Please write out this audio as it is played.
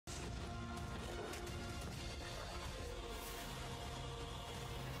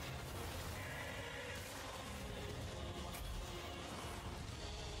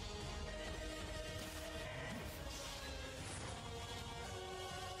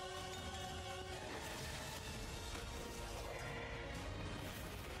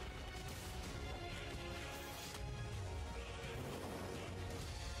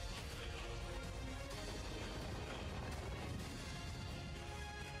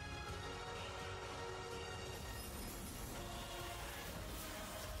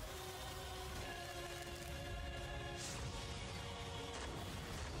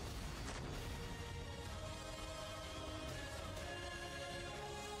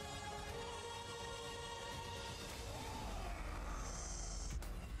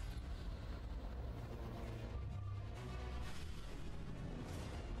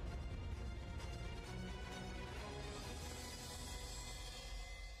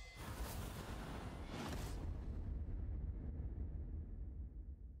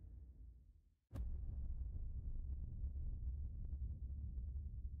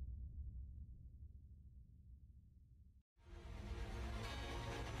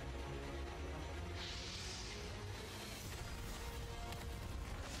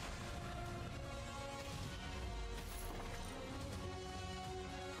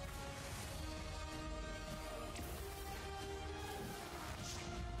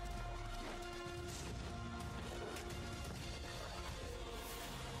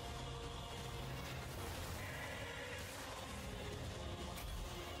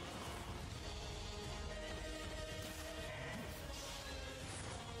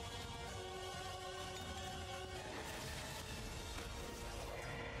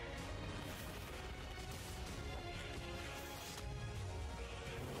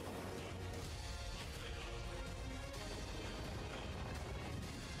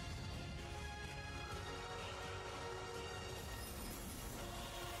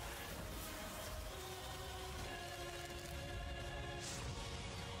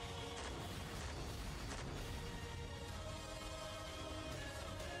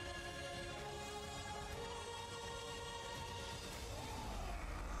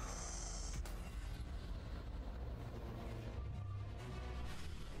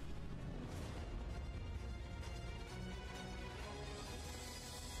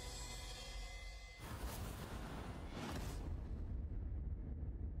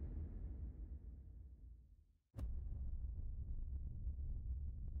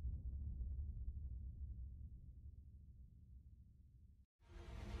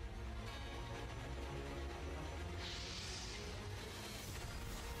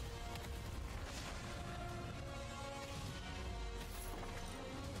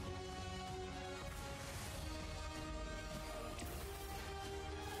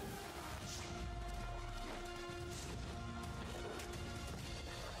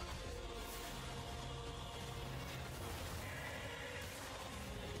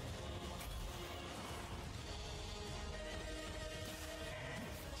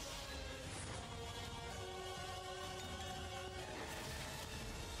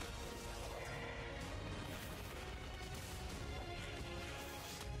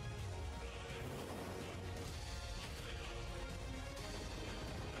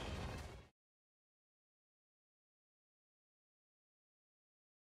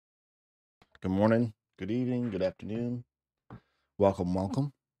Good morning, good evening, good afternoon. Welcome,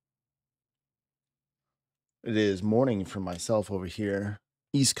 welcome. It is morning for myself over here,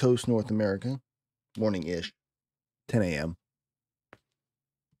 East Coast, North America. Morning-ish, 10 a.m.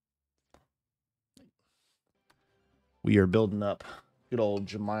 We are building up good old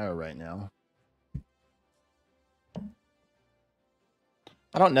Jemiah right now.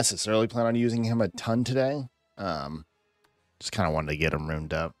 I don't necessarily plan on using him a ton today. Just kind of wanted to get him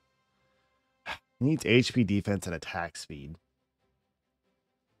roomed up. He needs HP, defense, and attack speed.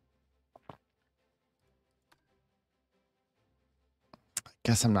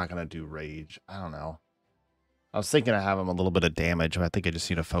 Guess I'm not going to do rage. I don't know. I was thinking of having him a little bit of damage, but I think I just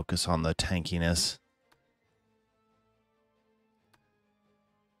need to focus on the tankiness.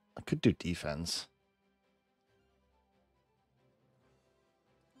 I could do defense.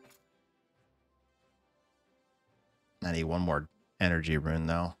 I need one more energy rune,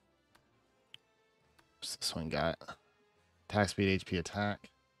 though. What's this one got? Attack speed, HP, attack.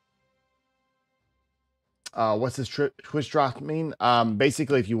 What's this Twitch drop mean?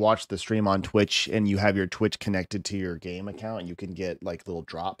 Basically, if you watch the stream on Twitch and you have your Twitch connected to your game account, you can get like little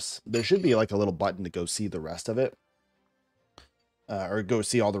drops. There should be like a little button to go see the rest of it. Or go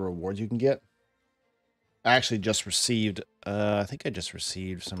see all the rewards you can get. I actually just received, I think I just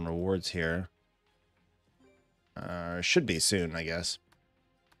received some rewards here. Should be soon, I guess.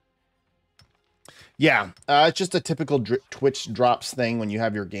 Yeah, it's just a typical Twitch drops thing when you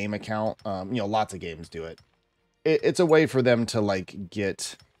have your game account. You know, lots of games do it. It's a way for them to like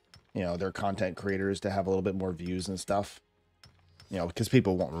get, you know, their content creators to have a little bit more views and stuff. You know, because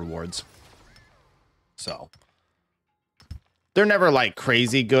people want rewards. So they're never like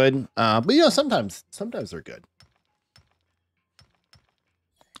crazy good, but you know, sometimes they're good.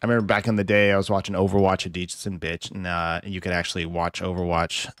 I remember back in the day, I was watching Overwatch a decent bit, and you could actually watch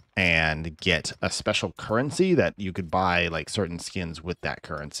Overwatch and get a special currency that you could buy like certain skins with that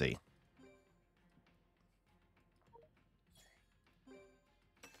currency.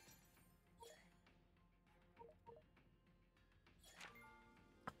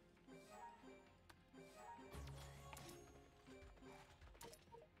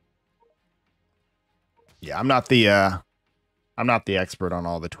 Yeah, I'm not the expert on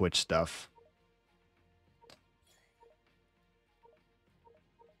all the Twitch stuff.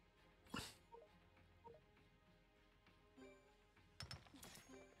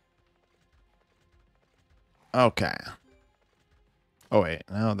 Okay. Oh wait,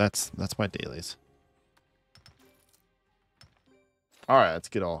 no, that's my dailies. All right, let's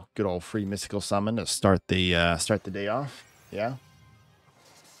get all good old free mystical summon to start the day off. Yeah.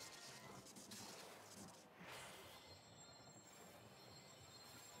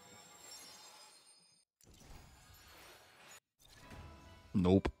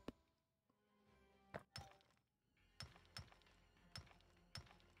 Nope.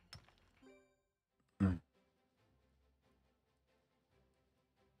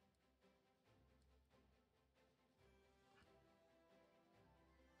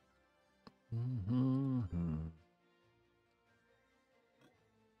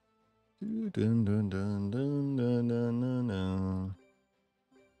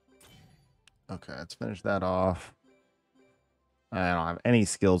 Okay, let's finish that off. I don't have any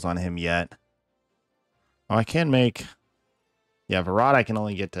skills on him yet. Oh, I can make... Yeah, Verad I can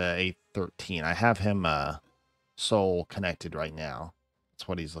only get to A13. I have him soul connected right now. That's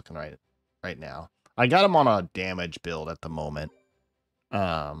what he's looking right now. I got him on a damage build at the moment.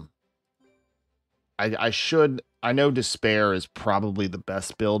 I know Despair is probably the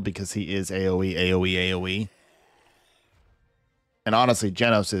best build because he is AoE, AoE, AoE. And honestly,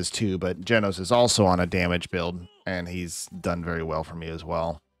 Genos is too, but Genos is also on a damage build, and he's done very well for me as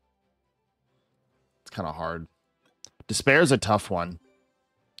well. It's kind of hard. Despair's a tough one.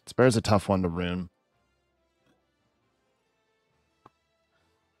 Despair's a tough one to rune.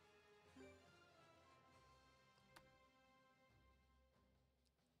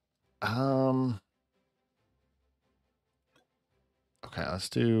 Okay, let's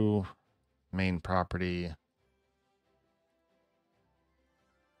do main property.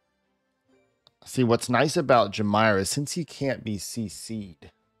 See, what's nice about Jemiah is since he can't be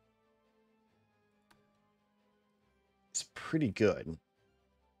CC'd, it's pretty good.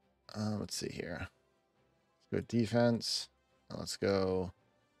 Let's see here. Let's go defense. Let's go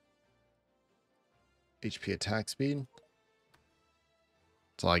HP attack speed.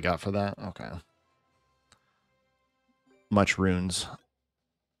 That's all I got for that. Okay. Much runes.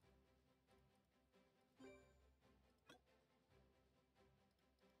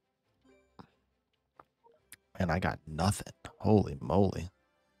 And I got nothing. Holy moly.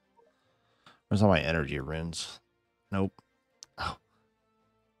 Where's all my energy runes? Nope. Oh.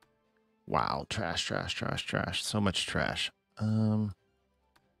 Wow, trash, trash, trash, trash. So much trash. Yeah,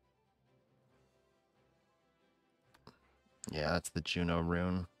 that's the Juno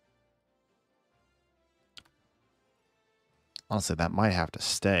rune. Honestly, that might have to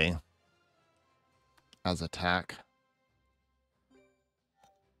stay as attack.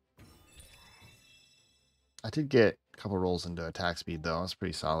 I did get a couple rolls into attack speed, though. That's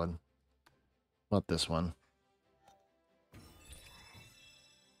pretty solid. What about this one?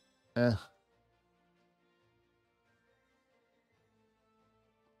 Eh.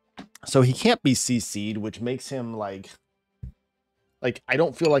 So he can't be CC'd, which makes him like I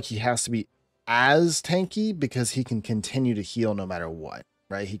don't feel like he has to be as tanky because he can continue to heal no matter what,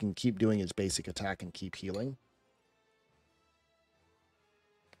 right? He can keep doing his basic attack and keep healing.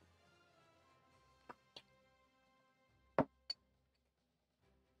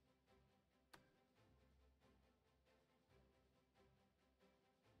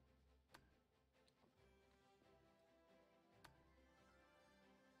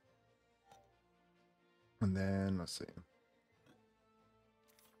 And then let's see.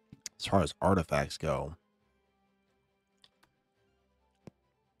 As far as artifacts go,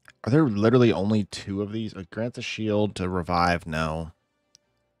 are there literally only 2 of these? Like, grants a shield to revive? No.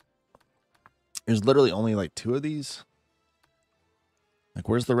 There's literally only like 2 of these. Like,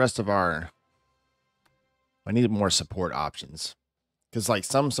 where's the rest of our... I need more support options. Because, like,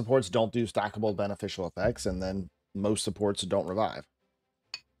 some supports don't do stackable beneficial effects, and then most supports don't revive.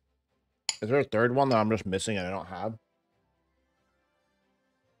 Is there a third one that I'm just missing and I don't have?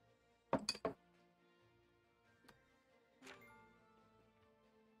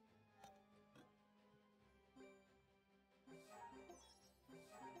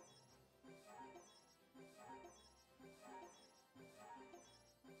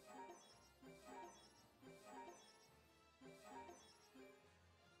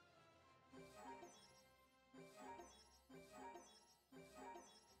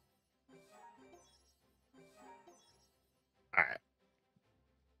 All right.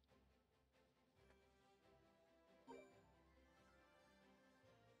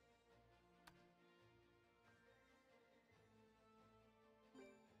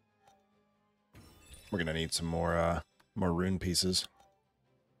 We're gonna need some more rune pieces.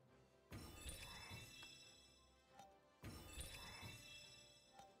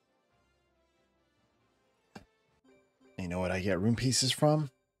 You know what I get rune pieces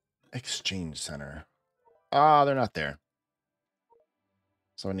from? Exchange Center. Ah, they're not there.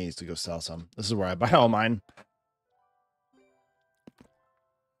 So I need to go sell some. This is where I buy all mine.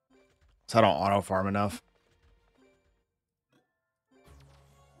 So I don't auto farm enough.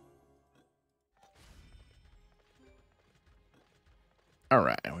 All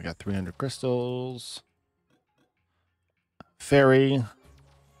right, we got 300 crystals. Fairy.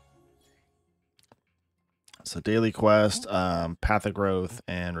 So daily quest, path of growth,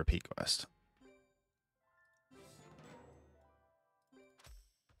 and repeat quest.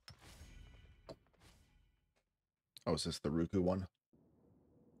 Oh, is this the Ruku one?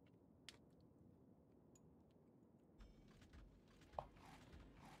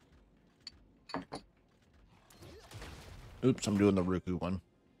 Oops, I'm doing the Ruku one.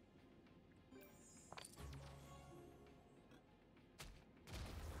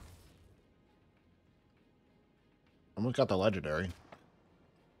 Almost got the legendary.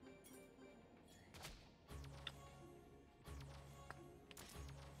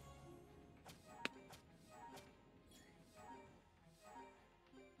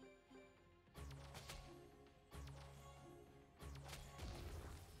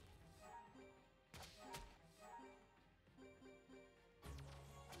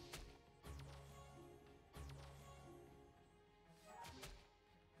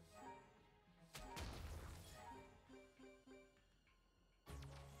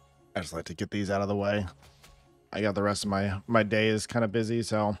 I just like to get these out of the way. I got the rest of my day is kind of busy,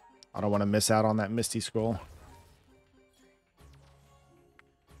 so I don't want to miss out on that Misty Scroll.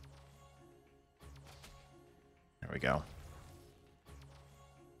 There we go.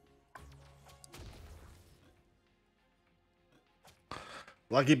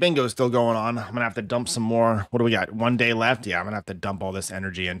 Lucky Bingo is still going on. I'm going to have to dump some more. What do we got? 1 day left? Yeah, I'm going to have to dump all this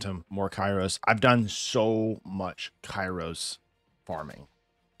energy into more Kairos. I've done so much Kairos farming.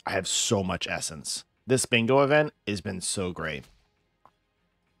 I have so much essence. This bingo event has been so great.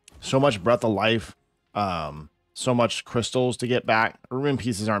 So much breath of life. So much crystals to get back. Rune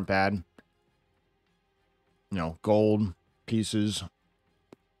pieces aren't bad. You know, gold pieces.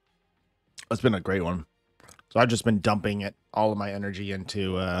 It's been a great one. So I've just been dumping all of my energy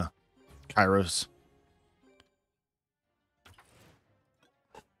into Kairos.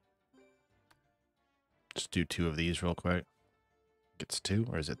 Just do 2 of these real quick. Gets 2,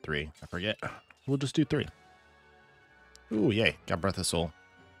 or is it 3? I forget. We'll just do 3. Ooh, yay. Got Breath of Soul.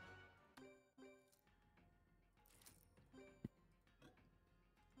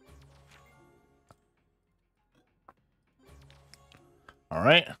 All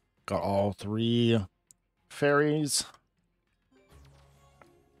right. Got all 3 fairies.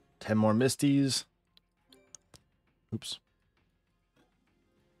 10 more Misties. Oops.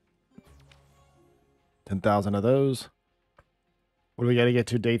 10,000 of those. What do we got to get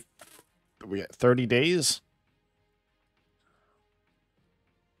to? Day? We got 30 days.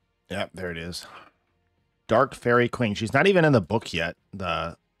 Yep, there it is. Dark Fairy Queen. She's not even in the book yet.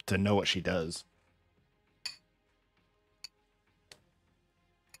 To know what she does.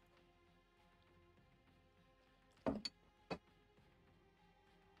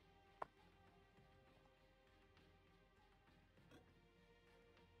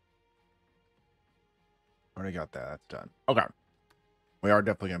 Already got that. That's done. Okay. We are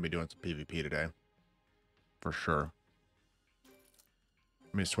definitely going to be doing some PvP today. For sure.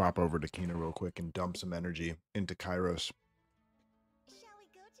 Let me swap over to Kina real quick and dump some energy into Kairos. Shall we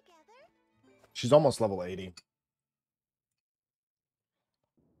go together? She's almost level 80.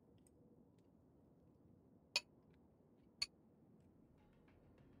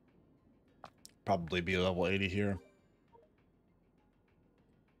 Probably be level 80 here.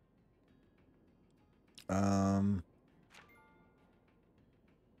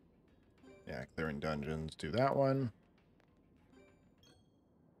 Yeah, clearing dungeons. Do that one.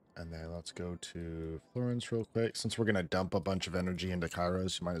 And then let's go to Florence real quick. Since we're going to dump a bunch of energy into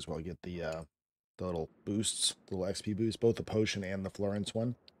Kairos, you might as well get the little boosts, the little XP boost, both the potion and the Florence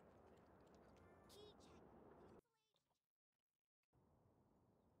one.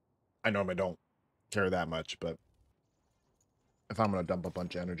 I normally don't care that much, but if I'm going to dump a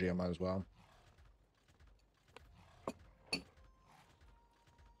bunch of energy, I might as well.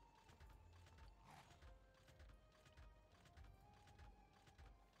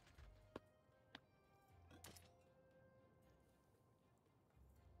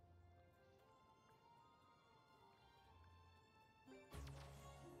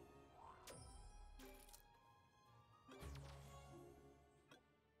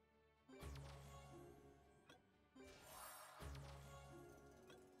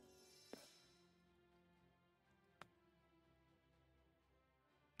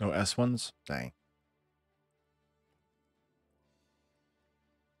 No S ones? Dang.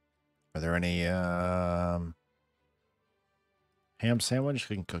 Are there any ham sandwich?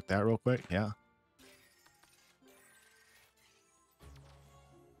 We can cook that real quick. Yeah.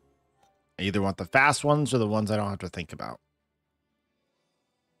 I either want the fast ones or the ones I don't have to think about.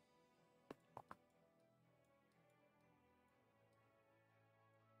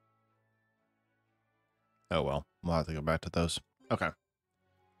 Oh well, we'll have to go back to those. Okay.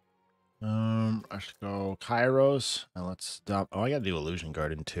 I should go Kairos and let's dump. Oh, I gotta do Illusion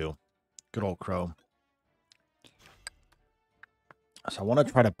Garden too. Good old Crow. So I want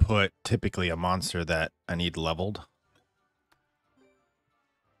to try to put typically a monster that I need leveled.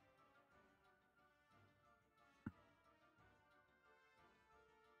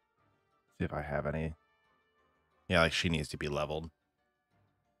 See if I have any. Yeah, like she needs to be leveled.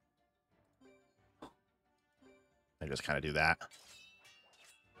 I just kind of do that.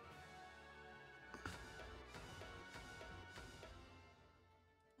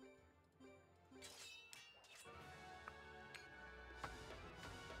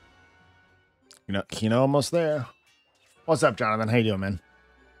 You know, Kino almost there. What's up, Jonathan? How you doing, man?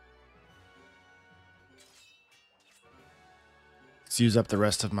 Let's use up the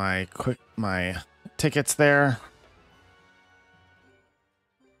rest of my tickets there.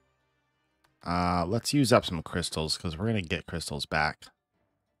 Let's use up some crystals because we're gonna get crystals back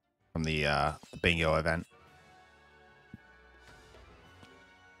from the bingo event.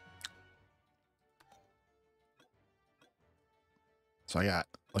 So I got,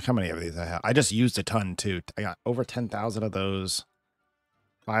 look how many of these I have. I just used a ton too. I got over 10,000 of those.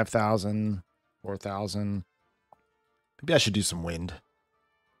 5,000, 4,000. Maybe I should do some wind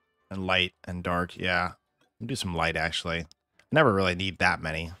and light and dark. Yeah, we'll do some light actually. I never really need that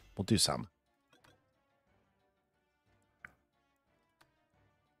many. We'll do some.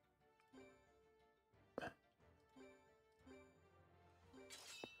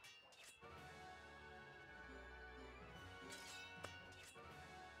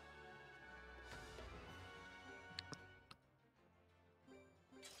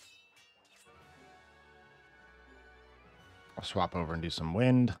 I'll swap over and do some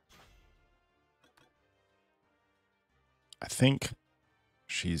wind. think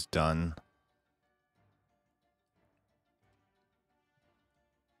she's done.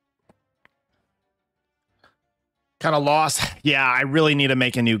 Kind of lost. Yeah, I really need to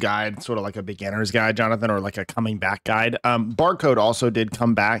make a new guide, sort of like a beginner's guide, Jonathan, or like a coming back guide. Barcode also did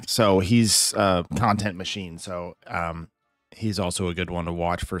come back, so he's a content machine. So he's also a good one to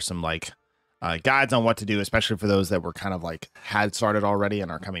watch for some like guides on what to do, especially for those that were kind of like had started already and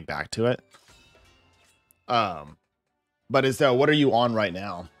are coming back to it. But what are you on right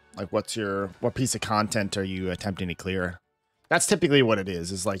now? Like, what piece of content are you attempting to clear? That's typically what it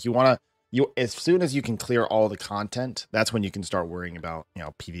is like as soon as you can clear all the content, that's when you can start worrying about,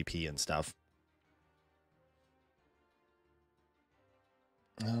 PvP and stuff.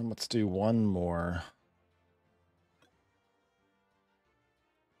 Let's do one more.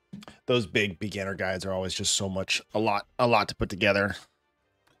 Those big beginner guides are always just a lot to put together,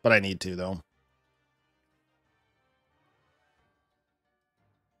 but I need to though.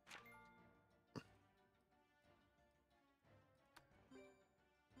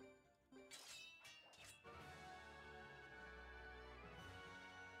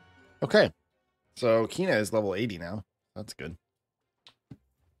 Okay, so Kina is level 80 now. That's good.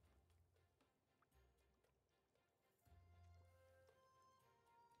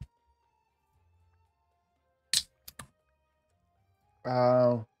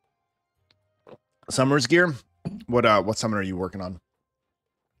 Summer's gear. What summon are you working on?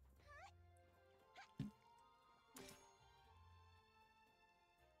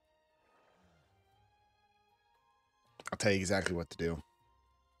 I'll tell you exactly what to do.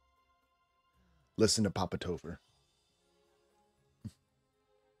 Listen to Papa Topher.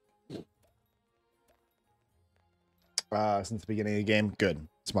 Since the beginning of the game. Good.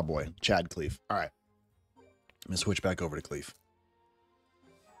 It's my boy, Chad Cleaf. All right. I'm gonna switch back over to Cleaf.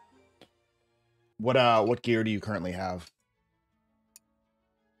 What gear do you currently have?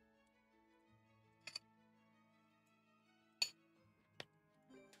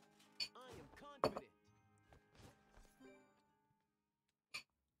 I am confident.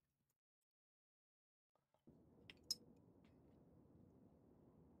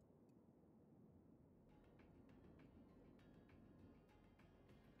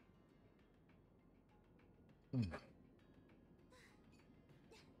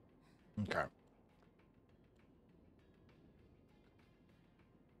 Okay.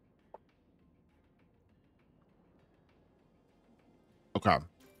 Okay.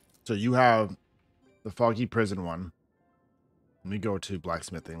 So you have the Foggy Prison one. Let me go to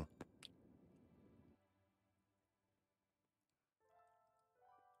blacksmithing.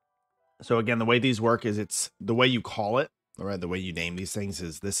 So again, the way these work is it's the way you call it, all right? The way you name these things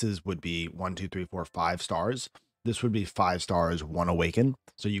is would be 1, 2, 3, 4, 5 stars. This would be 5 stars, 1 awaken.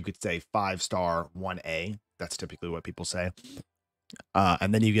 So you could say 5-star, 1A. That's typically what people say.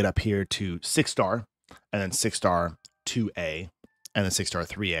 And then you get up here to 6-star, and then 6-star, 2A, and then 6-star,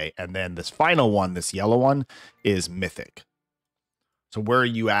 3A. And then this final one, this yellow one, is mythic. So where are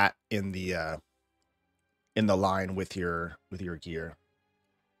you at in the line with your gear?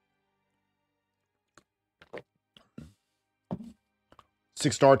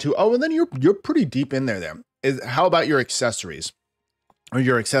 6-star 2. Oh, and then you're pretty deep in there. How about your accessories? Or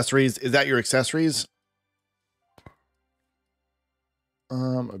your accessories? Is that your accessories?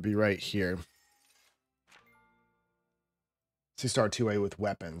 It'll be right here. 6-star 2A with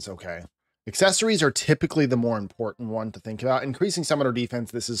weapons. Okay. Accessories are typically the more important one to think about. Increasing summoner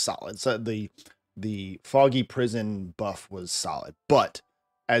defense, this is solid. So the Foggy Prison buff was solid. But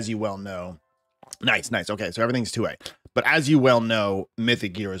as you well know, nice. Okay, so everything's 2A. But as you well know,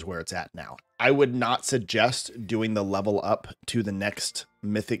 Mythic Gear is where it's at now. I would not suggest doing the level up to the next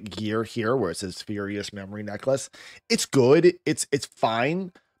Mythic Gear here, where it says Furious Memory Necklace. It's good. It's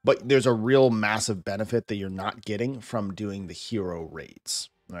fine. But there's a real massive benefit that you're not getting from doing the hero raids,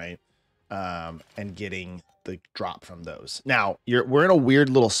 right? And getting the drop from those. Now, we're in a weird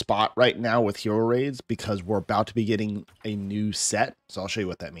little spot right now with hero raids because we're about to be getting a new set. So I'll show you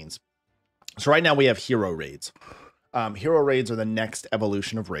what that means. So right now we have hero raids. Hero raids are the next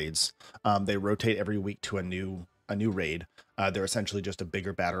evolution of raids. They rotate every week to a new raid. They're essentially just a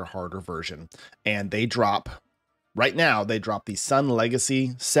bigger, badder, harder version. And they drop, right now, they drop the Sun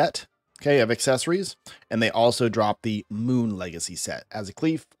Legacy set, okay, of accessories. And they also drop the Moon Legacy set. As a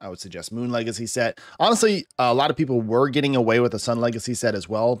Cleaf, I would suggest Moon Legacy set. Honestly, a lot of people were getting away with the Sun Legacy set as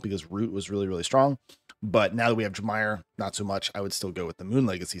well because Root was really, really strong. But now that we have Jemire, not so much. I would still go with the Moon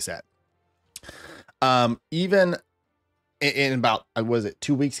Legacy set. Even in about, was it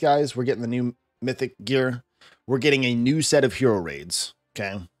 2 weeks, guys? We're getting the new Mythic Gear. We're getting a new set of hero raids,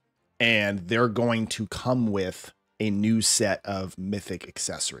 okay? And they're going to come with a new set of mythic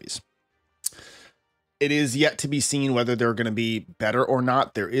accessories. It is yet to be seen whether they're going to be better or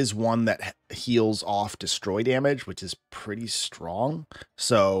not. There is one that heals off destroy damage, which is pretty strong.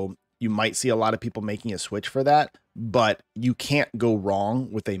 So you might see a lot of people making a switch for that, but you can't go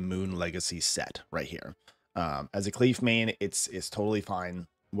wrong with a Moon Legacy set right here. As a Cleaf main, it's totally fine.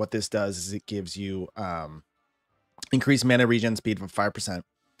 What this does is it gives you increased mana regen speed of 5%.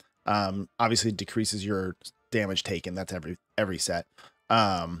 Obviously decreases your damage taken. That's every set.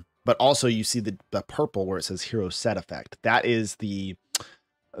 But also you see the purple where it says hero set effect. That is the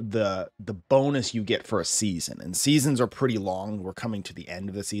bonus you get for a season. And seasons are pretty long. We're coming to the end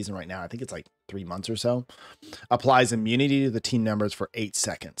of the season right now. I think it's like 3 months or so. Applies immunity to the team members for 8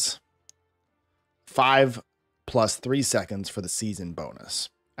 seconds. 5 plus 3 seconds for the season bonus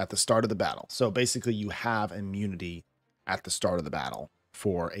at the start of the battle. So basically you have immunity at the start of the battle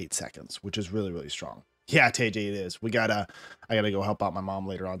for 8 seconds, which is really, really strong. Yeah, TJ, it is. I gotta go help out my mom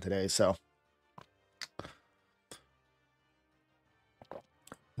later on today. So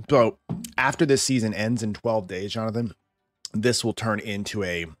after this season ends in 12 days, Jonathan, this will turn into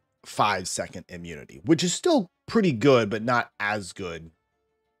a 5-second immunity, which is still pretty good, but not as good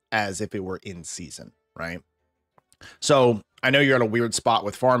as if it were in season, right? So I know you're at a weird spot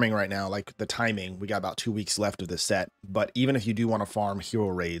with farming right now, like the timing. We got about 2 weeks left of this set, but even if you do want to farm hero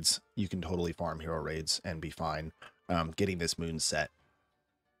raids, you can totally farm hero raids and be fine getting this moon set.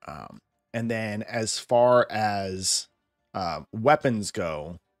 And then as far as weapons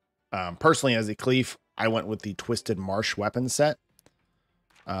go, personally as a Cleaf, I went with the Twisted Marsh weapon set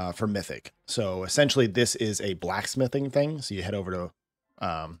for Mythic. So essentially this is a blacksmithing thing. So you head over to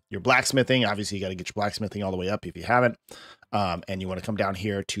your blacksmithing. Obviously you got to get your blacksmithing all the way up if you haven't. And you want to come down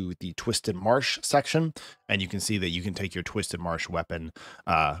here to the Twisted Marsh section, and you can see that you can take your Twisted Marsh weapon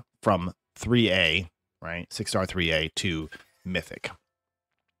from 3A, right? 6-star 3A to Mythic.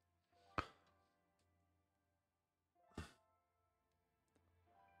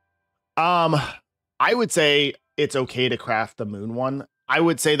 I would say it's okay to craft the moon one. I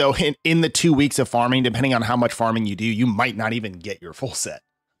would say though, in the 2 weeks of farming, depending on how much farming you do, you might not even get your full set.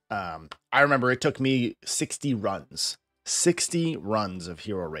 I remember it took me 60 runs of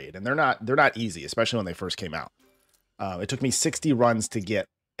hero raid, and they're not easy, especially when they first came out. It took me 60 runs to get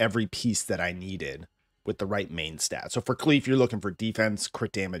every piece that I needed with the right main stat. So for Cleaf, you're looking for defense,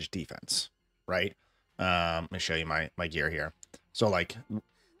 crit damage, defense, right? Let me show you my gear here. So like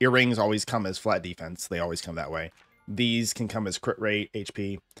earrings always come as flat defense. They always come that way. These can come as crit rate,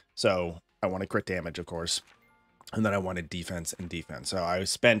 HP. So I wanted crit damage, of course. And then I wanted defense and defense. So I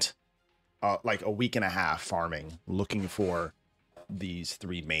spent like a week and a half farming, looking for these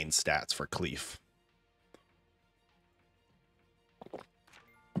 3 main stats for Cleaf.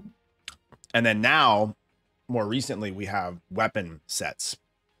 And then now, more recently, we have weapon sets.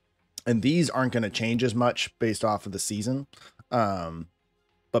 And these aren't going to change as much based off of the season.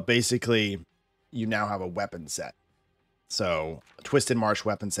 But basically, you now have a weapon set. So Twisted Marsh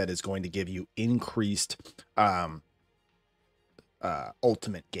weapon set is going to give you increased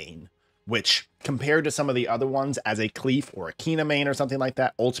ultimate gain, which compared to some of the other ones as a Cleaf or a Kina main or something like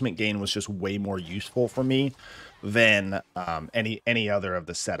that, ultimate gain was just way more useful for me than any other of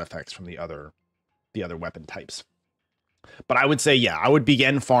the set effects from the other weapon types. But I would say, yeah, I would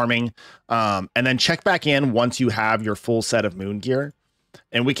begin farming and then check back in once you have your full set of moon gear,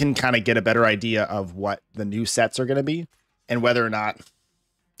 and we can kind of get a better idea of what the new sets are going to be and whether or not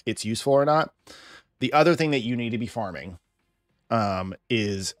it's useful or not. The other thing that you need to be farming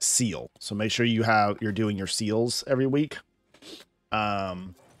is seal. So make sure you're doing your seals every week.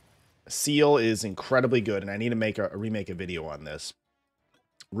 Seal is incredibly good, and I need to remake a video on this.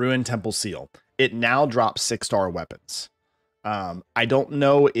 Ruined Temple Seal. It now drops 6-star weapons. I don't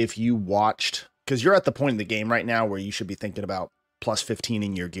know if you watched, because you're at the point in the game right now where you should be thinking about plus 15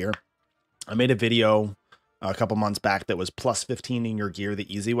 in your gear. I made a video a couple months back that was plus 15 in your gear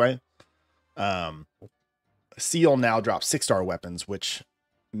the easy way. Seal now drops 6-star weapons, which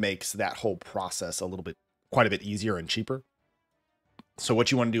makes that whole process quite a bit easier and cheaper. So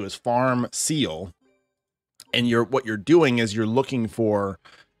what you want to do is farm Seal, and what you're doing is you're looking for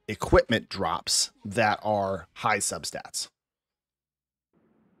equipment drops that are high substats.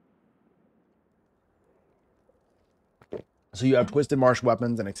 So you have Twisted Marsh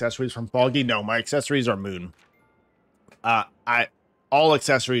weapons and accessories from Foggy. No, my accessories are Moon. All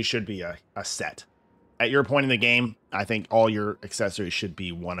accessories should be a set. At your point in the game, I think all your accessories should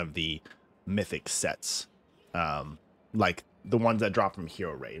be one of the mythic sets. Like the ones that drop from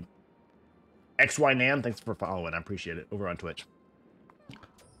Hero Raid. XY Nan, thanks for following. I appreciate it. Over on Twitch.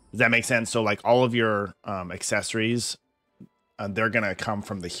 Does that make sense? So like all of your accessories, they're going to come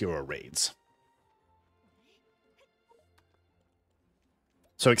from the hero raids.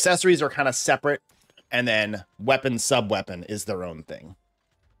 So accessories are kind of separate, and then weapon, sub-weapon is their own thing.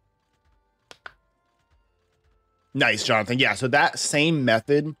 Nice, Jonathan. Yeah, so that same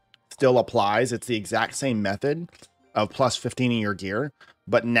method still applies. It's the exact same method of plus 15 in your gear,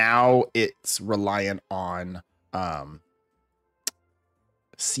 but now it's reliant on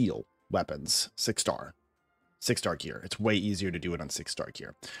seal weapons, 6-star gear. It's way easier to do it on 6-star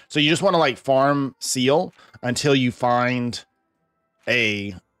gear. So you just want to like farm seal until you find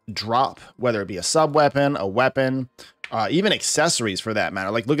a drop, whether it be a sub weapon, a weapon, even accessories for that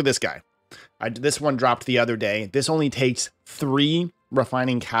matter. Like look at this guy. This one dropped the other day. This only takes 3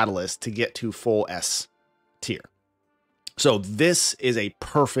 refining catalysts to get to full S tier. So this is a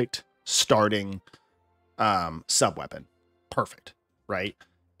perfect starting sub weapon. Perfect, right?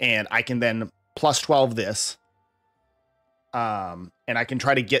 And I can then plus 12 this. And I can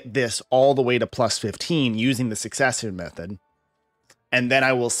try to get this all the way to plus 15 using the succession method. And then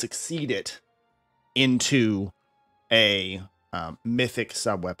I will succeed it into a mythic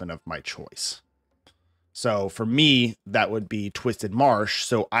sub weapon of my choice. So for me, that would be Twisted Marsh.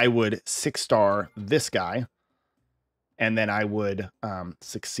 So I would 6-star this guy, and then I would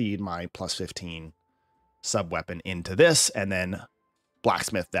succeed my plus 15 sub weapon into this, and then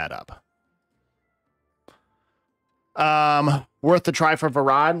blacksmith that up. Worth the try for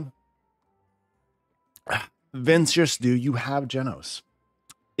Verad. Vince, just do you have Genos?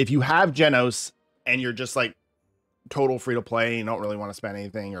 If you have Genos and you're just like total free to play, you don't really want to spend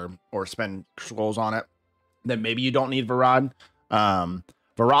anything or spend scrolls on it, then maybe you don't need Verad.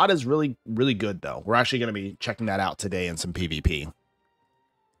 Verad is really, really good though. We're actually going to be checking that out today in some PvP.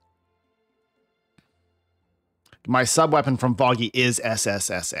 My sub weapon from Foggy is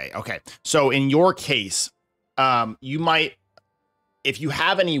SSSA. Okay. So in your case, you might, if you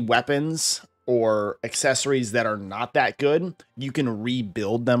have any weapons or accessories that are not that good, you can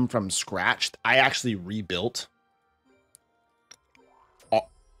rebuild them from scratch. I actually rebuilt.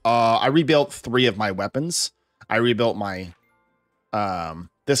 I rebuilt 3 of my weapons. I rebuilt my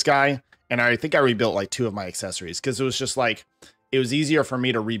this guy, and I think I rebuilt like 2 of my accessories because it was just like it was easier for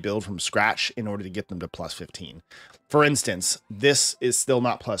me to rebuild from scratch in order to get them to plus 15. For instance, this is still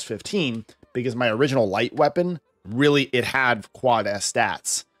not plus 15 because my original light weapon really it had quad S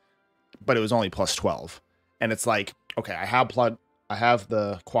stats, but it was only plus 12. And it's like, okay, I have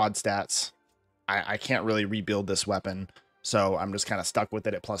the quad stats. I can't really rebuild this weapon. So I'm just kind of stuck with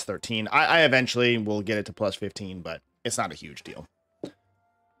it at plus 13. I eventually will get it to plus 15, but it's not a huge deal.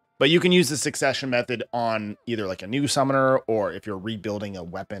 But you can use the succession method on either like a new summoner or if you're rebuilding a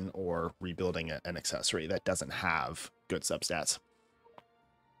weapon or rebuilding an accessory that doesn't have good substats.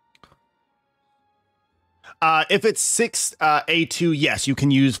 If it's 6 A2, yes, you can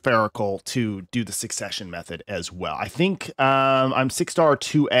use Ferrical to do the succession method as well. I think I'm 6-star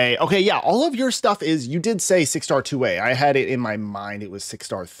 2A. Okay, yeah, all of your stuff is, you did say 6-star 2A. I had it in my mind it was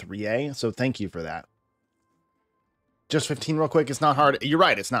 6-star 3A, so thank you for that. Just 15 real quick, it's not hard. You're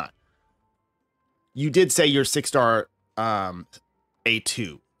right, it's not. You did say you're 6-star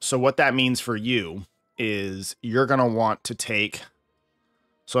A2. So what that means for you is you're going to want to take,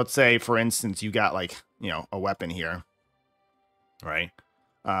 so let's say, for instance, you got like, you know, a weapon here, right?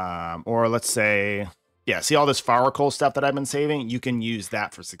 Or let's say, yeah, see all this Ferrical stuff that I've been saving? You can use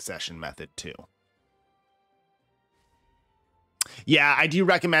that for succession method too. Yeah, I do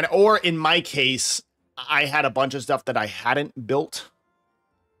recommend it. Or in my case, I had a bunch of stuff that I hadn't built,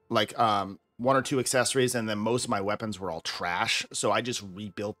 like 1 or 2 accessories, and then most of my weapons were all trash. So I just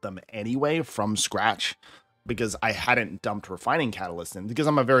rebuilt them anyway from scratch because I hadn't dumped refining catalyst in, because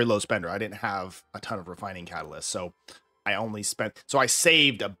I'm a very low spender. I didn't have a ton of refining catalyst. So I only spent, so I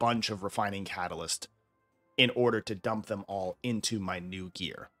saved a bunch of refining catalyst in order to dump them all into my new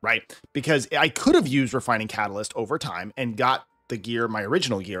gear, right? Because I could have used refining catalyst over time and got the gear, my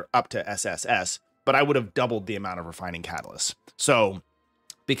original gear, up to SSS, but I would have doubled the amount of refining catalysts. So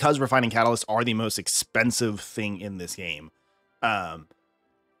because refining catalysts are the most expensive thing in this game,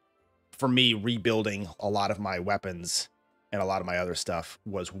 for me, rebuilding a lot of my weapons and a lot of my other stuff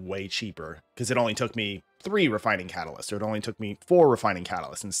was way cheaper because it only took me 3 refining catalysts, or it only took me 4 refining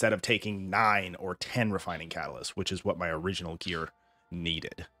catalysts instead of taking 9 or 10 refining catalysts, which is what my original gear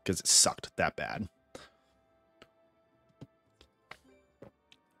needed because it sucked that bad.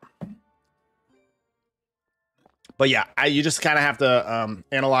 But yeah, you just kind of have to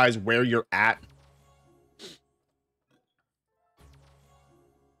analyze where you're at.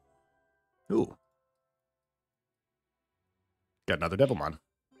 Ooh. Got another Devilmon.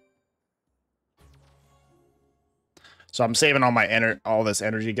 So I'm saving all this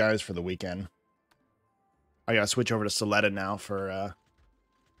energy, guys, for the weekend. I gotta switch over to Soletta now for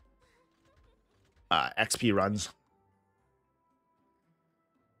XP runs.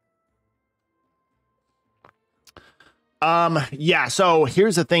 Yeah, so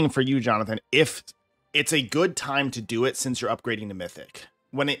here's the thing for you, Jonathan. If it's a good time to do it since you're upgrading to Mythic.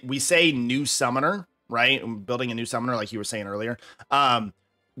 When we say new summoner, right? Building a new summoner, like you were saying earlier.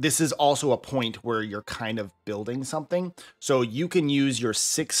 This is also a point where you're kind of building something. So you can use your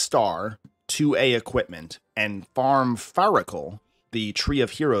 6-star 2A equipment and farm Faracle, the Tree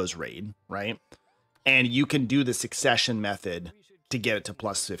of Heroes raid, right? And you can do the succession method to get it to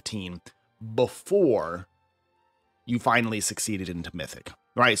plus 15 before you finally succeeded into Mythic,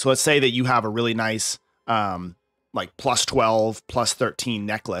 right? So let's say that you have a really nice, like plus 12, plus 13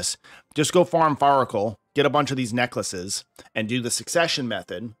 necklace. Just go farm Faracle, get a bunch of these necklaces, and do the succession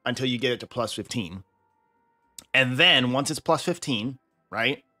method until you get it to plus 15. And then once it's plus 15,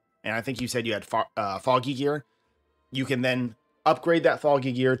 right? And I think you said you had Foggy Gear. You can then upgrade that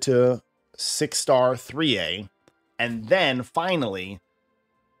Foggy Gear to 6-star 3A, and then finally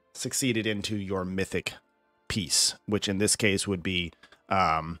succeeded into your Mythic piece, which in this case would be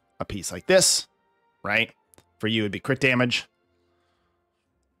a piece like this, right? For you, it'd be crit damage.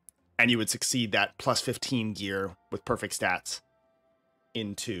 And you would succeed that plus 15 gear with perfect stats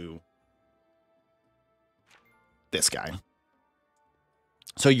into this guy.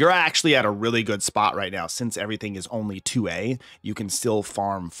 So you're actually at a really good spot right now. Since everything is only 2A, you can still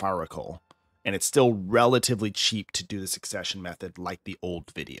farm Faracle. And it's still relatively cheap to do the succession method like the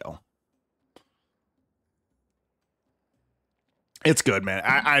old video. It's good, man.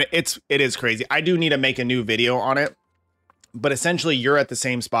 It is crazy. I do need to make a new video on it, but essentially you're at the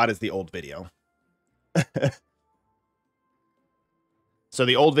same spot as the old video. So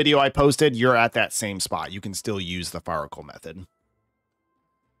the old video I posted, you're at that same spot. You can still use the Faracle method.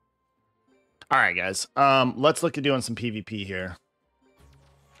 All right, guys. Let's look at doing some PvP here.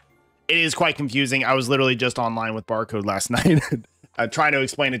 It is quite confusing. I was literally just online with Barcode last night. I'm trying to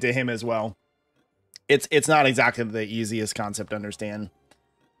explain it to him as well. It's not exactly the easiest concept to understand.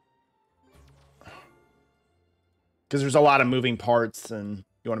 Because there's a lot of moving parts and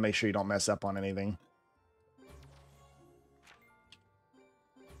you want to make sure you don't mess up on anything.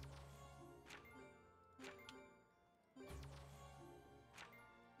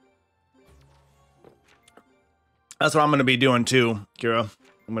 That's what I'm going to be doing too, Kira.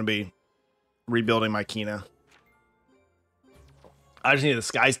 I'm going to be rebuilding my Kina. I just need the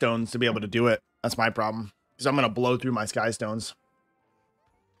Sky Stones to be able to do it. That's my problem. Because I'm going to blow through my Sky Stones.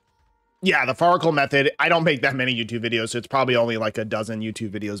 Yeah, the Faracle method. I don't make that many YouTube videos, so it's probably only like a dozen YouTube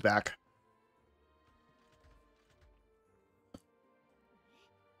videos back.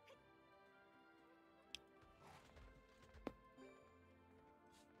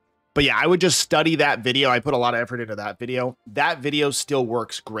 But yeah, I would just study that video. I put a lot of effort into that video. That video still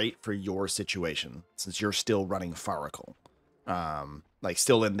works great for your situation, since you're still running Faracle. Like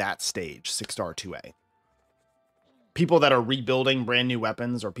still in that stage, 6-star 2A. People that are rebuilding brand new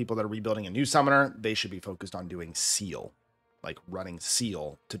weapons or people that are rebuilding a new summoner, they should be focused on doing Seal. Like running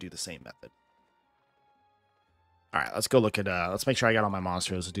Seal to do the same method. All right, let's go look at, let's make sure I got all my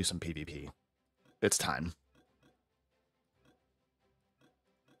monsters to do some PvP. It's time.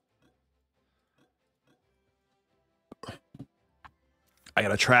 I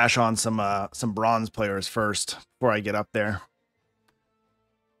gotta trash on some bronze players first before I get up there.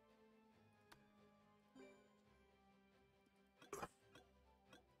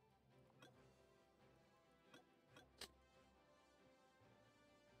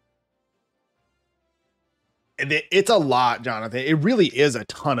 It's a lot, Jonathan. It really is a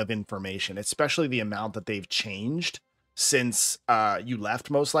ton of information, especially the amount that they've changed since you left,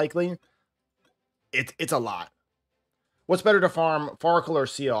 most likely. It's a lot. What's better to farm, Faracle or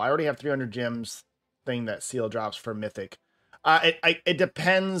Seal? I already have 300 gems thing that Seal drops for Mythic. It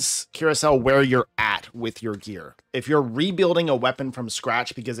depends, Curacao, where you're at with your gear. If you're rebuilding a weapon from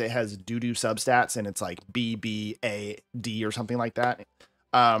scratch because it has doo-doo substats and it's like B, B, A, D or something like that,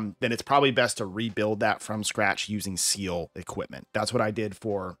 then it's probably best to rebuild that from scratch using Seal equipment. That's what I did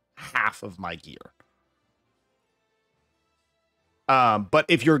for half of my gear. But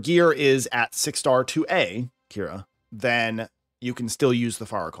if your gear is at 6-star 2A, Kira, then you can still use the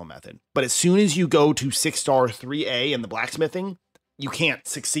Faracle method. But as soon as you go to 6-star 3A in the blacksmithing, you can't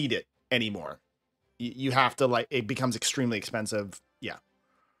succeed it anymore. You have to, like, it becomes extremely expensive. Yeah.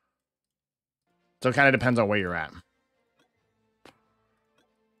 So it kind of depends on where you're at.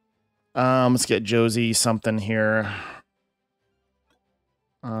 Let's get Josie something here.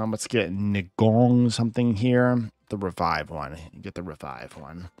 Let's get Nigong something here. the revive one. Get the revive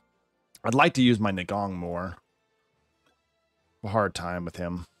one. I'd like to use my Nagong more. A hard time with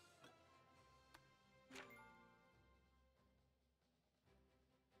him.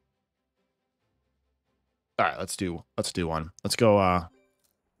 All right, let's do one. Let's go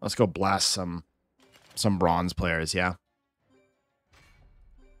blast some bronze players, yeah.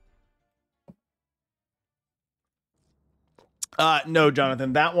 No,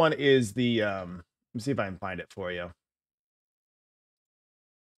 Jonathan, that one is the let me see if I can find it for you.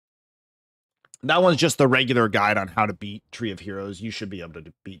 That one's just the regular guide on how to beat Tree of Heroes. You should be able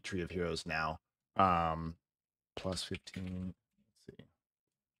to beat Tree of Heroes now. Plus 15. Let's see.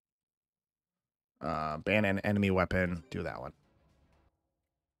 Ban an enemy weapon. Do that one.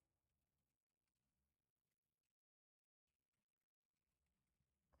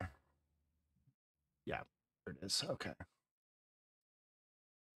 Yeah, there it is. Okay.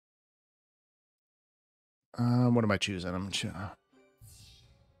 What am I choosing? I'm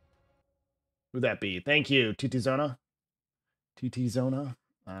who'd that be? Thank you, TT Zona. TT Zona.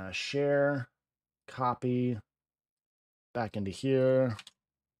 Share, copy, back into here. I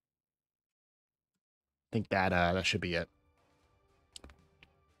think that should be it.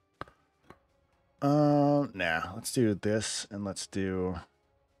 Nah, let's do this and let's do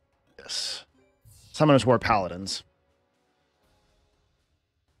this. Summoners War Paladins.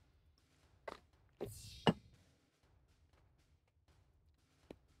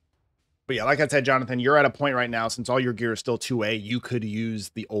 But yeah, like I said, Jonathan, you're at a point right now, since all your gear is still 2A, you could use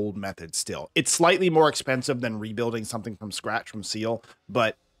the old method still. It's slightly more expensive than rebuilding something from scratch from Seal,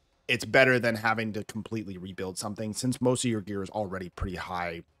 but it's better than having to completely rebuild something, since most of your gear is already pretty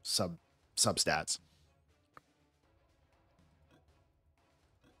high substats.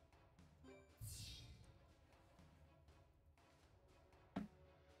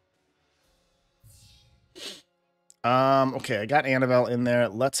 Okay, I got Annabelle in there.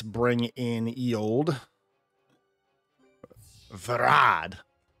 Let's bring in Eold. Verad.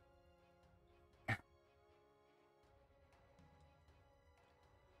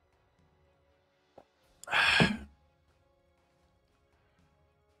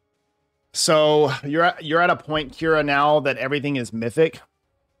 So you're at a point, Kira, now that everything is mythic.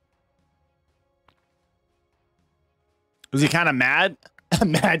 Was he kind of mad?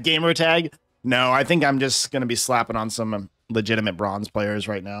 Mad gamer tag? No, I think I'm just going to be slapping on some legitimate bronze players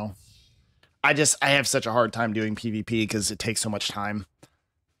right now. I have such a hard time doing PvP because it takes so much time.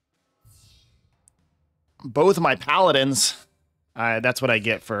 Both of my paladins, that's what I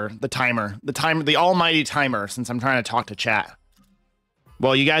get for the timer. The almighty timer, since I'm trying to talk to chat.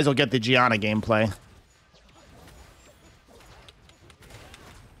 Well, you guys will get the Gianna gameplay.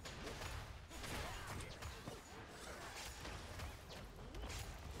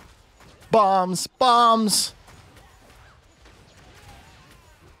 Bombs, bombs.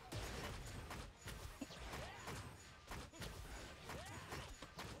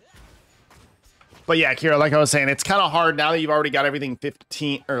 But yeah, Kira, like I was saying, it's kind of hard now that you've already got everything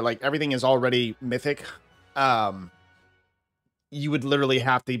 15, or like everything is already mythic. You would literally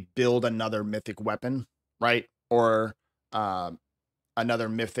have to build another mythic weapon, right? Or another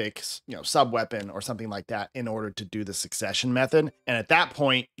mythic, sub weapon or something like that in order to do the succession method. And at that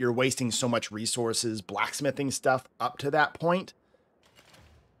point, you're wasting so much resources blacksmithing stuff up to that point.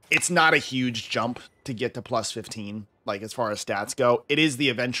 It's not a huge jump to get to plus 15, like as far as stats go. It is the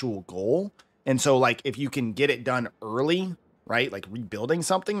eventual goal. And so like if you can get it done early, right? Like rebuilding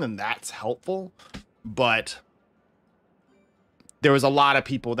something, then that's helpful. But there was a lot of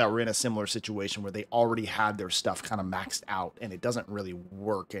people that were in a similar situation where they already had their stuff kind of maxed out and it doesn't really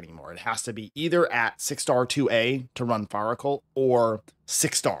work anymore. It has to be either at 6-star 2A to run Faracle or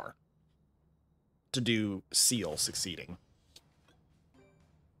 6-star to do Seal succeeding.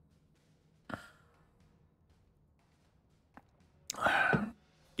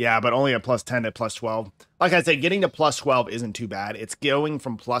 Yeah, but only a plus 10 to plus 12. Like I said, getting to plus 12 isn't too bad. It's going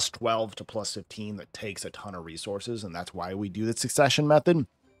from plus 12 to plus 15 that takes a ton of resources, and that's why we do the succession method.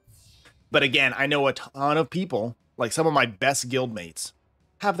 But again, I know a ton of people, like some of my best guildmates,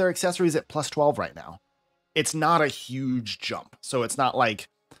 have their accessories at plus 12 right now. It's not a huge jump. So it's not like,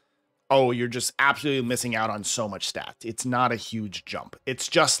 oh, you're just absolutely missing out on so much stats. It's not a huge jump. It's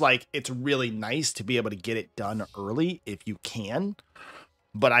just like, it's really nice to be able to get it done early if you can.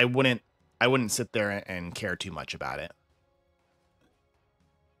 But I wouldn't sit there and care too much about it.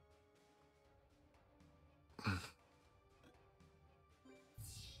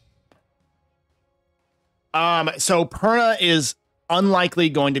 So Perna is unlikely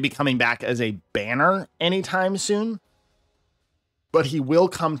going to be coming back as a banner anytime soon, but he will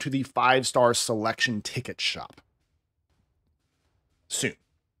come to the 5-star selection ticket shop. soon.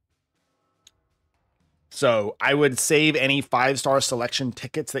 So I would save any 5-star selection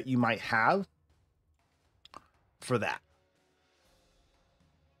tickets that you might have for that.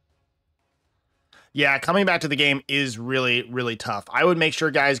 Yeah, coming back to the game is really, really tough. I would make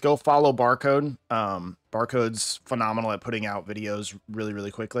sure, guys, go follow Barcode. Barcode's phenomenal at putting out videos really,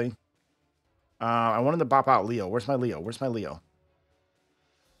 really quickly. I wanted to bop out Leo. Where's my Leo? Where's my Leo?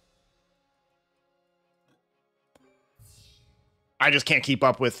 I just can't keep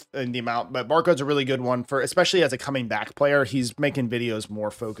up with the amount, but Barcode's a really good one for, especially as a coming back player. He's making videos more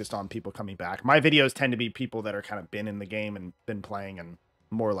focused on people coming back. My videos tend to be people that are kind of been in the game and been playing and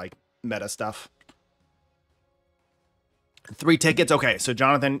more like meta stuff. 3 tickets. Okay, so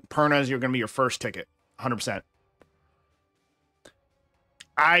Jonathan Pernas, you're going to be your first ticket. 100%.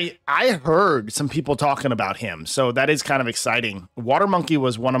 I heard some people talking about him, so that is kind of exciting. Water Monkey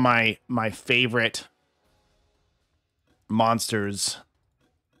was one of my favorite monsters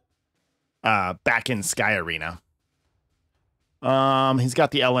back in Sky Arena. He's got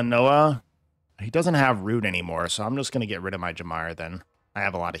the Ellen Noah. He doesn't have Root anymore, so I'm just going to get rid of my Jamire then. I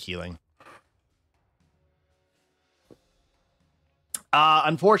have a lot of healing.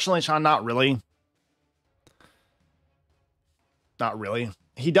 Unfortunately, Sean, not really. Not really.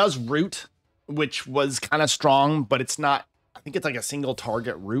 He does Root, which was kind of strong, but it's not, I think it's like a single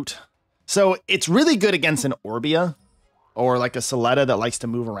target Root. So it's really good against an Orbia or like a Soletta that likes to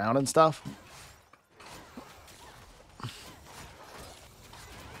move around and stuff.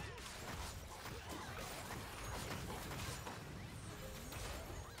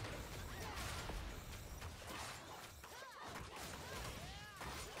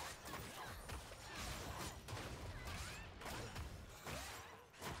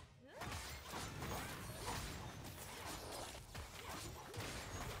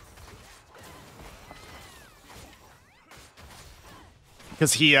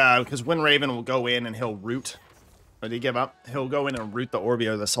 Because Wind Raven will go in and he'll root. Or did he give up? He'll go in and root the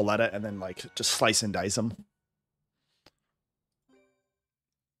Orbia or the Soletta and then like just slice and dice them.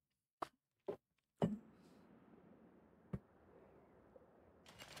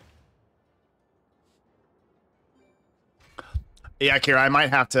 Yeah, Kira, I might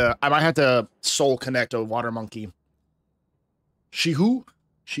have to soul connect a Water Monkey. She-who?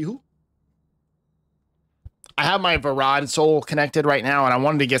 She-who? I have my Verad soul connected right now, and I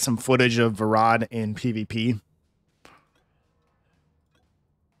wanted to get some footage of Verad in PvP.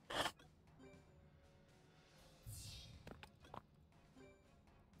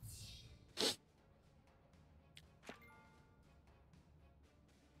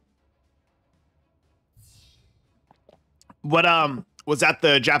 What was that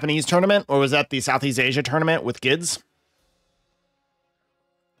the Japanese tournament or was that the Southeast Asia tournament with Gids?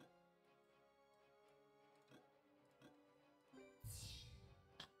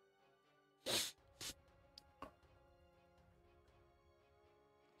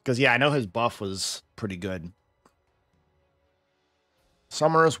 Because, yeah, I know his buff was pretty good.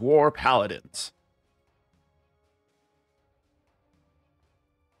 Summer's War Paladins.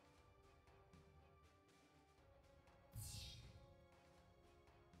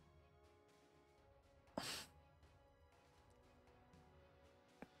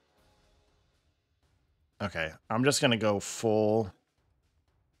 Okay, I'm just going to go full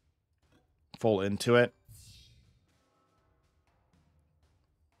into it.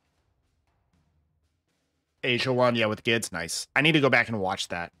 Asia one, yeah, with Gids, nice. I need to go back and watch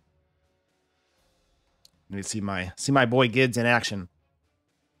that. I need to see my boy Gids in action.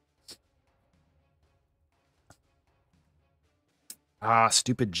 Ah,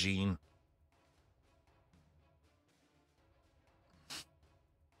 stupid Gene.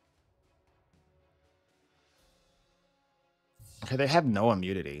 Okay, they have no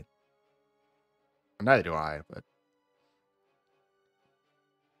immunity. Neither do I, but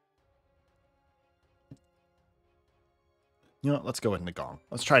you know what? Let's go with Nagong.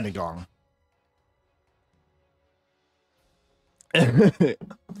 Let's try Nagong.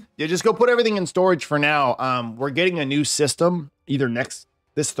 Yeah, just go put everything in storage for now. We're getting a new system either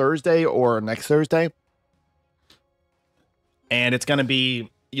this Thursday or next Thursday. And it's going to be,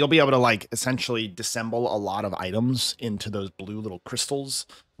 you'll be able to like essentially disassemble a lot of items into those blue little crystals,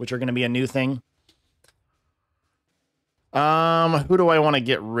 which are going to be a new thing. Who do I want to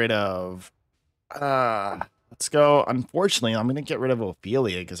get rid of? Let's go. Unfortunately, I'm going to get rid of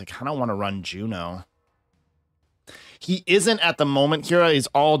Ophelia because I kind of want to run Juno. He isn't at the moment, Kira. He's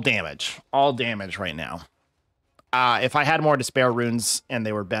all damage right now. If I had more Despair runes and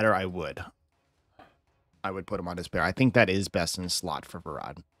they were better, I would put him on Despair. I think that is best in slot for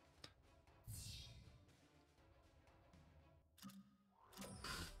Verad.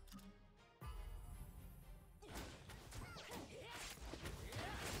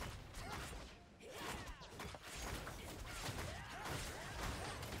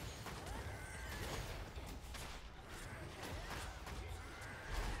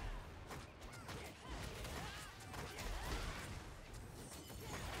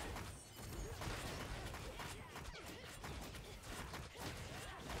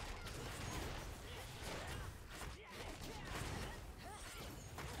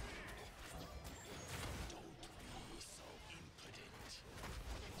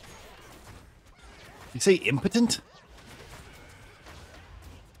 You say impotent?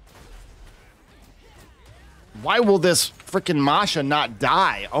 Why will this freaking Masha not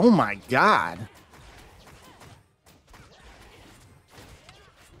die? Oh my god.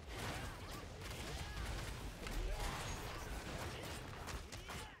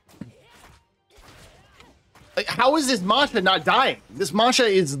 Like, how is this Masha not dying? This Masha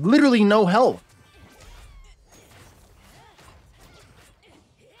is literally no health.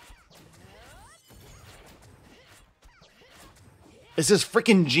 It's this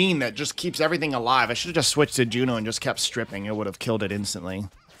freaking gene that just keeps everything alive. I should have just switched to Juno and just kept stripping. It would have killed it instantly.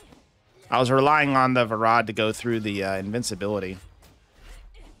 I was relying on the Verad to go through the invincibility.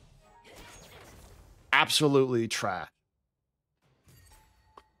 Absolutely trash.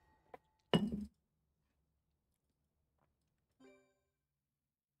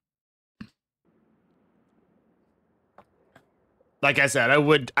 Like I said, I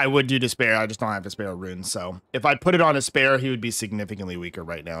would do Despair. I just don't have Despair runes. So if I put it on Despair, he would be significantly weaker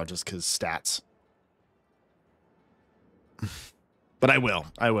right now just because stats. But I will.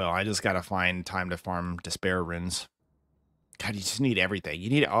 I just got to find time to farm Despair runes. God, you just need everything. You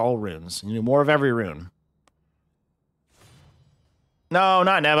need all runes. You need more of every rune. No,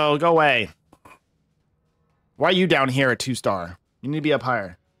 not Nevo. Go away. Why are you down here at 2-star? You need to be up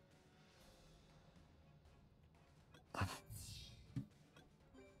higher.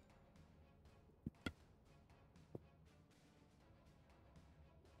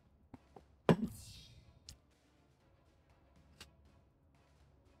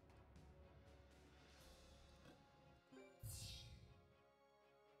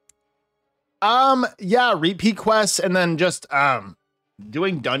 Yeah, repeat quests and then just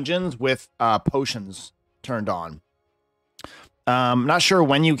doing dungeons with potions turned on. Not sure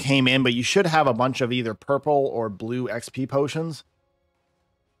when you came in, but you should have a bunch of either purple or blue XP potions.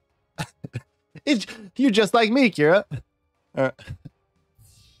 You're just like me, Kira.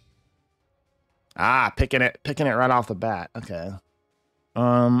 Picking it right off the bat. Okay.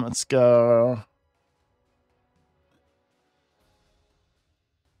 Let's go.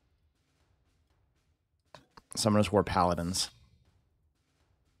 Summoners War Paladins.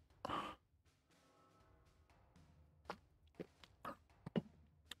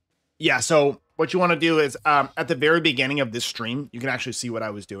 Yeah, so what you want to do is at the very beginning of this stream, you can actually see what I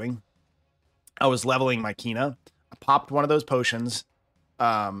was doing. I was leveling my Kina. I popped one of those potions.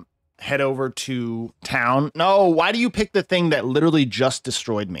 Head over to town. No, why do you pick the thing that literally just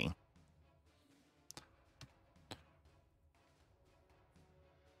destroyed me?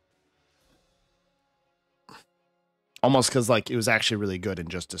 Almost because like it was actually really good and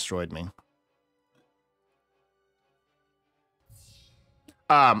just destroyed me.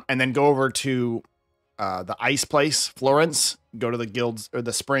 And then go over to the ice place, Florence. Go to the guilds or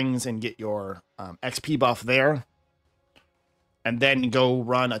the springs and get your XP buff there. And then go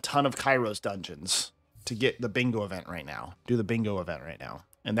run a ton of Kairos dungeons to get the bingo event right now. Do the bingo event right now.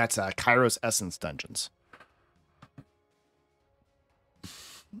 And that's Kairos Essence dungeons.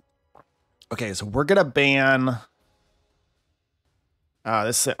 Okay, so we're gonna ban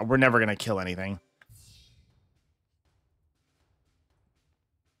this. We're never gonna kill anything.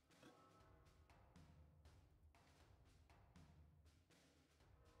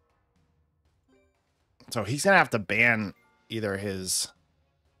 So he's gonna have to ban either his.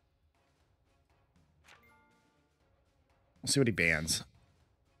 Let's see what he bans.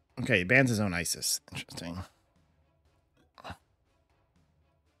 Okay, he bans his own Isis. Interesting.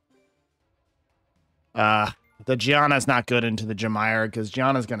 The Gianna's not good into the Jamire because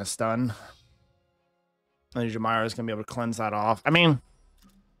Gianna's gonna stun. And the Jamire is gonna be able to cleanse that off. I mean,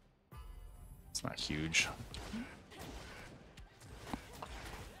 it's not huge.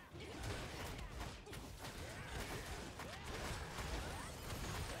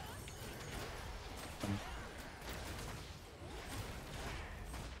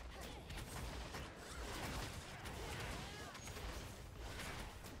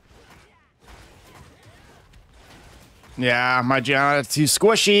 Yeah, my Gianna's too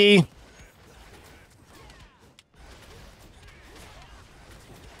squishy.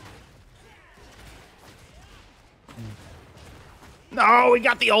 No, we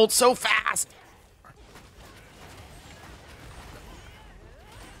got the ult so fast.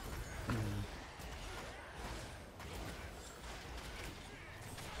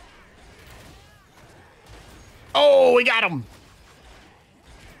 Oh, we got him.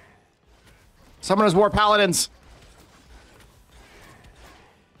 Summoners War Paladins.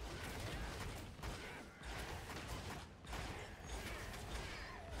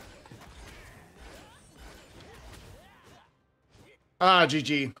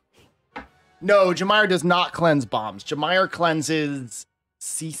 GG. No, Jamire does not cleanse bombs. Jamire cleanses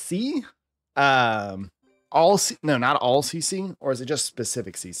CC. No, not all CC, or is it just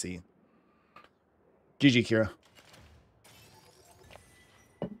specific CC? GG, Kira.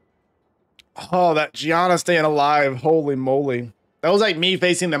 Oh, that Gianna staying alive. Holy moly. That was like me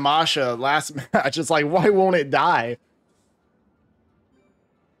facing the Masha last match. It's like, why won't it die?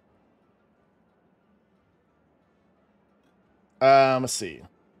 Let's see.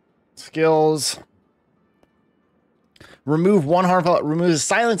 Skills. Remove one harmful, removes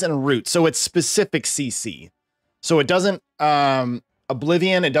silence and root. So it's specific CC. So it doesn't,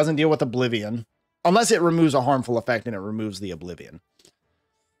 Oblivion, it doesn't deal with Oblivion. Unless it removes a harmful effect and it removes the Oblivion.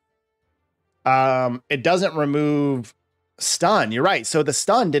 It doesn't remove stun. You're right. So the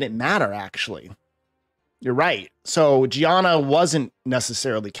stun didn't matter, actually. You're right. So Gianna wasn't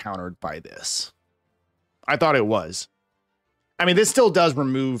necessarily countered by this. I thought it was. I mean, this still does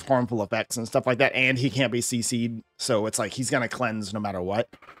remove harmful effects and stuff like that, and he can't be CC'd, so it's like he's going to cleanse no matter what.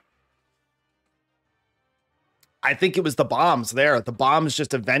 I think it was the bombs there. The bombs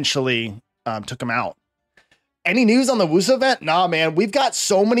just eventually took him out. Any news on the Wusa event? Nah, man. We've got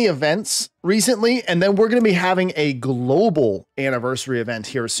so many events recently, and then we're going to be having a global anniversary event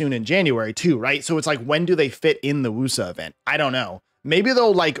here soon in January, too, right? So it's like, when do they fit in the Wusa event? I don't know. Maybe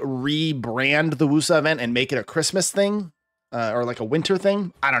they'll, like, rebrand the Wusa event and make it a Christmas thing. Or like a winter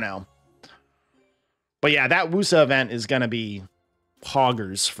thing. I don't know. But yeah, that Wusa event is going to be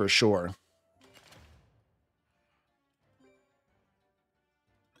poggers for sure.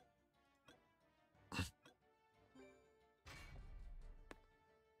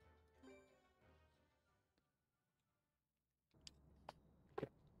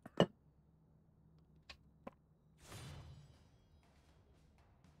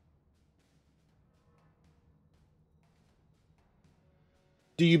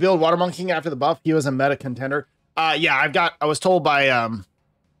 Do you build Water Monkey after the buff? He was a meta contender. Yeah, I was told by one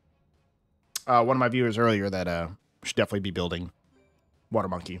of my viewers earlier that we should definitely be building Water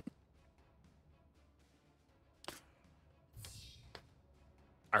Monkey.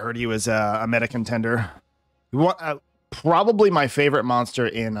 I heard he was a meta contender. Probably my favorite monster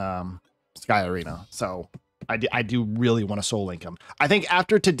in Sky Arena. So I do really want to Soul Link him. I think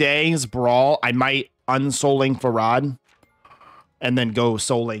after today's brawl, I might unSoul Link Verad. And then go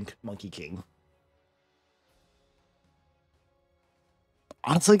Soul Link Monkey King.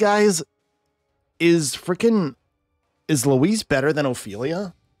 Honestly, guys, is Louise better than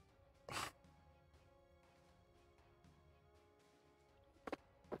Ophelia?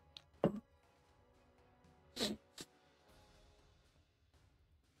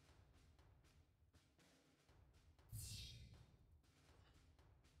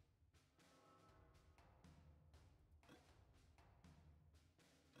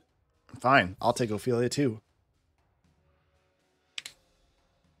 Fine, I'll take Ophelia too.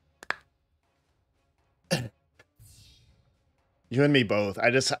 You and me both.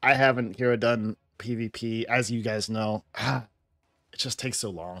 I haven't here done PvP, as you guys know. It just takes so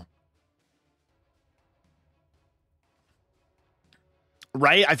long.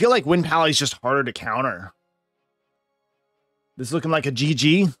 Right? I feel like Wind Pally is just harder to counter. This is looking like a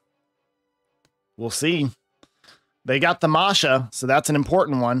GG. We'll see. They got the Masha, so that's an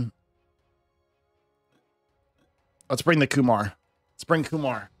important one. Let's bring the Kumar. Let's bring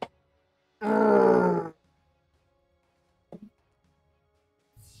Kumar.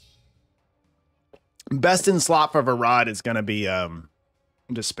 Best in slot for Verad is going to be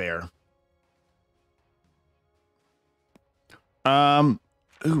Despair. Ooh,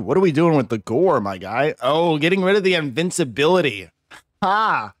 what are we doing with the gore, my guy? Oh, getting rid of the invincibility.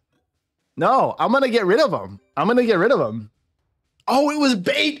 Ha! No, I'm going to get rid of him. I'm going to get rid of him. Oh, it was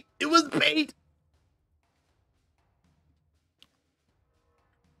bait. It was bait.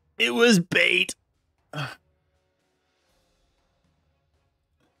 It was bait.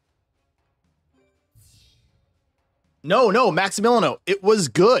 No, Maximiliano. It was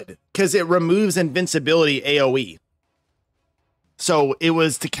good because it removes invincibility AoE. So it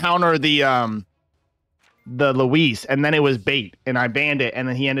was to counter the Luis, and then it was bait, and I banned it, and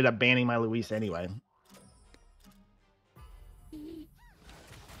then he ended up banning my Luis anyway.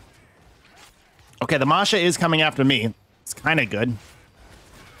 Okay, the Masha is coming after me. It's kind of good.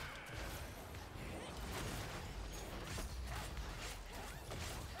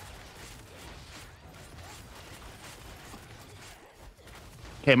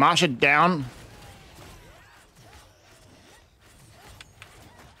 Okay, Masha down.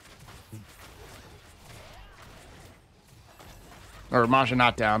 Or Masha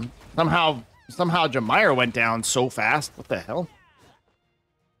not down. Somehow Jamire went down so fast. What the hell?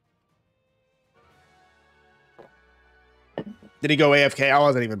 Did he go AFK? I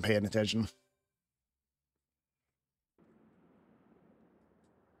wasn't even paying attention.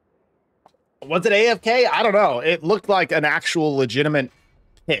 Was it AFK? I don't know. It looked like an actual legitimate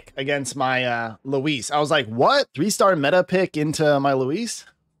pick against my Luis. I was like, what? 3-star meta pick into my Luis?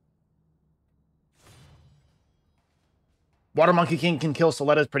 Water Monkey King can kill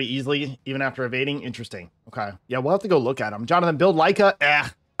Soletas pretty easily, even after evading. Interesting. Okay. Yeah, we'll have to go look at him. Jonathan, build Leica.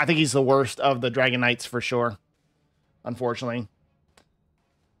 I think he's the worst of the Dragon Knights for sure. Unfortunately.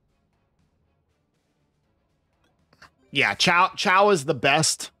 Yeah, Chow is the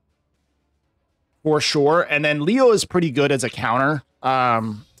best for sure. And then Leo is pretty good as a counter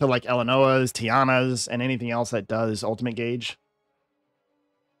to like Eleanoa's, Tiana's, and anything else that does ultimate gauge.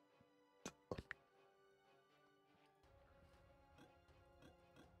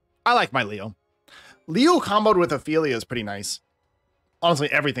 I like my Leo. Leo comboed with Ophelia is pretty nice.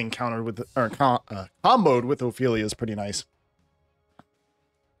 Honestly, everything countered with or comboed with Ophelia is pretty nice.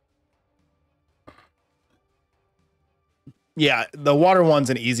 Yeah, the water one's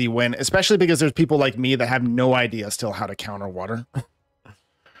an easy win, especially because there's people like me that have no idea still how to counter water.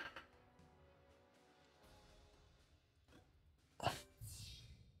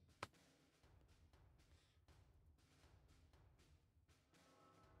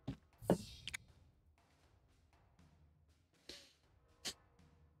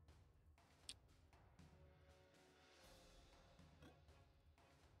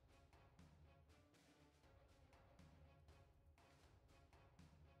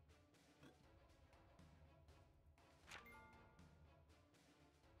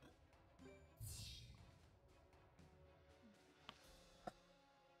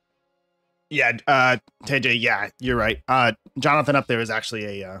 Yeah, TJ, yeah, you're right. Jonathan up there is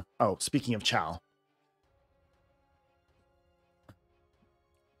actually a, oh, speaking of Chow.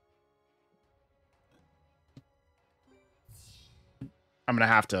 I'm gonna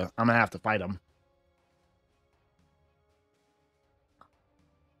have to fight him.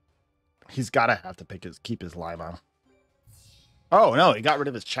 He's gotta have to keep his Lima. Oh no, he got rid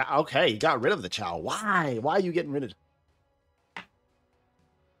of his Chow. Okay, he got rid of the Chow. Why? Why are you getting rid of?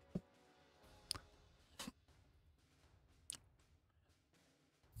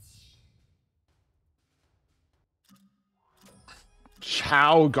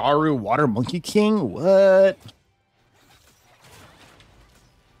 Chow Garu Water Monkey King? What?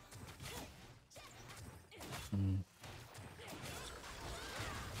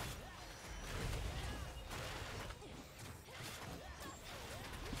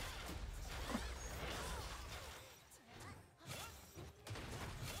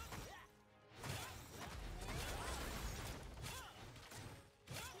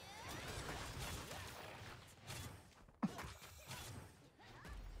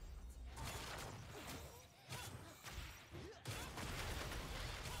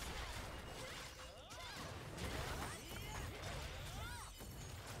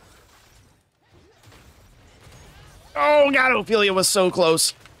 Oh god, Ophelia was so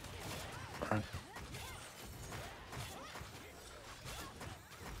close.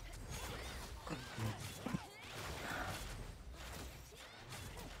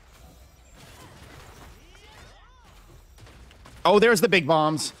 Oh, there's the big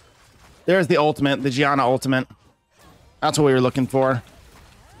bombs. There's the ultimate, the Gianna ultimate. That's what we were looking for.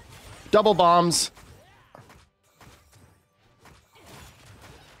 Double bombs.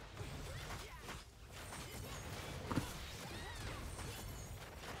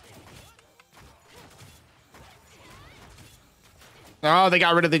 Oh, they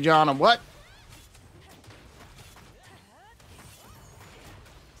got rid of the Gianna. What?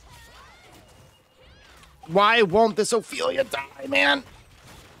 Why won't this Ophelia die, man?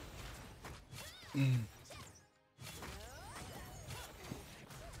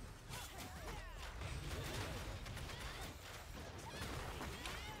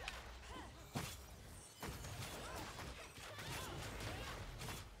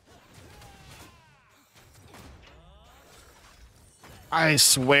 I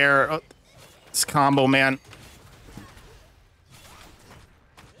swear, this combo, man.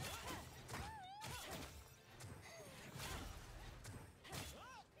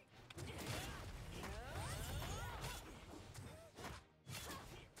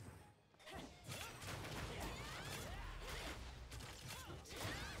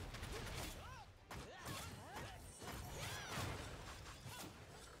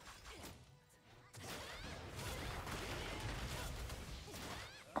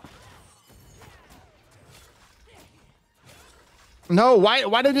 No,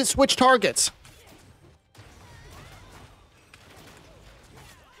 why did it switch targets?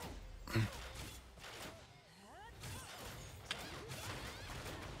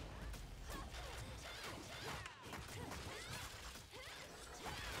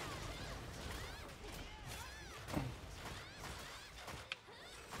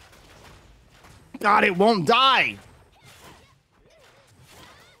 God, it won't die.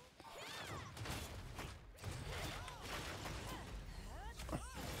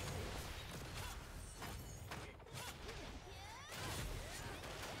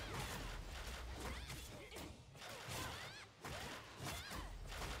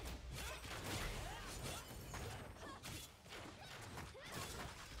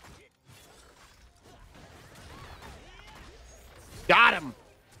 Got him.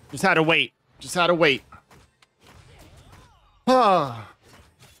 Just had to wait. Just had to wait. Ah.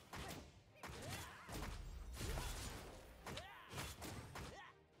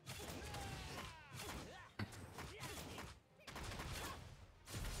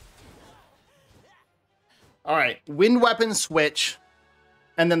 All right, wind weapon switch.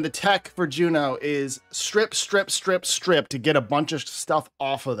 And then the tech for Juno is strip, strip, strip, strip to get a bunch of stuff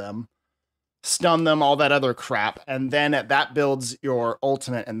off of them. Stun them, all that other crap. And then that builds your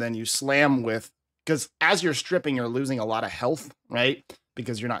ultimate, and then you slam with, because as you're stripping, you're losing a lot of health, right?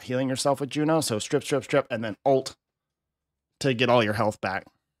 Because you're not healing yourself with Juno. So strip, strip, strip, and then ult to get all your health back.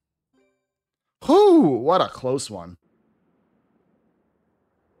 Whew, what a close one.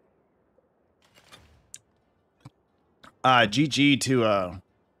 GG to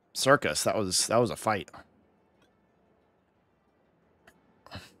Circus. That was a fight.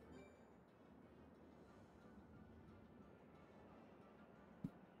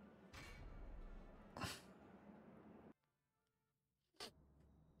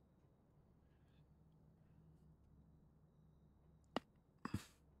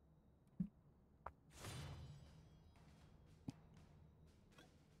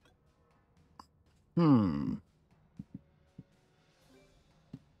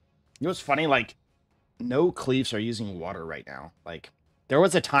 You know what's funny? Like, no Cleaves are using water right now. Like, there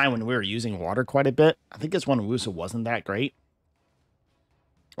was a time when we were using water quite a bit. I think it's when Wusa wasn't that great.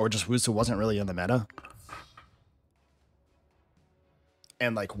 Or just Wusa wasn't really in the meta.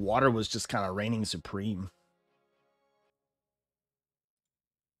 And, like, water was just kind of reigning supreme.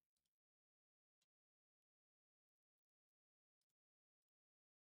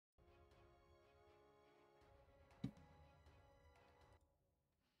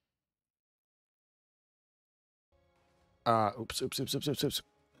 Oops.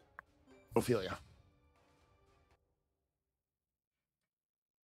 Ophelia.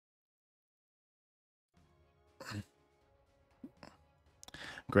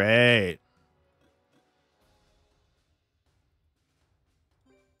 Great.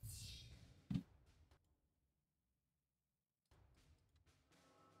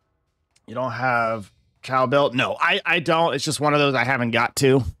 You don't have Cow Belt? No, I don't. It's just one of those I haven't got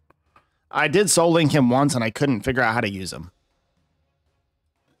to. I did Soul Link him once, and I couldn't figure out how to use him.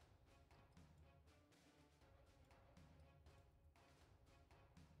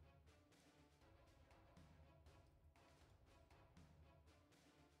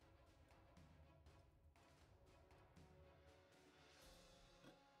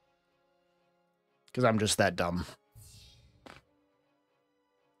 Because I'm just that dumb.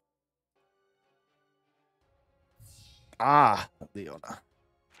 Ah, Leona.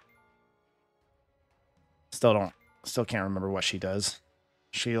 Still can't remember what she does.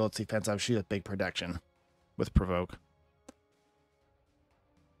 Shield, defensive, she has big protection with provoke.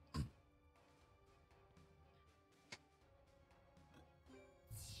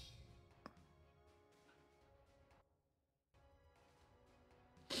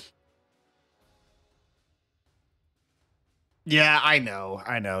 Yeah, I know.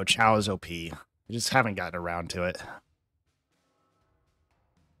 Chow is OP. I just haven't gotten around to it.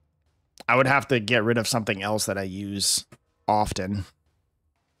 I would have to get rid of something else that I use often.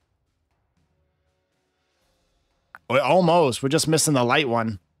 Almost. We're just missing the light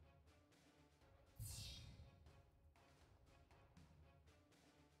one.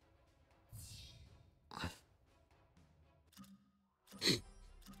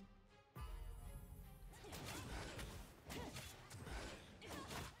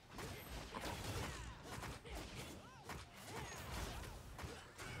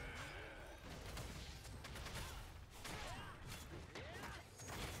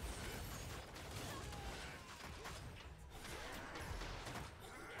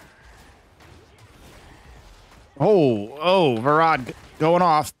 Oh, Verad going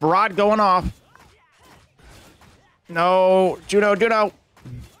off. Verad going off. No, Juno.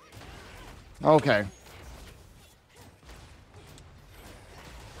 Okay.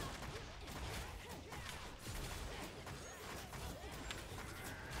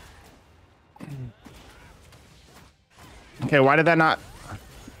 Okay, why did that not...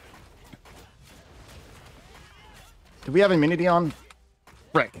 Did we have immunity on?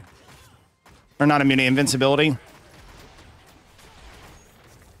 Frick. Or not immunity, invincibility.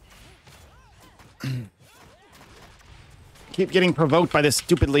 Keep getting provoked by this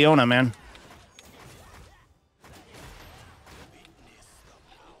stupid Leona, man.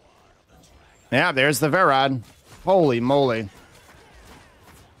 Yeah, there's the Verad. Holy moly.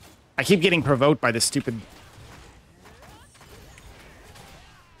 I keep getting provoked by this stupid...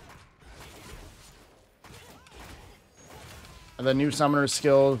 The new summoner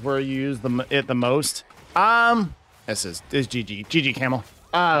skill where you use it the most. This is GG. GG Camel.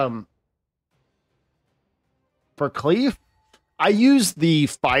 For Cleave, I use the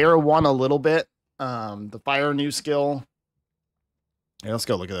fire one a little bit. The fire new skill. Yeah, let's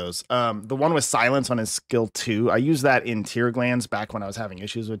go look at those. The one with silence on his skill 2. I used that in Tear Glands back when I was having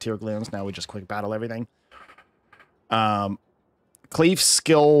issues with Tear Glands. Now we just quick battle everything. Cleave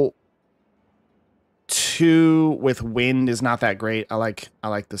skill 2 with wind is not that great. I like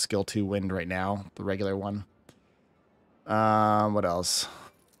the skill 2 wind right now, the regular one. What else?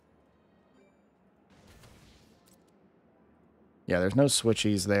 Yeah, there's no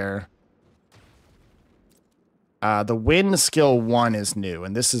switchies there. The wind skill 1 is new,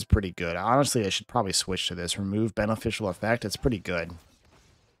 and this is pretty good. Honestly, I should probably switch to this. Remove beneficial effect. It's pretty good.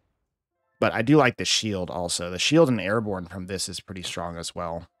 But I do like the shield also. The shield and airborne from this is pretty strong as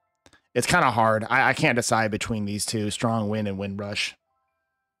well. It's kind of hard. I can't decide between these two, strong wind and wind rush.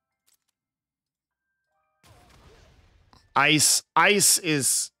 Ice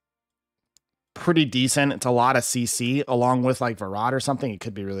is pretty decent. It's a lot of CC along with like Verad or something. It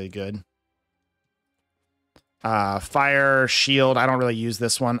could be really good. Fire, shield. I don't really use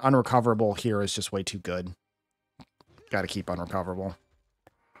this one. Unrecoverable here is just way too good. Got to keep unrecoverable.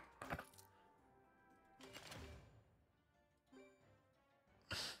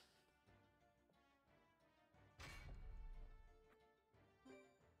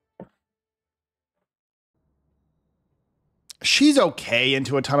 She's okay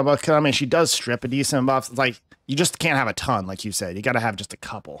into a ton of buffs. I mean, she does strip a decent buffs. It's like, you just can't have a ton, like you said. You got to have just a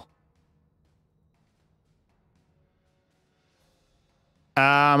couple.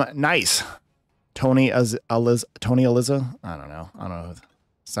 Nice. Tony Eliza? I don't know. I don't know.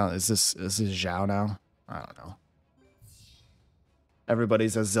 Is this Zhao now? I don't know.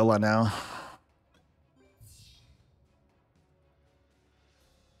 Everybody's a Zilla now.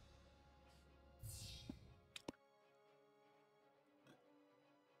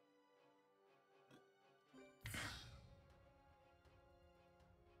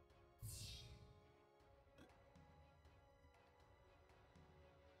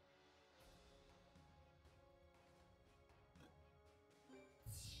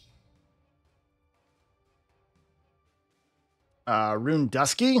 Rune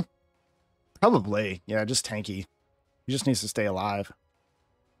Dusky? Probably. Yeah, just tanky. He just needs to stay alive.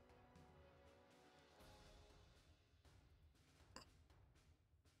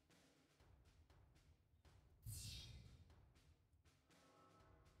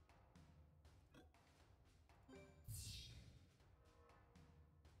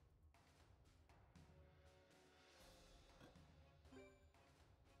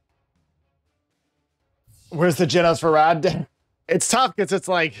 Where's the Genos Verad? It's tough because it's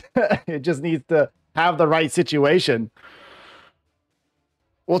like, it just needs to have the right situation.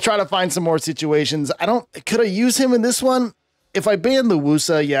 We'll try to find some more situations. Could I use him in this one? If I ban the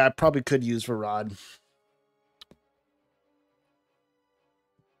Wusa, yeah, I probably could use Verad.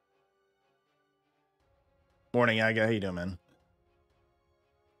 Morning, Aga. How you doing, man?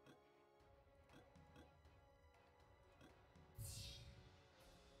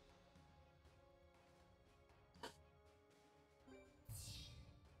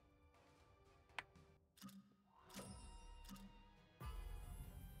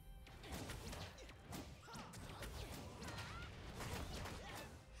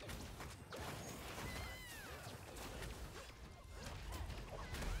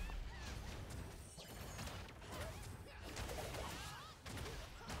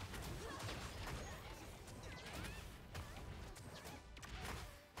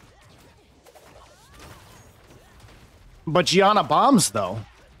 But Gianna bombs, though.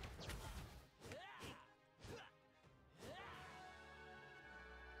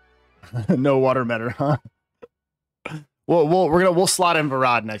 No water meter, huh? We'll slot in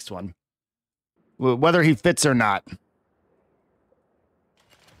Verad next one, whether he fits or not.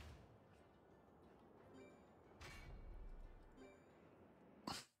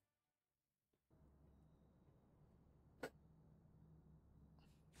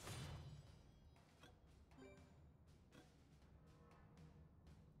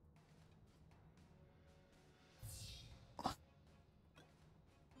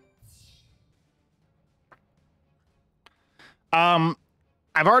 I've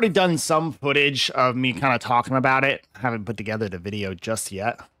already done some footage of me kind of talking about it. I haven't put together the video just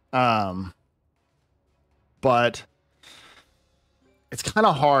yet. But it's kind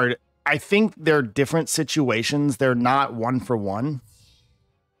of hard. I think they're different situations. They're not one for one.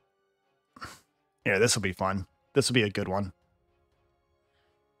 Yeah, this will be fun. This will be a good one.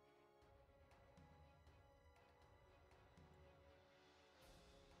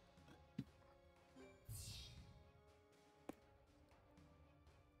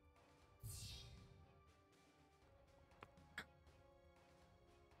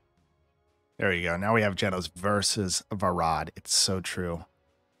 There you go. Now we have Genos versus Verad. It's so true.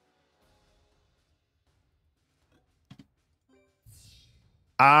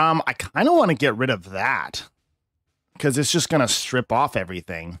 I kind of want to get rid of that because it's just going to strip off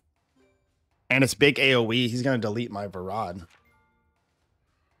everything. And it's big AoE. He's going to delete my Verad.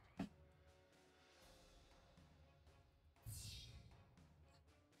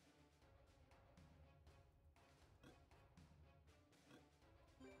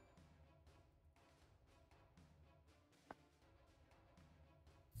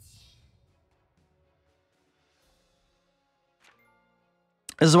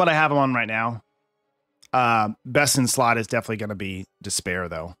 This is what I have him on right now. Best in slot is definitely going to be Despair,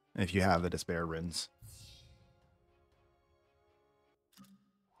 though, if you have the Despair runes.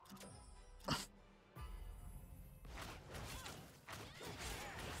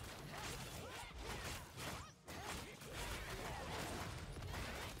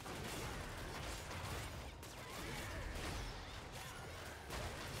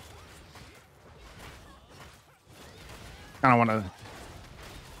 I don't want to...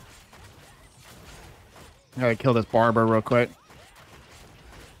 I gotta kill this barber real quick.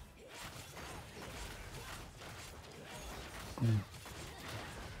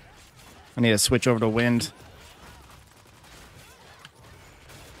 I need to switch over to wind.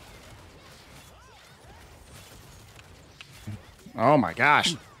 Oh my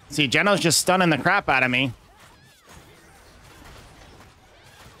gosh. See, Genos just stunning the crap out of me.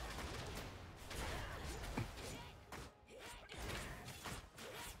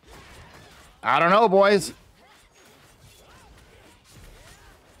 I don't know, boys.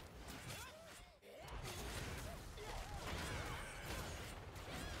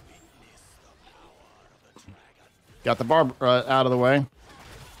 Got the barb out of the way.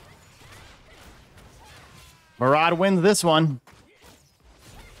 Verad wins this one.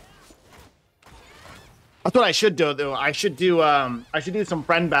 That's what I should do, though. I should do some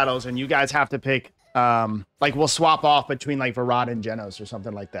friend battles, and you guys have to pick. Like we'll swap off between like Verad and Genos or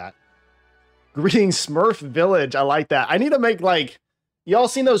something like that. Greetings, Smurf Village. I like that. I need to make like, y'all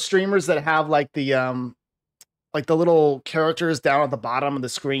seen those streamers that have like the little characters down at the bottom of the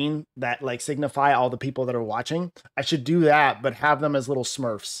screen that like signify all the people that are watching? I should do that, but have them as little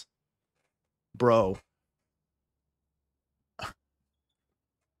Smurfs. Bro.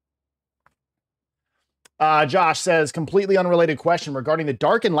 Josh says, completely unrelated question regarding the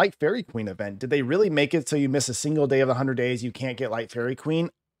Dark and Light Fairy Queen event. Did they really make it so you miss a single day of the 100 days you can't get Light Fairy Queen?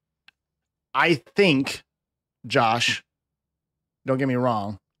 I think, Josh, don't get me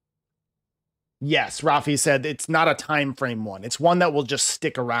wrong. Yes, Rafi said it's not a time frame one. It's one that will just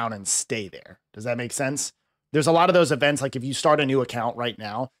stick around and stay there. Does that make sense? There's a lot of those events, like if you start a new account right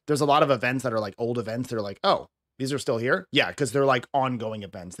now, there's a lot of events that are like old events that are like, oh, these are still here? Yeah, because they're like ongoing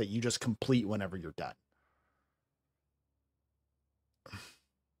events that you just complete whenever you're done.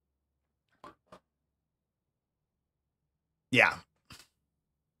 Yeah.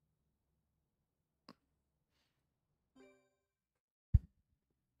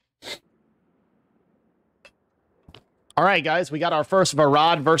 All right, guys, we got our first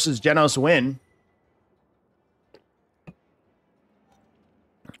Verad versus Genos win.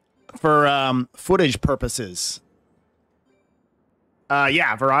 For footage purposes.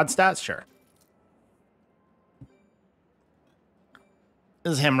 Yeah, Verad stats, sure.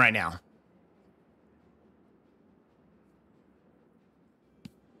 This is him right now.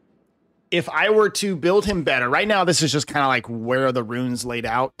 If I were to build him better, right now this is just kind of like where the runes laid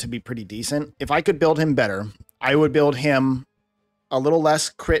out to be pretty decent. If I could build him better, I would build him a little less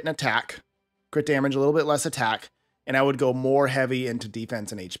crit and attack, crit damage, a little bit less attack, and I would go more heavy into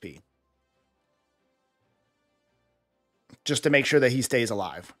defense and HP. Just to make sure that he stays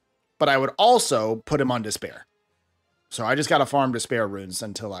alive. But I would also put him on Despair. So I just got to farm Despair runes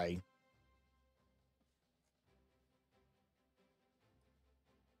until I...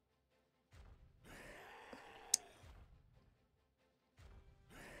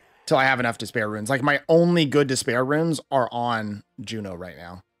 till I have enough Despair runes. Like, my only good Despair runes are on Juno right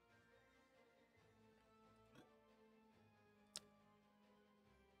now.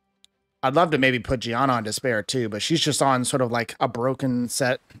 I'd love to maybe put Gianna on Despair too, but she's just on sort of like a broken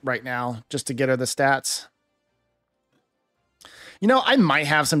set right now just to get her the stats. You know, I might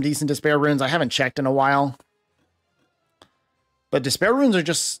have some decent Despair runes. I haven't checked in a while. But Despair runes are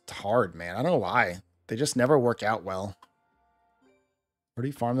just hard, man. I don't know why. They just never work out well. Where do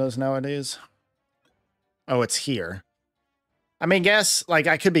you farm those nowadays? Oh, it's here. I mean, guess, like,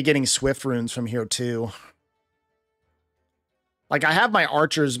 I could be getting Swift runes from here, too. Like, I have my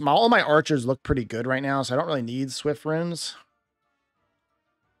archers. All my archers look pretty good right now, so I don't really need Swift runes.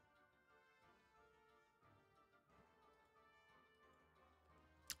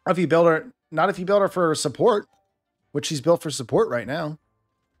 If you build her, not if you build her for support, which she's built for support right now.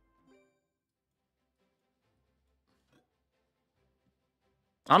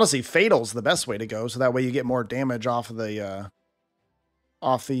 Honestly, Fatal's the best way to go, so that way you get more damage off of the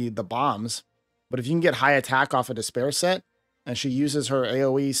bombs. But if you can get high attack off a Despair set, and she uses her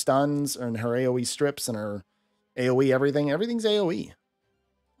AoE stuns and her AoE strips and her AoE everything, everything's AoE.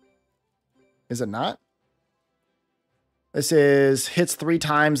 Is it not? This is hits 3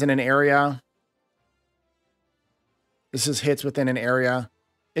 times in an area. This is hits within an area.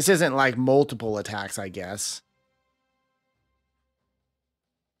 This isn't like multiple attacks, I guess.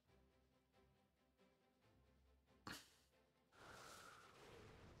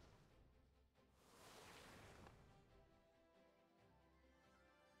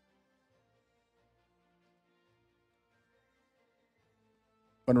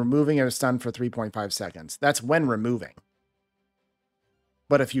 When removing a stun for 3.5 seconds. That's when removing.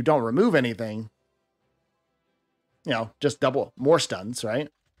 But if you don't remove anything, you know, just double more stuns, right?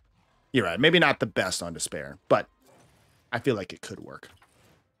 You're right. Maybe not the best on Despair, but I feel like it could work.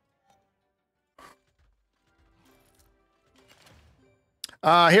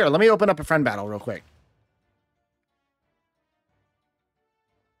 Here, let me open up a friend battle real quick.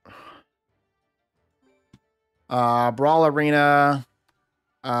 Brawl Arena.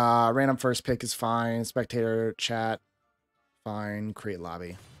 Random first pick is fine. Spectator chat. Fine. Create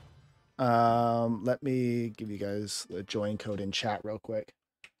lobby. Let me give you guys the join code in chat real quick.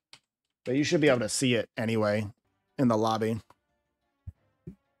 But you should be able to see it anyway in the lobby.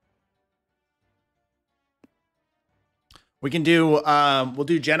 We can do, we'll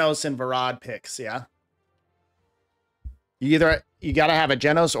do Genos and Verad picks, yeah? You gotta have a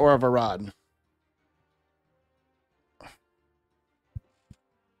Genos or a Verad.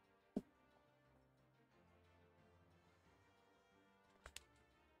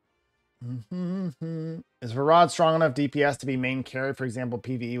 Is Verad strong enough DPS to be main carry, for example,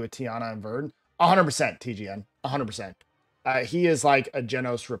 PvE with Tiana and Verd? 100% TGN, 100%. He is like a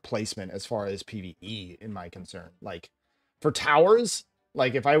Genos replacement as far as PvE in my concern. Like for towers,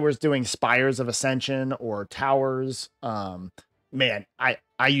 like if I was doing Spires of Ascension or towers, man,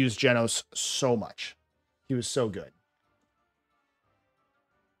 I use Genos so much. He was so good.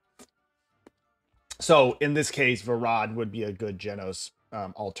 So in this case, Verad would be a good Genos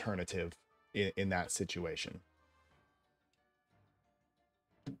alternative in that situation.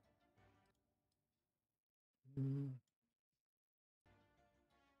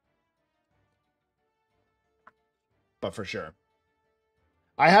 But for sure.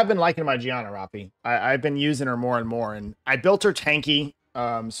 I have been liking my Gianna, Rapi. I've been using her more and more, and I built her tanky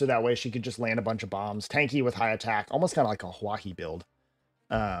so that way she could just land a bunch of bombs. Tanky with high attack, almost kind of like a Hawaii build.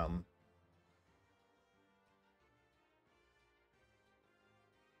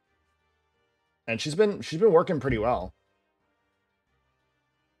 And she's been working pretty well.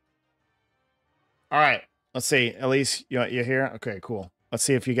 All right, let's see. Elise, you here? Okay, cool. Let's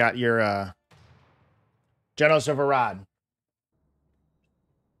see if you got your Genos or Verad.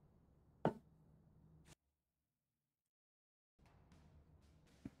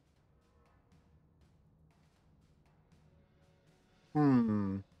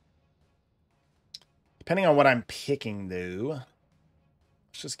 Depending on what I'm picking, though,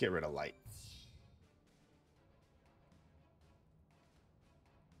 let's just get rid of light.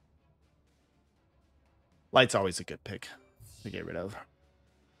 Light's always a good pick to get rid of.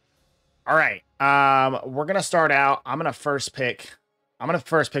 All right. We're going to start out. I'm going to first pick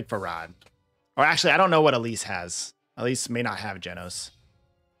Verad. Or actually, I don't know what Elise has. Elise may not have Genos.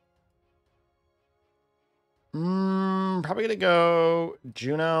 Probably going to go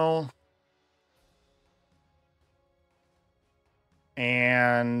Juno.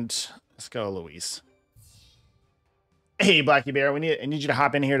 And let's go Luis. Hey, Blackie Bear, I need you to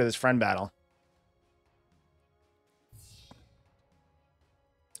hop in here to this friend battle.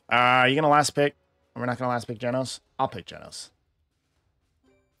 Are you going to last pick? We're not going to last pick Genos? I'll pick Genos.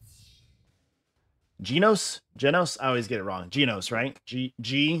 Genos? Genos? I always get it wrong. Genos, right?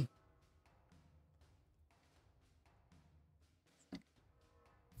 G.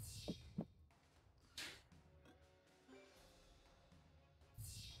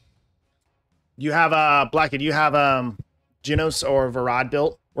 You have Blackie, do you have Genos or Verad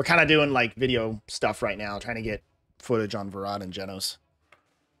built? We're kind of doing like video stuff right now, trying to get footage on Verad and Genos.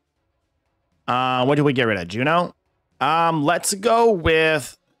 What did we get rid of? Juno? Let's go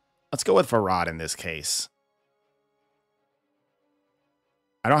with Verad in this case.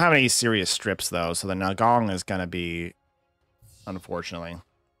 I don't have any serious strips though, so the Nagong is gonna be, unfortunately.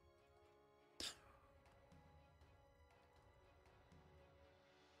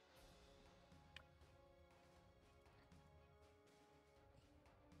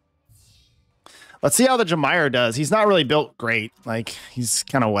 Let's see how the Jamire does. He's not really built great. Like, he's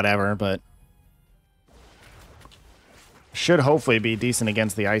kind of whatever, but should hopefully be decent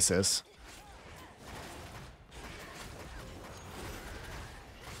against the ISIS.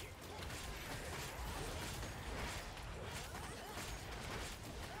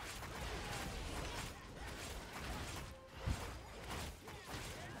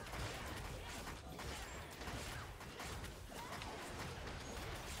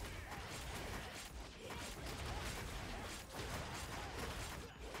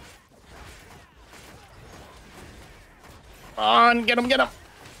 On, get him, get him.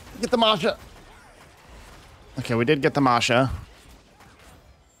 Get the Masha. Okay, we did get the Masha.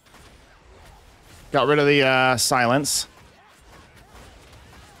 Got rid of the silence.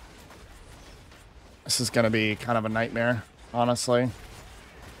 This is going to be kind of a nightmare, honestly.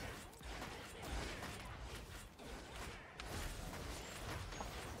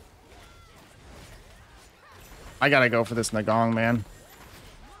 I got to go for this Nagong, man.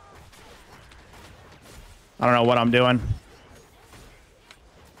 I don't know what I'm doing.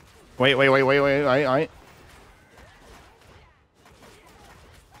 Wait.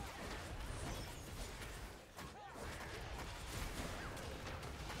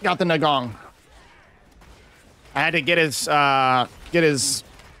 Got the Nagong. I had to get his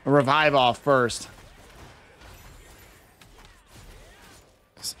revive off first.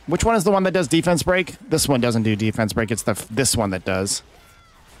 Which one is the one that does defense break? This one doesn't do defense break. It's this one that does.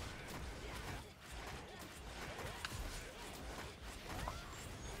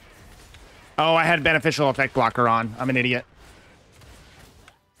 Oh, I had beneficial effect blocker on. I'm an idiot.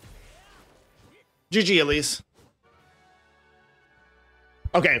 GG, Elise.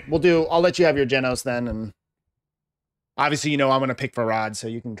 Okay, I'll let you have your Genos then, and obviously you know I'm gonna pick Verad, so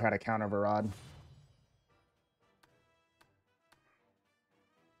you can try to counter Verad.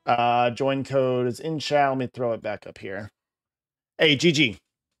 Join code is in chat. Let me throw it back up here. Hey, GG.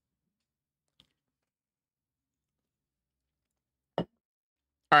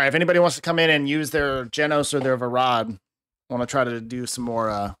 All right, if anybody wants to come in and use their Genos or their Verad, I want to try to do some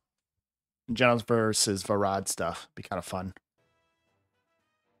more Genos versus Verad stuff. Be kind of fun.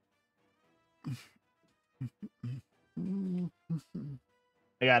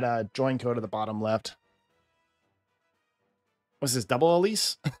 I got a join code at the bottom left. What's this, double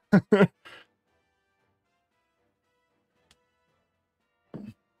Elise?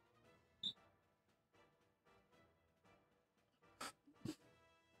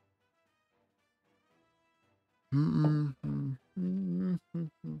 He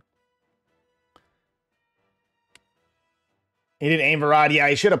didn't aim Verad. Yeah,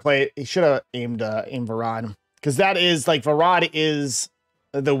 he should have played. He should have aimed Verad, because that is like Verad is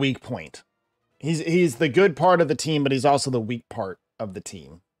the weak point. He's the good part of the team, but he's also the weak part of the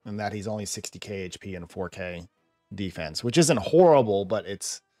team, and that he's only 60k HP and 4k defense, which isn't horrible, but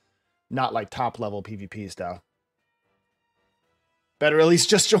it's not like top level PvP stuff. Better at least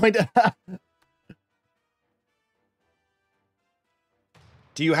just joined.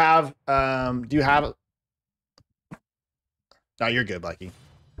 Do you have No, you're good, Bucky.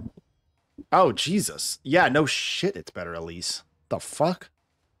 Oh, Jesus. Yeah, no shit, it's better, Elise. The fuck?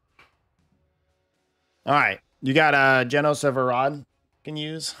 All right. You got Genos or Verad can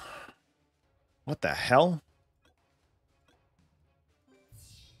use? What the hell?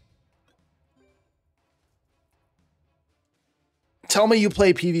 Tell me you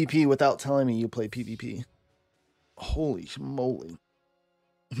play PvP without telling me you play PvP. Holy moly.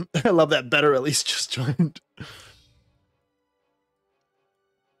 I love that better at least just joined.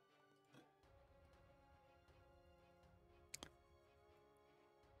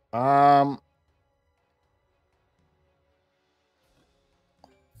 Honestly,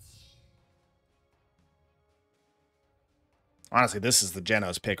 this is the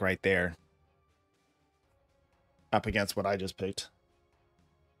Genos pick right there. Up against what I just picked.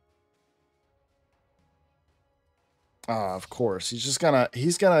 Of course. He's gonna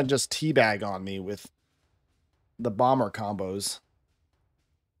just teabag on me with the bomber combos.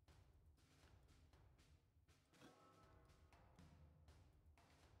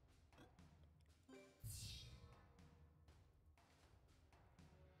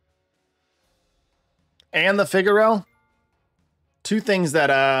 And the Figaro. Two things that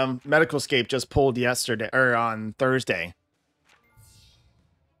Medicalscape just pulled yesterday or on Thursday.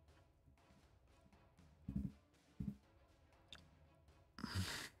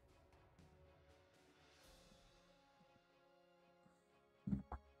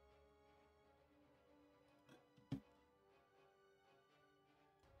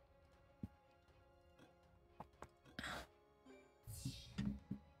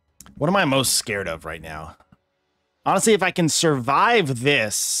 What am I most scared of right now? Honestly, if I can survive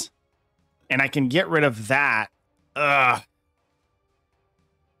this and I can get rid of that,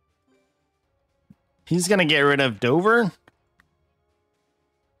 he's going to get rid of Dover.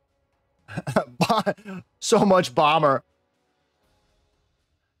 So much bomber.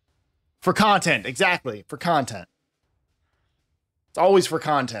 For content, exactly. For content. It's always for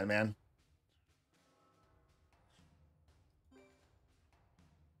content, man.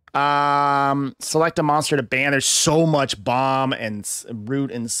 Select a monster to ban. There's so much bomb and root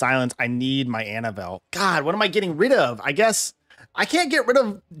and silence. I need my Annabelle. God, what am I getting rid of? I guess I can't get rid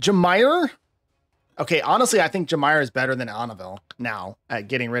of Jamire. Okay, honestly, I think Jamire is better than Annabelle now at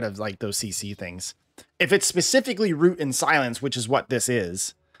getting rid of like those CC things. If it's specifically root and silence, which is what this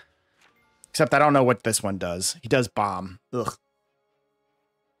is. Except I don't know what this one does. He does bomb. Ugh.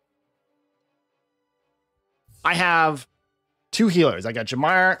 I have 2 healers. I got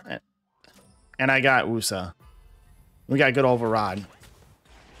Jamire and I got Wusa. We got good old Verad.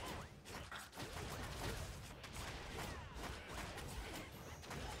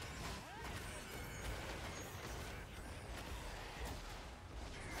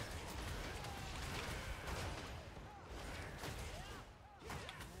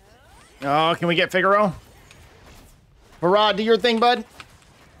 Oh, can we get Figaro? Verad, do your thing, bud.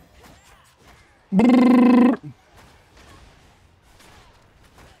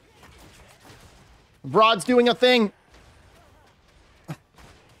 Verad's doing a thing.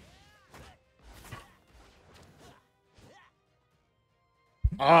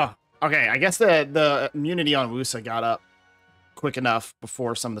 Okay. I guess the immunity on Wusa got up quick enough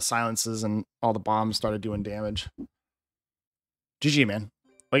before some of the silences and all the bombs started doing damage. GG, man.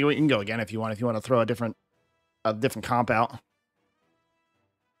 Like, we can go again if you want. If you want to throw a different comp out.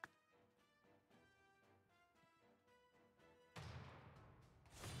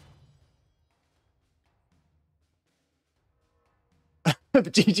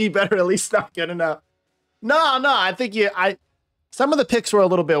 GG better at least not good enough. No, I think some of the picks were a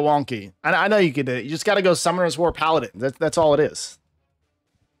little bit wonky. I know you could do it. You just got to go Summoner's War Paladin. That's all it is.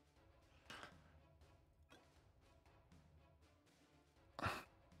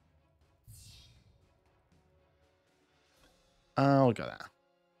 Look at that.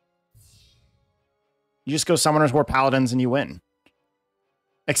 You just go Summoner's War Paladins and you win.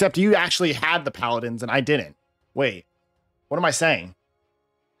 Except you actually had the Paladins and I didn't. Wait. What am I saying?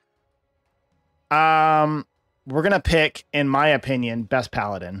 We're going to pick, in my opinion, best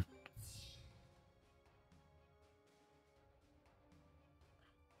Paladin.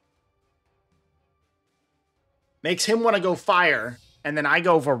 Makes him want to go fire, and then I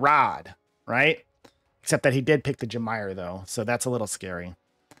go Verad, right? Except that he did pick the Jamire, though, so that's a little scary.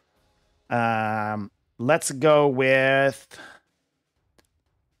 Let's go with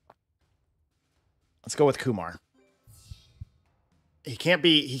Kumar. He can't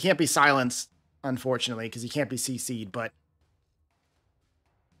be silenced, unfortunately, because he can't be CC'd, but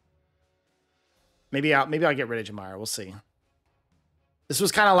maybe I'll get rid of Jamire. We'll see. This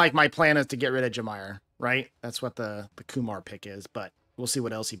was kind of like my plan is to get rid of Jamire, right? That's what the Kumar pick is, but we'll see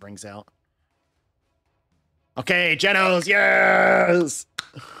what else he brings out. Okay, Genos, yes!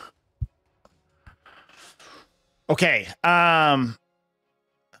 Okay, Hamana.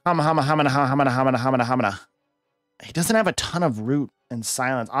 He doesn't have a ton of root and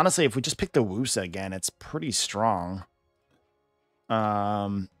silence. Honestly, if we just pick the Wusa again, it's pretty strong.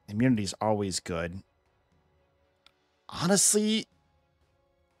 Immunity's always good. Honestly,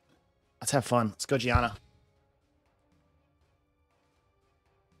 let's have fun. Let's go Gianna.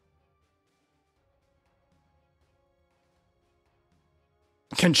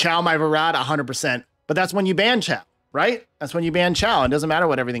 Can Chow my Verad? 100%. But that's when you ban Chow, right? That's when you ban Chow. It doesn't matter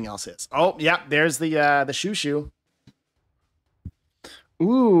what everything else is. Oh, yeah, there's the shoo.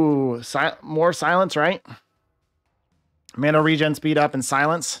 Ooh, more silence, right? Mana regen, speed up, and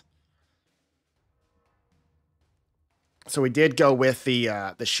silence. So we did go with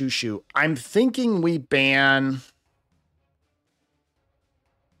the shoo. I'm thinking we ban.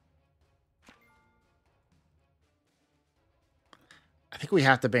 I think we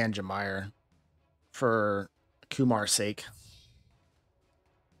have to ban Jamire for Kumar's sake.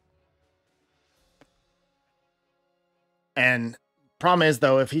 And problem is,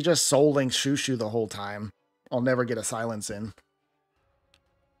 though, if he just Soul Link Shushu the whole time, I'll never get a silence in.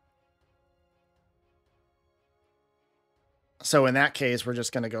 So in that case, we're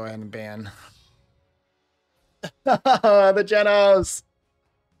just going to go ahead and ban. The Genos.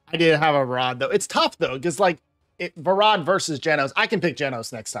 I did have a Verad, though. It's tough, though, because, like, Verad versus Genos. I can pick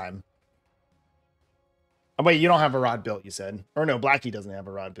Genos next time. Oh, wait, you don't have a Verad built, you said. Or no, Blackie doesn't have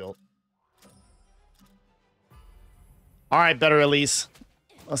a Verad built. All right, better Elise.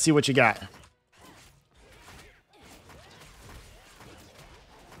 Let's see what you got.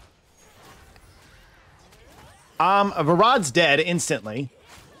 Verad's dead instantly.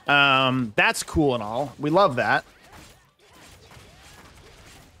 That's cool and all. We love that.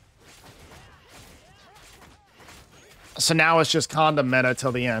 So now it's just condom meta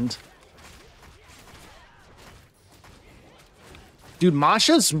till the end. Dude,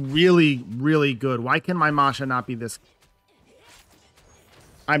 Masha's really, really good. Why can my Masha not be this?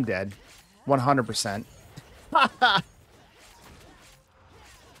 I'm dead. 100%.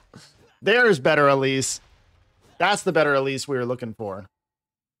 There's better Elise. That's the better Elise we were looking for.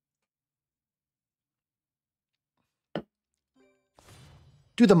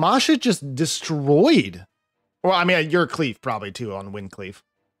 Dude, the Masha just destroyed. Well, I mean, your Cleaf probably too on Wind Cleaf.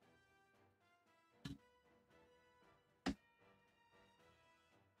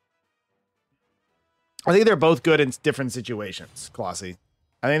 I think they're both good in different situations, Klossy.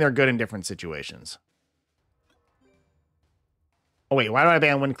 I think they're good in different situations. Oh, wait, why did I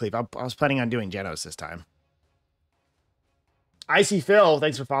ban Wind Cleaf? I was planning on doing Genos this time. Icy Phil,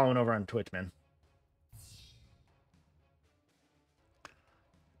 thanks for following over on Twitch, man.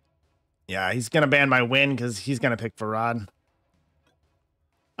 Yeah, he's going to ban my Wind because he's going to pick Verad.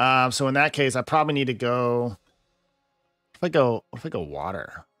 So in that case, I probably need to go... What if I go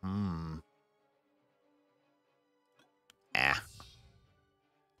water?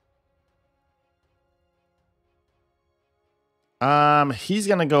 He's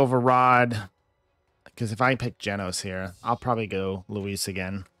gonna go Verad because if I pick Genos here, I'll probably go Luis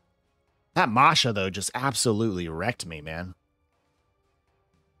again. That Masha though just absolutely wrecked me, man.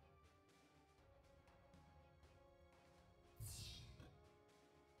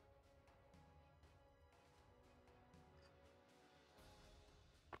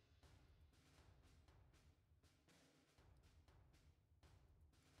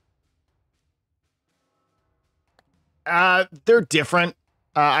 They're different.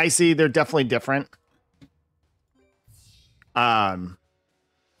 I see they're definitely different. Verad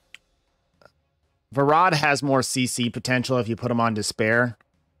has more CC potential if you put him on Despair.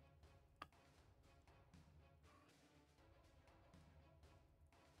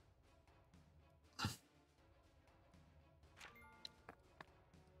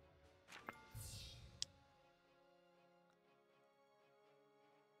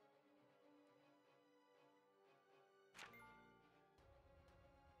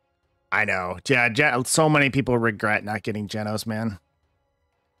 I know. Yeah, so many people regret not getting Genos, man.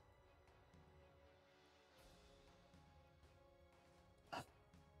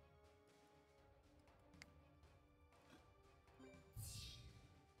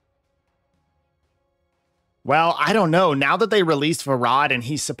 Well, I don't know. Now that they released Verad and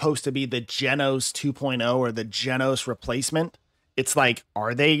he's supposed to be the Genos 2.0 or the Genos replacement, it's like,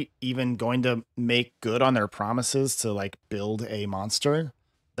 are they even going to make good on their promises to like build a monster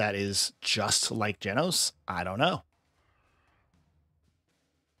that is just like Genos? I don't know.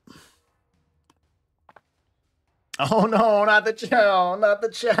 Oh no, not the Chow, not the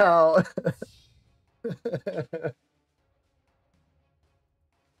Chow.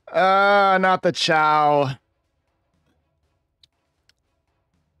 Not the Chow.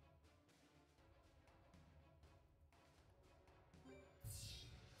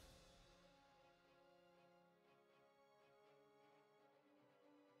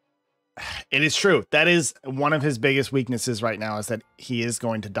 It is true. That is one of his biggest weaknesses right now is that he is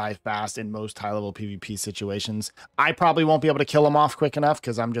going to die fast in most high-level PvP situations. I probably won't be able to kill him off quick enough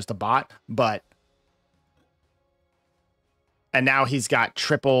because I'm just a bot, but... And now he's got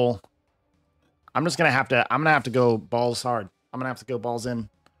triple... I'm gonna have to go balls hard. I'm gonna have to go balls in.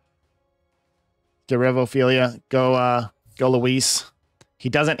 Get rid of Ophelia. Go Luis. He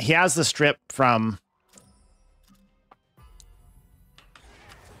has the strip from...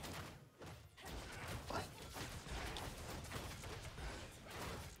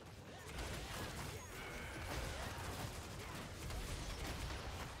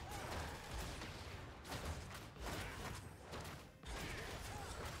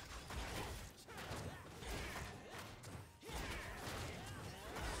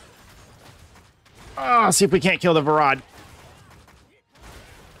 Oh, see if we can't kill the Verad.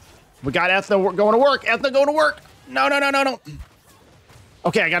 We got Ethna going to work. Ethna going to work. No, no, no, no, no.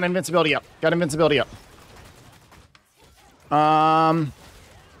 Okay, I got invincibility up. Got invincibility up. Can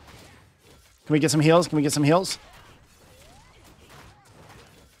we get some heals? Can we get some heals?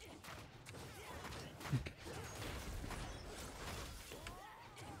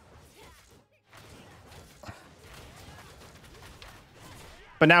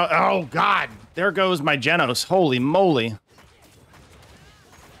 But now, oh God, there goes my Genos. Holy moly.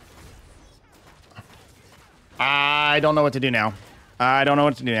 I don't know what to do now. I don't know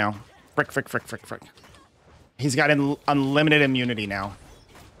what to do now. Frick, frick, frick, frick, frick. He's got unlimited immunity now.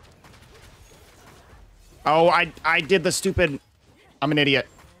 Oh, I did the stupid... I'm an idiot.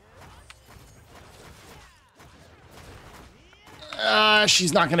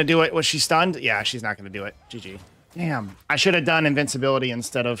 She's not going to do it. Was she stunned? Yeah, she's not going to do it. GG. Damn. I should have done invincibility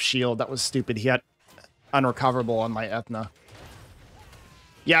instead of shield. That was stupid. He had unrecoverable on my Ethna.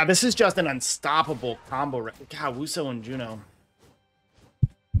 Yeah, this is just an unstoppable combo. God, Wuso and Juno.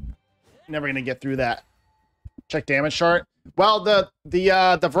 Never going to get through that. Check damage chart. Well, the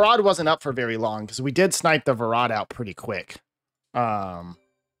Verad wasn't up for very long because we did snipe the Verad out pretty quick. Yeah.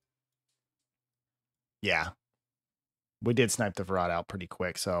 We did snipe the Verad out pretty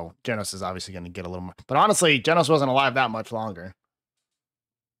quick, so Genos is obviously going to get a little more. But honestly, Genos wasn't alive that much longer.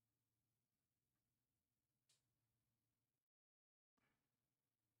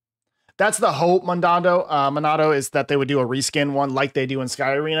 That's the hope, Monado, is that they would do a reskin one like they do in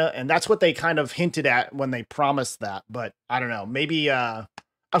Sky Arena, and that's what they kind of hinted at when they promised that. But I don't know. Maybe, of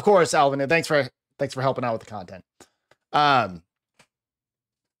course, Alvin, and thanks for helping out with the content.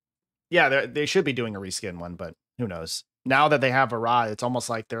 Yeah, they should be doing a reskin one, but who knows? Now that they have Verad, it's almost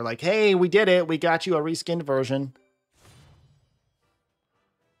like they're like, hey, we did it. We got you a reskinned version.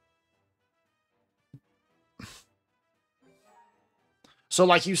 So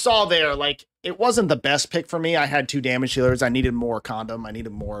like you saw there, like it wasn't the best pick for me. I had 2 damage healers. I needed more condom. I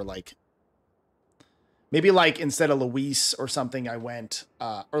needed more like, maybe like instead of Luis or something, I went,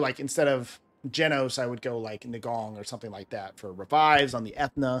 or like instead of Genos, I would go like Nagong or something like that for revives on the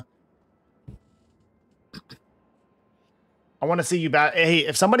Ethna. I want to see you back. Hey,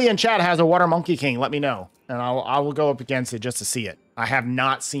 if somebody in chat has a Water Monkey King, let me know. And I will go up against it just to see it. I have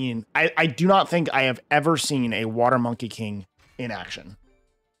not seen, I do not think I have ever seen a Water Monkey King in action,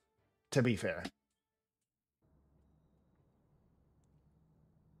 to be fair.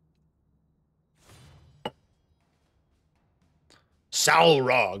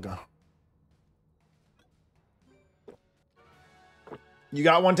 Salrog. You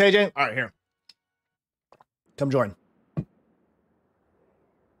got one, TJ? All right, here. Come join.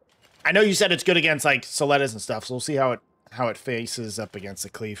 I know you said it's good against like Soletas and stuff, so we'll see how it faces up against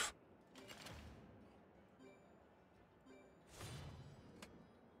the Cleaf.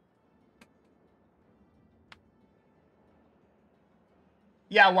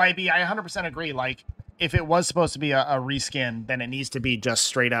 Yeah, YB, I 100% agree. Like, if it was supposed to be a reskin, then it needs to be just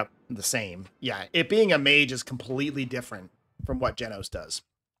straight up the same. Yeah, it being a mage is completely different from what Genos does.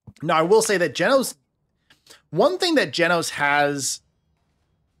 Now, I will say that Genos... One thing that Genos has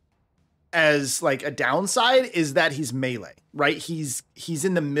as like a downside is that he's melee, right? He's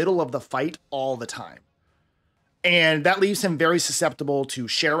in the middle of the fight all the time. And that leaves him very susceptible to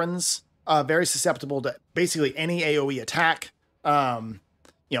Sharon's, very susceptible to basically any AoE attack. You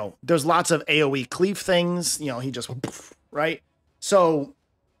know, there's lots of AoE cleave things, you know, he just, right? So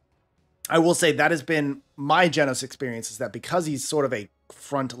I will say that has been my Genos experience, is that because he's sort of a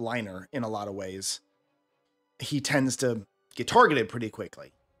front liner in a lot of ways, he tends to get targeted pretty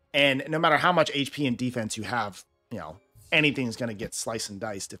quickly. And no matter how much HP and defense you have, you know, anything's going to get sliced and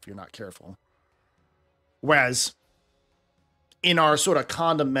diced if you're not careful. Whereas in our sort of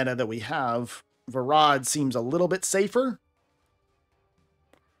condom meta that we have, Verad seems a little bit safer.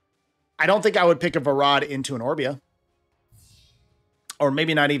 I don't think I would pick a Verad into an Orbia. Or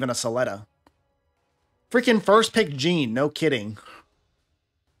maybe not even a Soleta. Freaking first pick Gene, no kidding.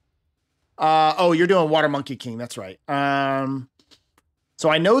 Oh, you're doing Water Monkey King, that's right. So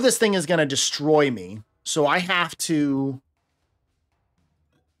I know this thing is going to destroy me. So I have to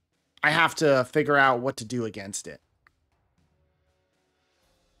figure out what to do against it.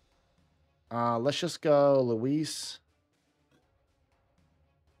 Let's just go Luis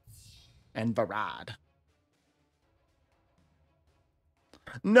and Verad.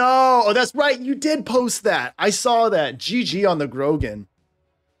 No, oh, that's right. You did post that. I saw that. GG on the Grogan.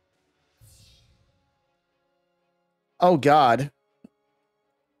 Oh, God.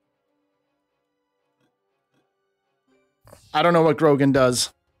 I don't know what Grogan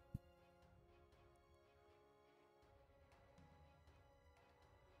does.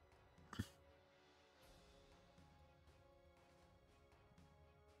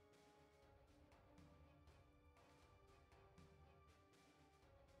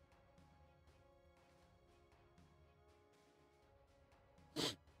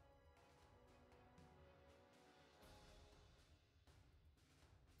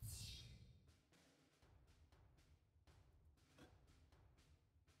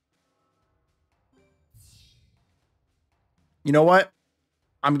 You know what?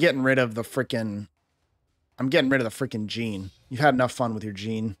 I'm getting rid of the freaking Gene. You've had enough fun with your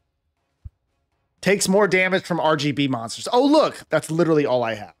Gene. Takes more damage from RGB monsters. Oh, look, that's literally all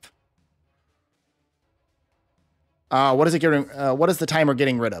I have. What is it getting? What is the timer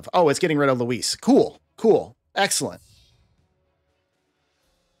getting rid of? Oh, it's getting rid of Luis. Cool, cool, excellent.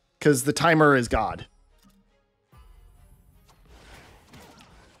 Because the timer is God.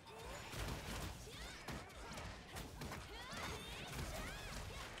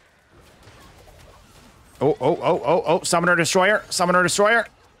 Oh, Summoner Destroyer, Summoner Destroyer.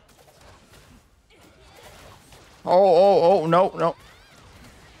 Oh, no. Oh,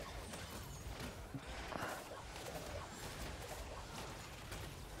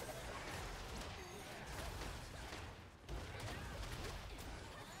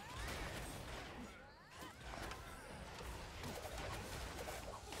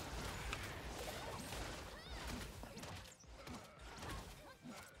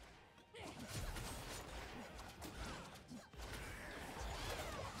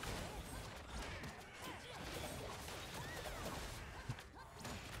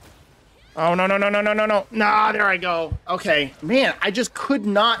 no. Nah, there I go. Okay. Man, I just could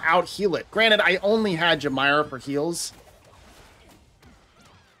not out-heal it. Granted, I only had Jamira for heals.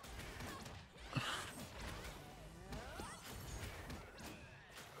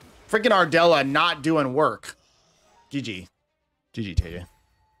 Freaking Ardella not doing work. GG. GG to you.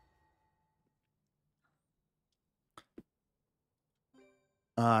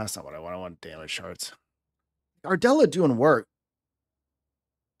 That's not what I want. I want damage shards. Ardella doing work.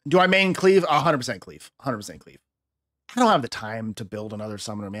 Do I main cleave? 100% cleave. 100% cleave. I don't have the time to build another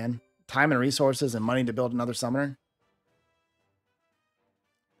summoner, man. Time and resources and money to build another summoner.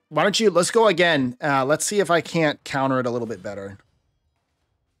 Why don't you, let's go again. Let's see if I can't counter it a little bit better.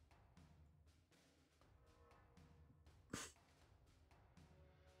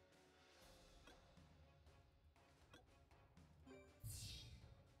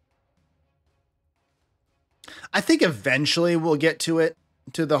 I think eventually we'll get to it.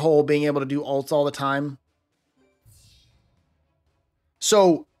 To the whole being able to do ults all the time.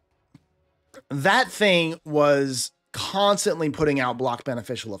 So that thing was constantly putting out block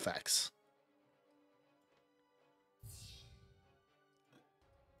beneficial effects.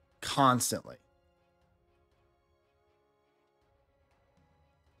 Constantly.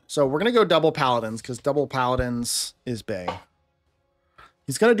 So we're going to go double paladins because double paladins is Bay.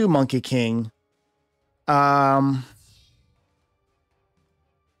 He's going to do Monkey King.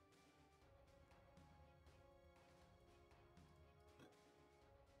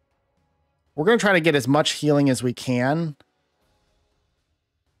 We're going to try to get as much healing as we can.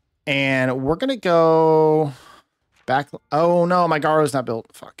 And we're going to go back. Oh, no, my Garo's not built.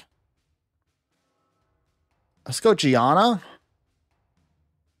 Fuck. Let's go Gianna.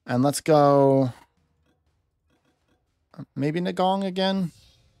 And let's go maybe Nagong again.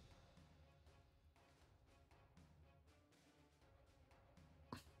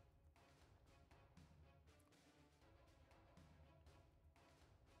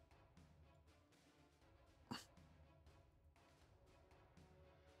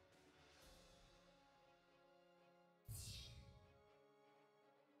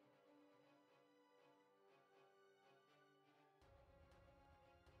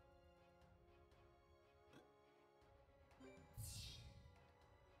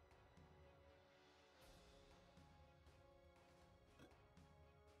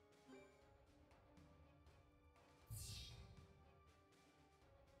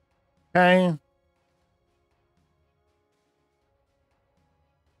 Okay.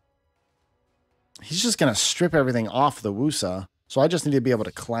 He's just going to strip everything off the Wusa. So I just need to be able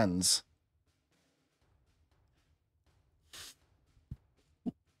to cleanse.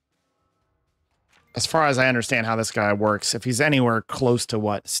 As far as I understand how this guy works, if he's anywhere close to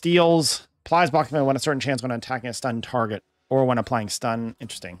what? Steals, applies block command when a certain chance when attacking a stun target or when applying stun.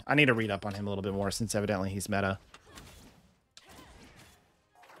 Interesting. I need to read up on him a little bit more since evidently he's meta.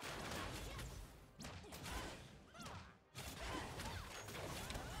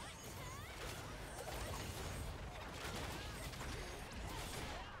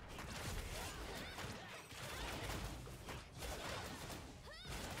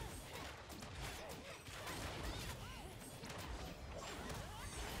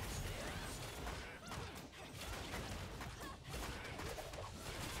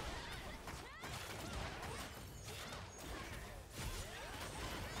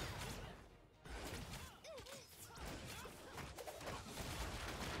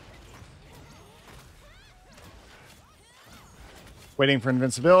 Waiting for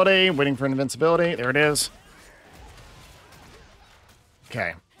invincibility, waiting for invincibility. There it is.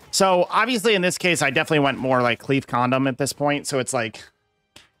 Okay. So obviously in this case, I definitely went more like Cleave Condom at this point. So it's like,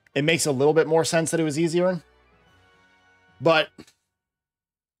 it makes a little bit more sense that it was easier. But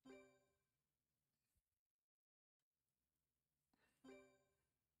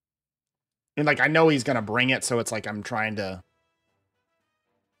and like, I know he's going to bring it. So it's like, I'm trying to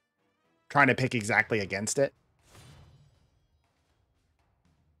pick exactly against it.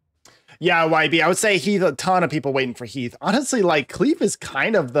 Yeah, YB, I would say Heath, a ton of people waiting for Heath. Honestly, like, Cleave is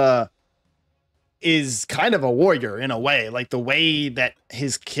kind of a warrior in a way. Like, the way that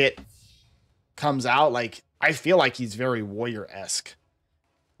his kit comes out, like, I feel like he's very warrior-esque.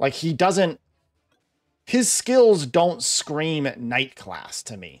 Like, his skills don't scream Knight class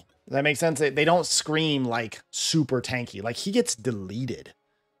to me. Does that make sense? They don't scream, like, super tanky. Like, he gets deleted.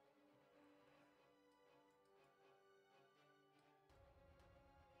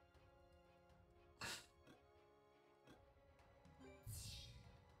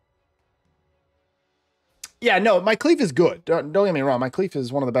 Yeah, no, my cleave is good. Don't get me wrong. My cleave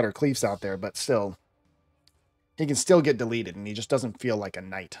is one of the better cleaves out there, but still, he can still get deleted, and he just doesn't feel like a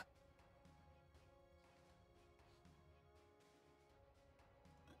knight.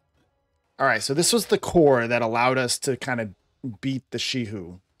 All right, so this was the core that allowed us to kind of beat the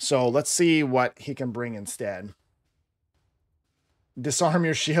Shihu. So let's see what he can bring instead. Disarm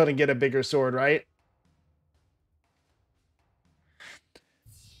your shield and get a bigger sword, right?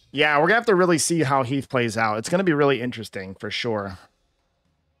 Yeah, we're gonna have to really see how Heath plays out. It's gonna be really interesting for sure.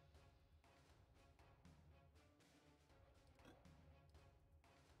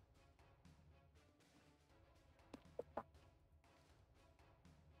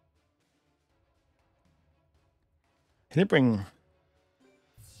 Can it bring...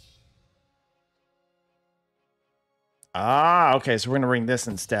 Ah, okay, so we're gonna bring this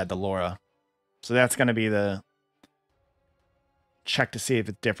instead, the Laura. So that's gonna be the check to see if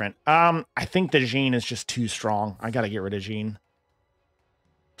it's different. I think the Jean is just too strong. I gotta get rid of Jean.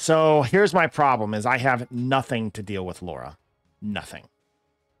 So here's my problem is I have nothing to deal with Laura. Nothing.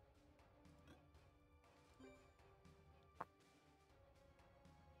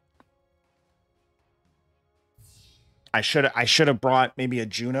 I should have brought maybe a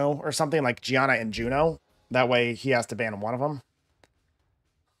Juno or something like Gianna and Juno. That way he has to ban one of them.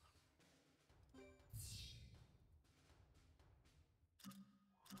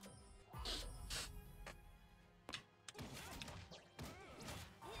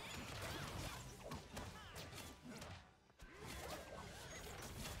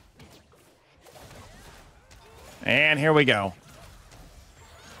 And here we go.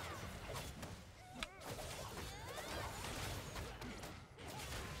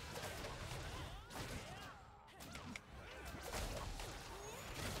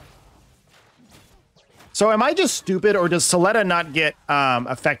 So am I just stupid, or does Soletta not get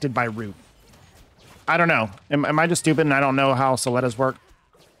affected by root? I don't know. Am I just stupid and I don't know how Soletas work?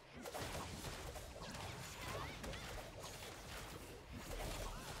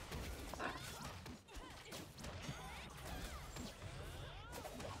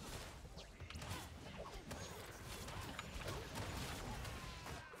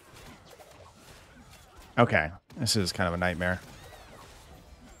 Okay, this is kind of a nightmare.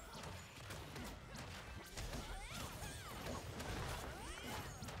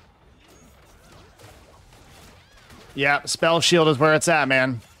 Yeah, spell shield is where it's at,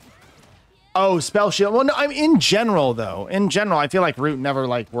 man. Oh, spell shield. Well, no, I'm in general though. In general, I feel like root never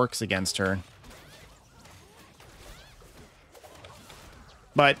like works against her.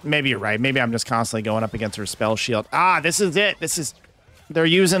 But maybe you're right. Maybe I'm just constantly going up against her spell shield. Ah, this is it. They're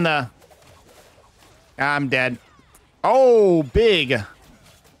using the... I'm dead. Oh, big.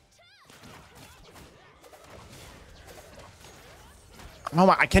 Oh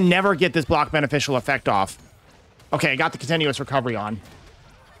my, I can never get this block beneficial effect off. Okay, I got the continuous recovery on.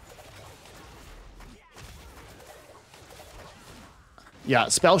 Yeah,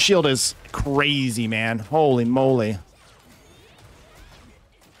 spell shield is crazy, man. Holy moly.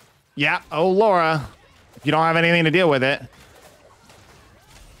 Yeah, oh, Laura. If you don't have anything to deal with it.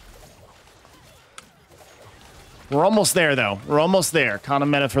 We're almost there, though. We're almost there. Kind of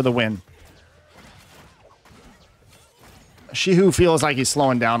meta for the win. Shihu feels like he's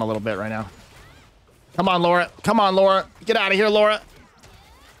slowing down a little bit right now. Come on, Laura. Come on, Laura. Get out of here, Laura.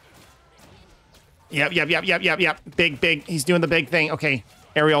 Yep. Big. He's doing the big thing. Okay.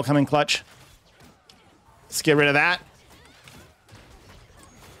 Ariel coming clutch. Let's get rid of that.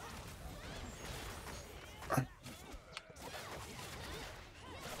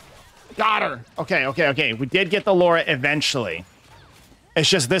 Got her. Okay. We did get the Laura eventually. It's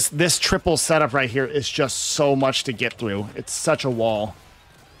just this triple setup right here is just so much to get through. It's such a wall.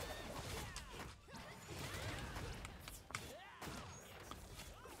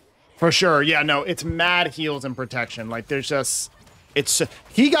 For sure. Yeah, no, it's mad heals and protection. Like there's just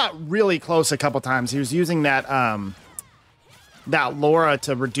he got really close a couple times. He was using that that Laura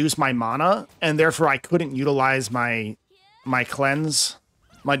to reduce my mana, and therefore I couldn't utilize my cleanse,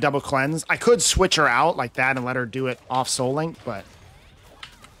 my double cleanse. I could switch her out like that and let her do it off Soul Link, but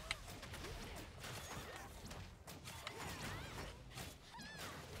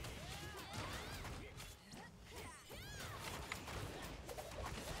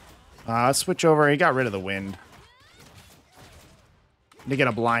let's switch over. He got rid of the wind. To get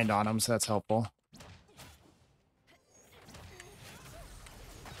a blind on him, so that's helpful.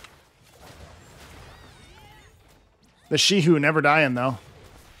 The She-Who never dying, though.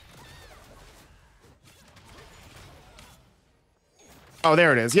 Oh,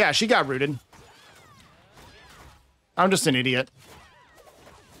 there it is. Yeah, she got rooted. I'm just an idiot.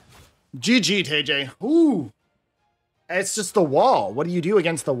 GG, TJ. Ooh. It's just the wall. What do you do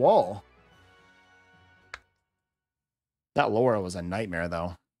against the wall? That Laura was a nightmare,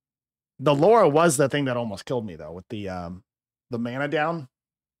 though. The Laura was the thing that almost killed me, though, with the mana down.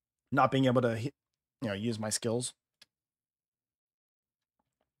 Not being able to, use my skills.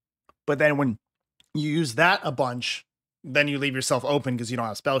 But then when you use that a bunch, then you leave yourself open because you don't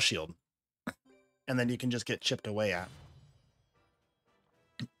have spell shield. And then you can just get chipped away at.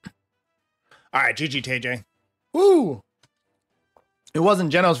 All right, GG, TJ. Woo! It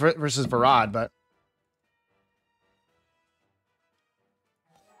wasn't Genos versus Verad, but...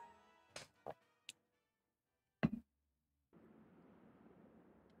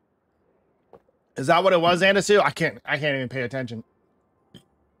 Is that what it was, Andersu? I can't even pay attention. Do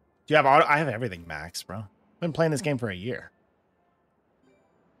you have auto? I have everything max, bro. I've been playing this game for a year.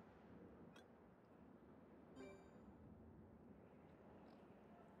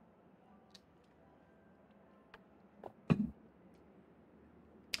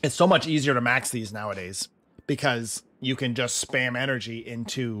 It's so much easier to max these nowadays because you can just spam energy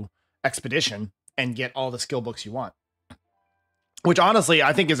into Expedition and get all the skill books you want. Which honestly,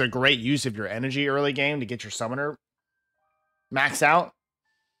 I think is a great use of your energy early game to get your summoner maxed out.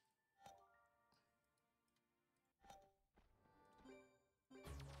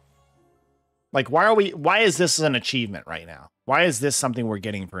 Like, why is this an achievement right now? Why is this something we're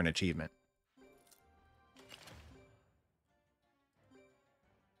getting for an achievement?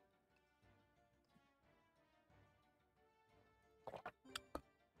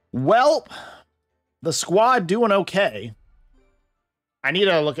 Well, the squad doing okay. I need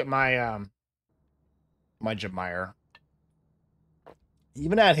to look at my my Jemire.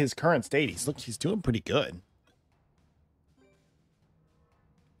 Even at his current state, he's doing pretty good.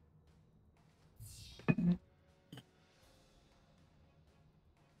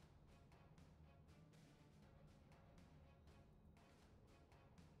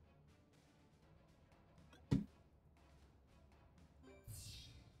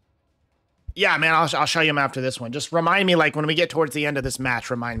 Yeah, man, I'll show you him after this one. Just remind me, like, when we get towards the end of this match,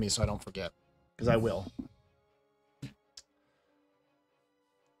 remind me so I don't forget. Because I will.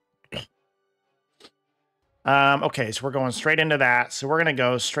 Okay, so we're going straight into that. So we're going to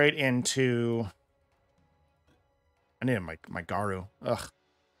go straight into... I need my Garu. Ugh.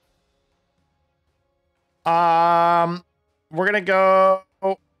 We're going to go...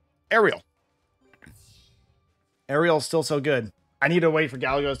 Ariel. Ariel's still so good. I need to wait for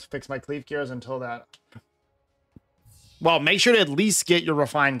Galagos to fix my cleave gears until that. Well, make sure to at least get your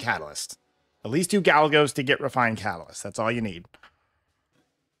refined catalyst. At least do Galagos to get refined catalyst. That's all you need.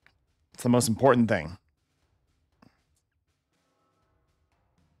 It's the most important thing.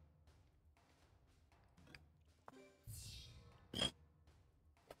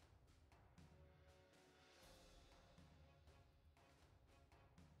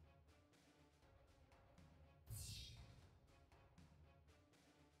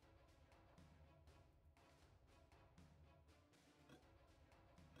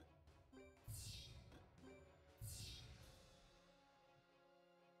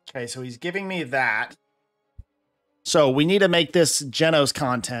 Okay, so he's giving me that. So we need to make this Genos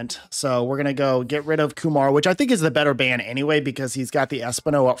content. So we're going to go get rid of Kumar, which I think is the better ban anyway, because he's got the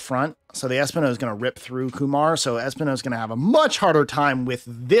Espino up front. So the Espino is going to rip through Kumar. So Espino is going to have a much harder time with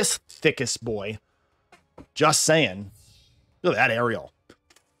this thickest boy. Just saying. Look at that Ariel.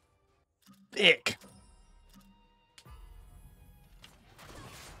 Thick.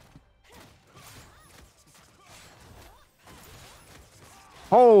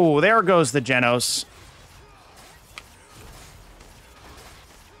 Oh, there goes the Genos.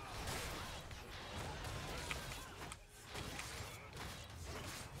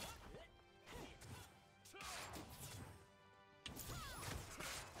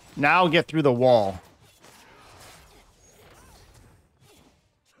 Now get through the wall.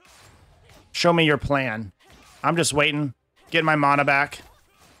 Show me your plan. I'm just waiting. Getting my mana back.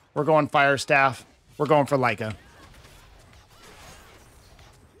 We're going Fire Staff. We're going for Leica.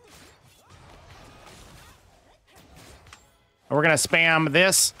 And we're going to spam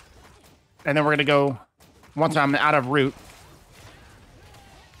this. And then we're going to go, once I'm out of root.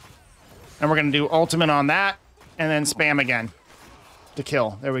 And we're going to do ultimate on that. And then spam again. To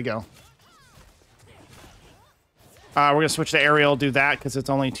kill. There we go. We're going to switch to aerial, do that, because it's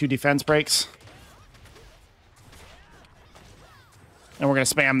only 2 defense breaks. And we're going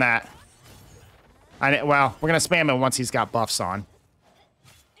to spam that. Well, we're going to spam it once he's got buffs on.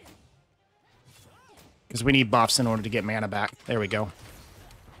 Because we need buffs in order to get mana back. There we go.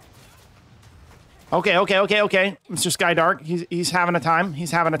 Okay. Mr. Skydark, he's having a time.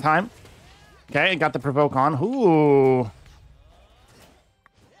 He's having a time. Okay, got the provoke on. Ooh.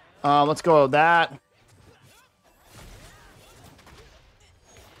 Let's go with that.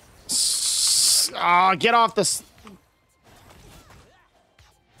 Get off this.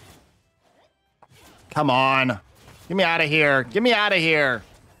 Come on. Get me out of here. Get me out of here.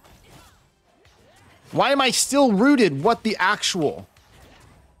 Why am I still rooted? What the actual?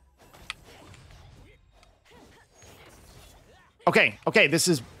 Okay, this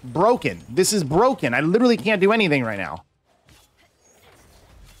is broken. This is broken. I literally can't do anything right now.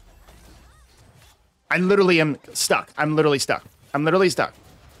 I literally am stuck. I'm literally stuck. I'm literally stuck.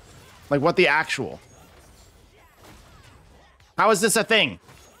 Like, what the actual? How is this a thing?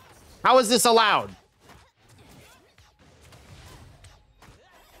 How is this allowed?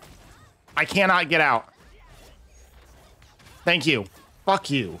 I cannot get out. Thank you. Fuck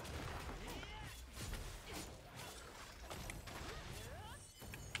you.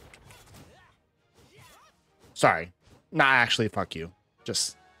 Sorry. Not actually fuck you.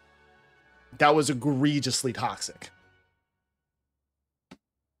 Just... that was egregiously toxic.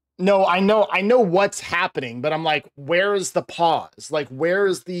 No, I know what's happening, but I'm like, where's the pause? Like,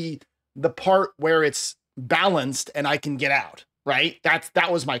 where's the part where it's balanced and I can get out, right?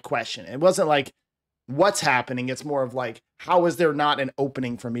 That was my question. It wasn't like, what's happening? It's more of like, how is there not an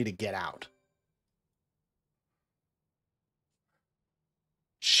opening for me to get out?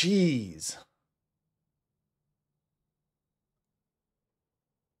 Jeez.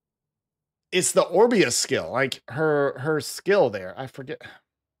 It's the Orbeus skill, like her skill there. I forget.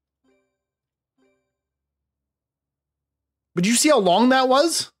 But you see how long that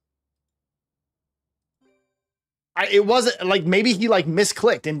was? It wasn't like, maybe he like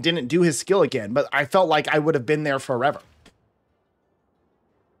misclicked and didn't do his skill again, but I felt like I would have been there forever.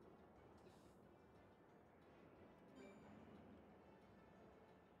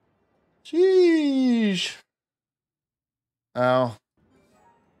 Sheesh. Oh.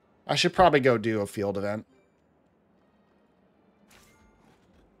 I should probably go do a field event.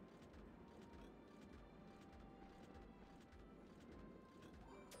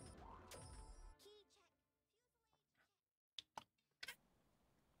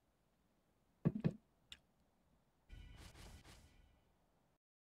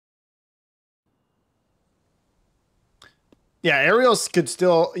 Yeah, Ariel's could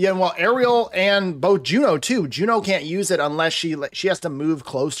still... yeah, well, Ariel and both Juno, too. Juno can't use it unless she has to move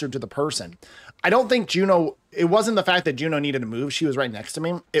closer to the person. I don't think Juno... it wasn't the fact that Juno needed to move. She was right next to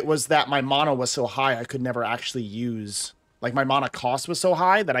me. It was that my mana was so high, I could never actually use... like, my mana cost was so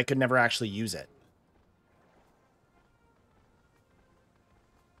high that I could never actually use it.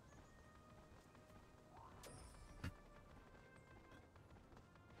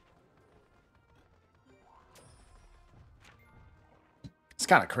 It's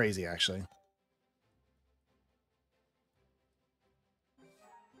kind of crazy, actually.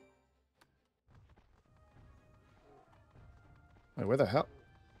 Wait, where the hell?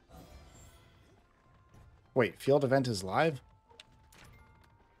 Wait, field event is live?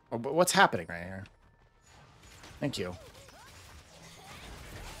 Oh, but what's happening right here? Thank you.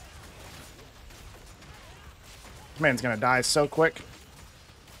 This man's gonna die so quick.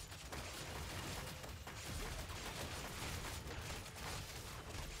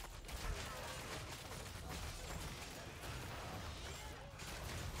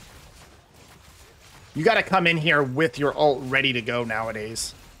 You gotta come in here with your ult ready to go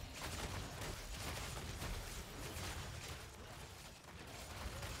nowadays.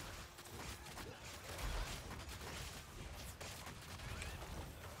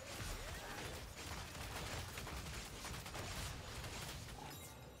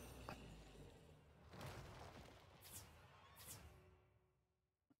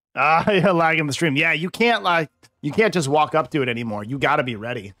 You're lagging the stream. Yeah, you can't like... You can't just walk up to it anymore. You got to be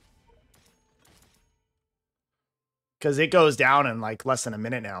ready. Because it goes down in like less than a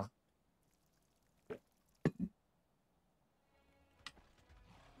minute now.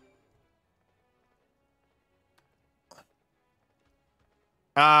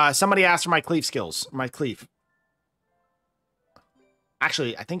 Somebody asked for my cleave skills. My cleave.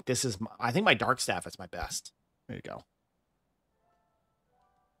 Actually, I think this is... I think my dark staff is my best. There you go.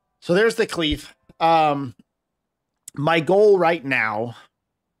 So there's the cleave. My goal right now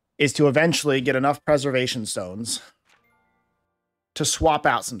is to eventually get enough preservation stones to swap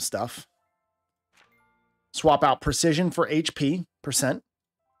out some stuff. Swap out precision for HP percent.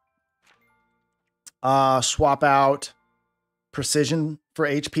 Swap out precision for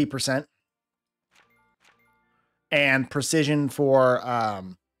HP percent. And precision for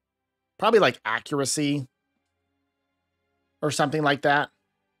probably like accuracy or something like that.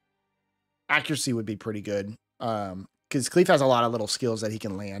 Accuracy would be pretty good. Because Cleef has a lot of little skills that he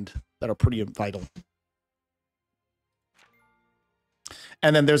can land that are pretty vital.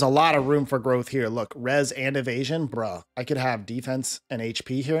 And then there's a lot of room for growth here. Look, res and evasion. Bruh, I could have defense and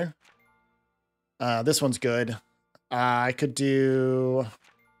HP here. This one's good. I could do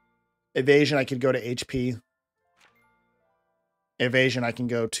evasion. I could go to HP. Evasion, I can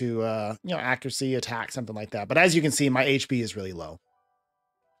go to, accuracy, attack, something like that. But as you can see, my HP is really low.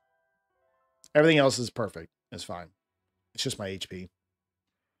 Everything else is perfect. It's fine. It's just my HP.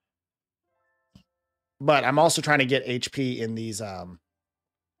 But I'm also trying to get HP in these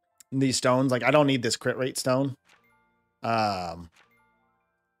stones. Like, I don't need this crit rate stone. And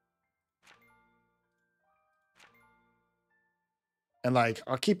like,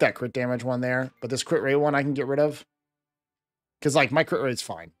 I'll keep that crit damage one there, but this crit rate one I can get rid of. Because like my crit rate's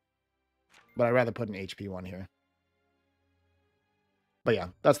fine. But I'd rather put an HP one here. But yeah,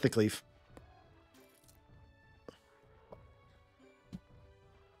 that's the cleave.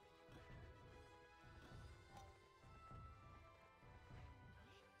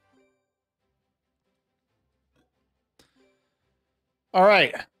 All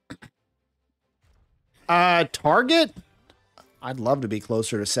right. Target? I'd love to be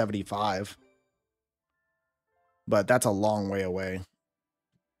closer to 75. But that's a long way away.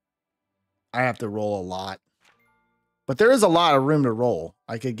 I have to roll a lot. But there is a lot of room to roll.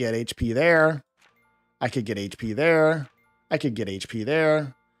 I could get HP there. I could get HP there. I could get HP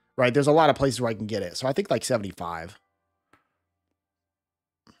there. Right? There's a lot of places where I can get it. So I think like 75.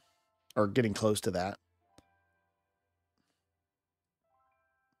 Or getting close to that.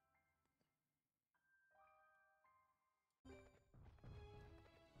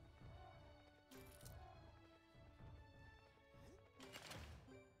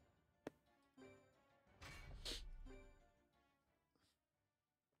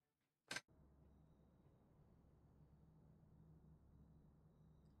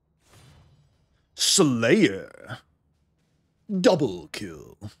 Slayer. Double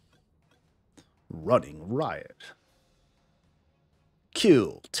kill. Running riot.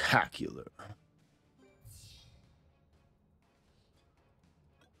 Kill-tacular.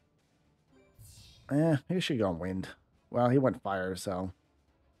 He should go on wind. Well, he went fire, so.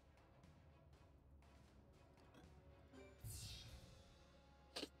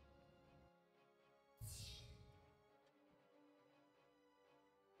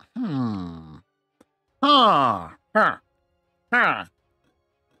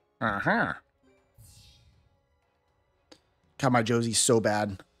 God, my Josie's so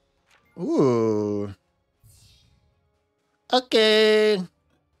bad. Ooh. Okay.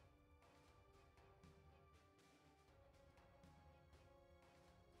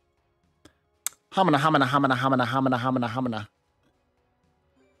 Hamana, hamana, hamana, hamana, hamana, hamana, hamana.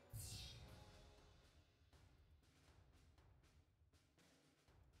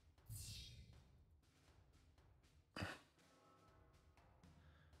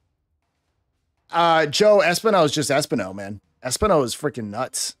 Joe, Espino is just Espino, man. Espino is freaking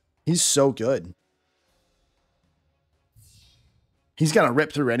nuts. He's so good. He's gonna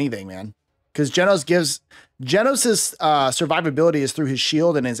rip through anything, man. Because Genos's survivability is through his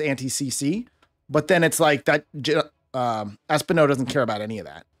shield and his anti-CC. But then it's like that Espino doesn't care about any of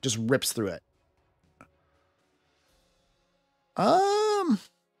that. Just rips through it. I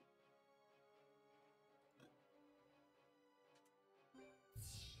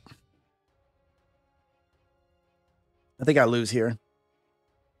think I lose here.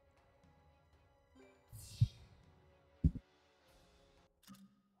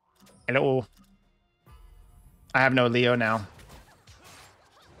 Hello. I have no Leo now.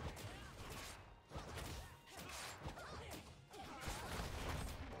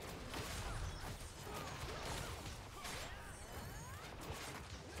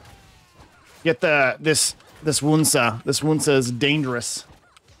 Get this Wunsa. This Wunsa is dangerous.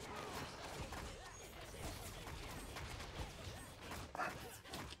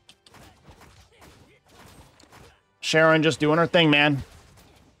 Sharon just doing her thing, man.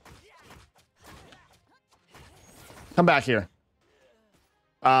 Come back here.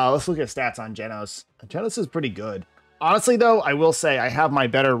 Let's look at stats on Genos. Genos is pretty good. Honestly, though, I will say I have my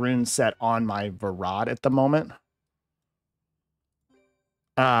better rune set on my Verad at the moment.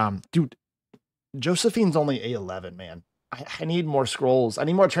 Dude, Josephine's only A11, man. I need more scrolls. I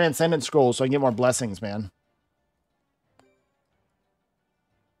need more Transcendent scrolls so I can get more blessings, man.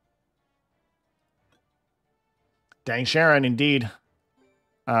 Dang Sharon, indeed.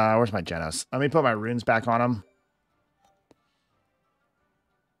 Where's my Genos? Let me put my runes back on him.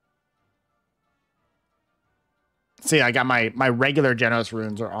 See, I got my regular Genos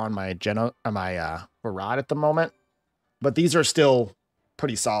runes are on my Verad at the moment, but these are still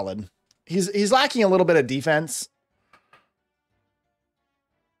pretty solid. He's lacking a little bit of defense.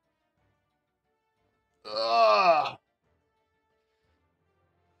 Ugh.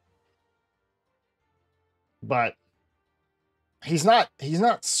 But he's not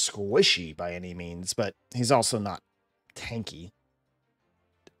squishy by any means, but he's also not tanky.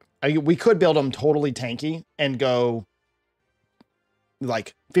 We could build him totally tanky and go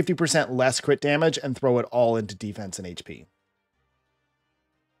like 50% less crit damage and throw it all into defense and HP.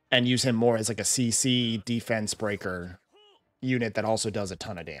 And use him more as like a CC defense breaker unit that also does a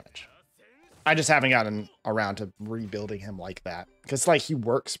ton of damage. I just haven't gotten around to rebuilding him like that. Because like he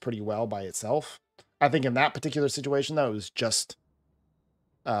works pretty well by itself. I think in that particular situation though, it was just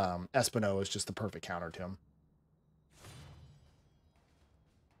Espino is just the perfect counter to him.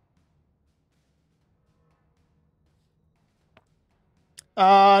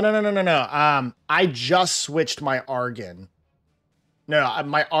 No. I just switched my Argon. No,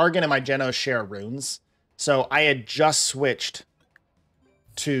 my Argon and my Genos share runes. So I had just switched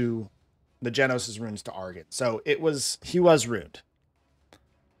to the Genos' runes to Argon. So he was runed.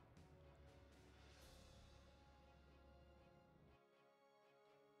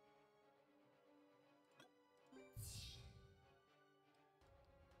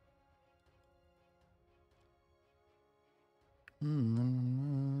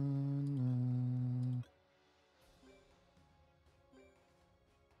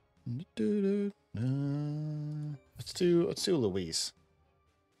 Let's do Luis.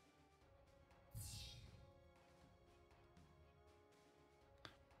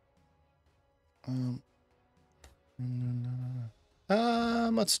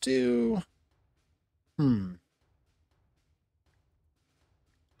 Let's do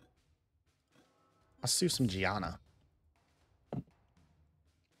let's do some Gianna.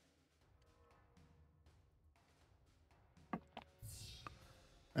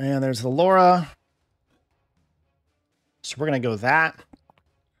 And there's the Laura. So we're going to go that.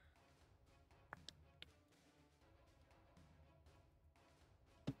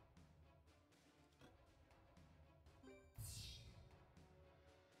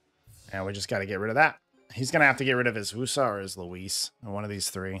 And we just got to get rid of that. He's going to have to get rid of his Wusa or his Luis. Or one of these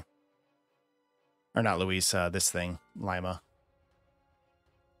three. Or not Luis, this thing. Lima.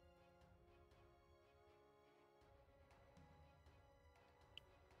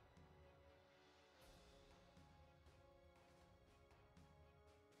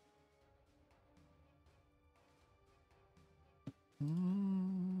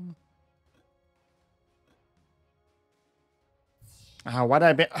 Why did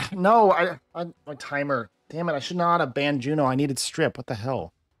I ban? No, my timer. Damn it, I should not have banned Juno. I needed strip. What the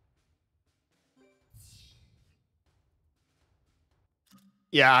hell?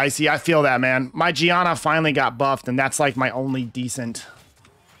 Yeah, I see. I feel that, man. My Gianna finally got buffed, and that's like my only decent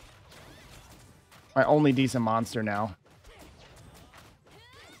monster now.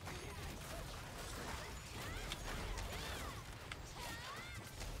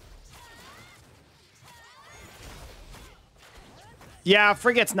 Yeah,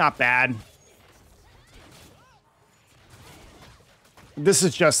 Frigate's not bad. This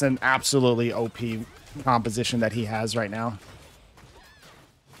is just an absolutely OP composition that he has right now.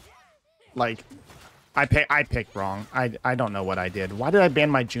 Like, I picked wrong. I don't know what I did. Why did I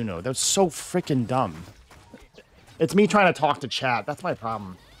ban my Juno? That was so freaking dumb. It's me trying to talk to chat. That's my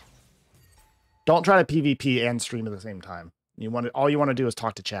problem. Don't try to PvP and stream at the same time. All you want to do is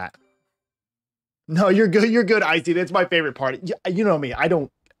talk to chat. No, you're good. You're good, Icy. That's my favorite part. You know me. I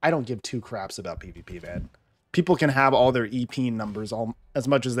don't give two craps about PvP, man. People can have all their EP numbers as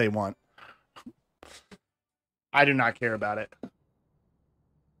much as they want. I do not care about it.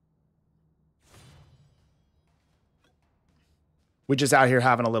 We're just out here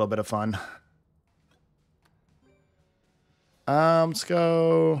having a little bit of fun. Let's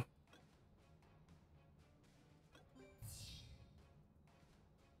go.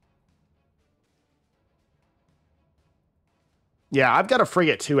 Yeah, I've got a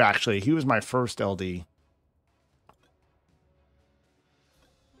frigate too, actually. He was my first LD.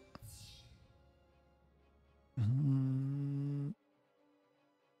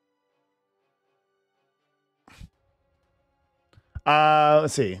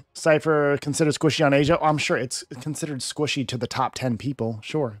 Let's see. Cypher considered squishy on Asia. Oh, I'm sure it's considered squishy to the top 10 people.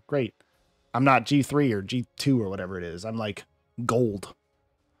 Sure, great. I'm not G3 or G2 or whatever it is. I'm like gold.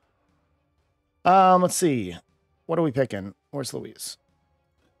 Let's see. What are we picking? Where's Louise?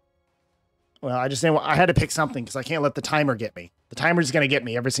 Well, I had to pick something because I can't let the timer get me. The timer's going to get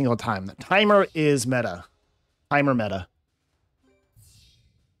me every single time. The timer is meta. Timer meta.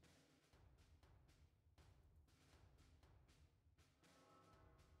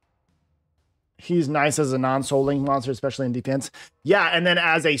 He's nice as a non-Soul Link monster, especially in defense. Yeah, and then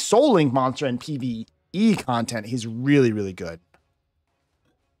as a Soul Link monster in PvE content, he's really, really good.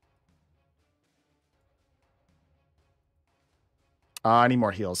 I need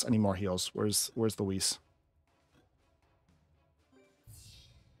more heals. I need more heals. Where's Luis?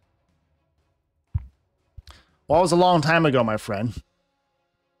 Well, it was a long time ago, my friend. It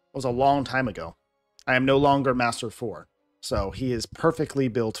was a long time ago. I am no longer Master 4. So he is perfectly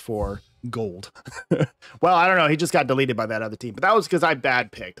built for gold. Well, I don't know. He just got deleted by that other team. But that was because I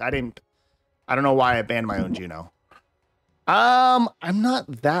bad picked. I don't know why I banned my own Juno. I'm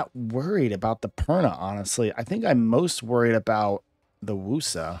not that worried about the Perna, honestly. I think I'm most worried about the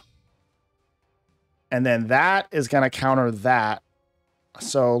Wusa. And then that is going to counter that.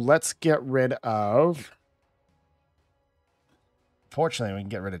 So let's get rid of... Fortunately, we can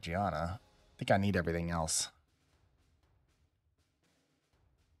get rid of Gianna. I think I need everything else.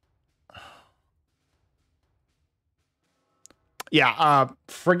 Yeah,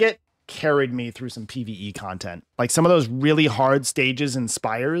 Frigate carried me through some PvE content. Like some of those really hard stages and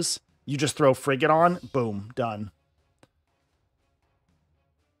spires, you just throw Frigate on, boom, done.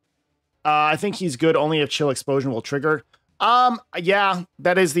 I think he's good only if Chill Explosion will trigger. Yeah,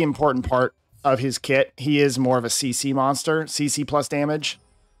 that is the important part of his kit. He is more of a CC monster, CC plus damage,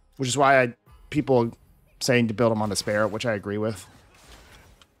 which is why people saying to build him on Despair, which I agree with.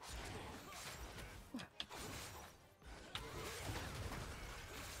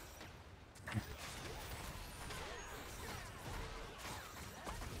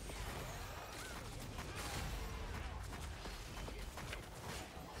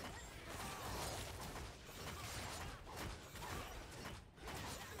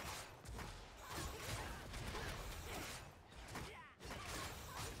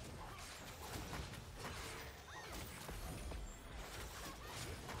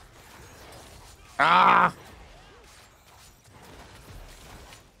 Ah!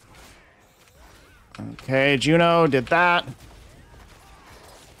 Okay, Juno did that.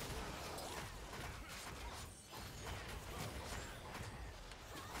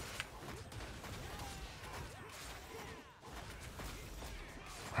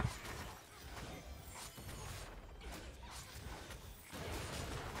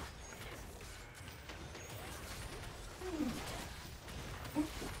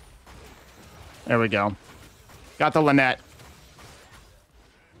 There we go. Got the Lynette.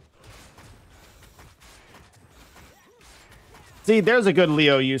 See, there's a good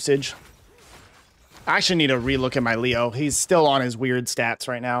Leo usage. I actually need to relook at my Leo. He's still on his weird stats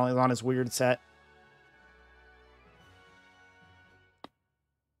right now. He's on his weird set.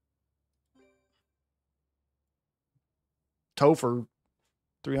 Topher,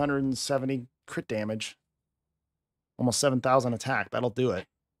 370 crit damage. Almost 7,000 attack. That'll do it.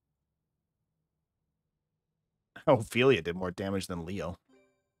 Ophelia did more damage than Leo.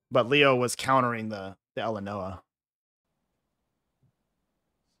 But Leo was countering the Eleanoa.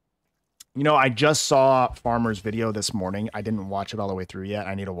 You know, I just saw Farmer's video this morning. I didn't watch it all the way through yet.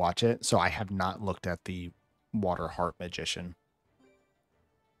 I need to watch it. So I have not looked at the Water Heart Magician.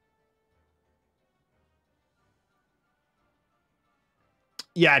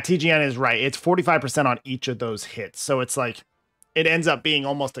 Yeah, TGN is right. It's 45% on each of those hits. So it's like, it ends up being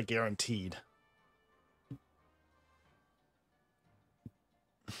almost a guaranteed.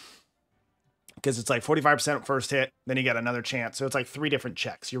 Because it's like 45% first hit, then you get another chance. So it's like 3 different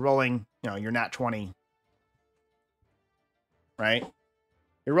checks. You're rolling, you know, your nat 20. Right?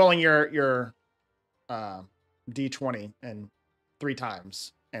 You're rolling your D20 and 3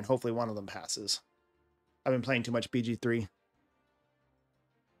 times. And hopefully one of them passes. I've been playing too much BG3.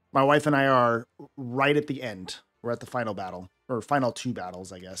 My wife and I are right at the end. We're at the final battle. Or final 2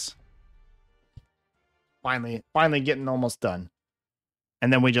 battles, I guess. Finally getting almost done.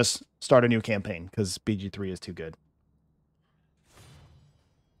 And then we just start a new campaign because BG3 is too good.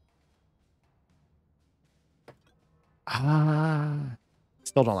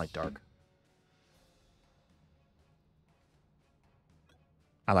 Still don't like dark.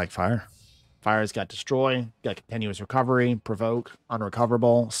 I like fire. Fire's got destroy, got continuous recovery, provoke,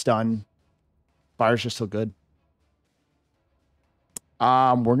 unrecoverable, stun. Fire's just so good.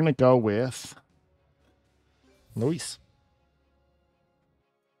 We're gonna go with Luis.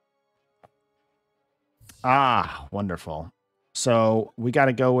 Wonderful. So we got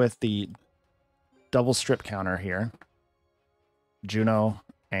to go with the double strip counter here. Juno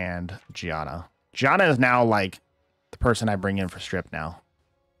and Gianna. Gianna is now like the person I bring in for strip now.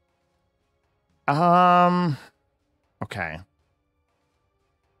 Okay.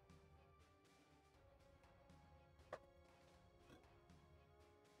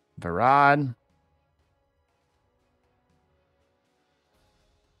 Verad.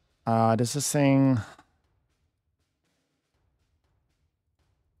 Does this thing...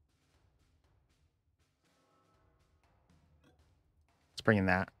 Let's bring in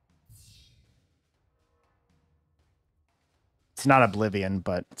that. It's not Oblivion,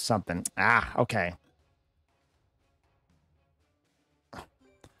 but something. Okay.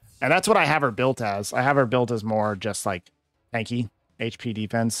 And that's what I have her built as. I have her built as more just like tanky HP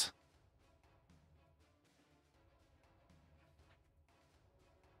defense.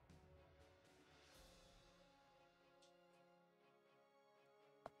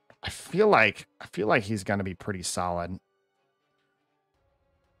 I feel like he's gonna be pretty solid.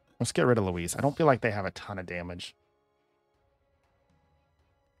 Let's get rid of Luis. I don't feel like they have a ton of damage.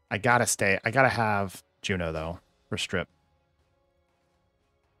 I gotta have Juno though for strip.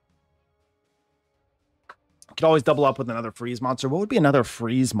 Could always double up with another freeze monster. What would be another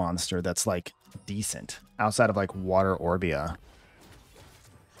freeze monster that's like decent outside of like Water Orbia?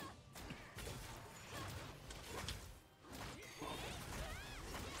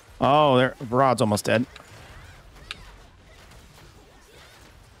 Oh, there, Verad's almost dead.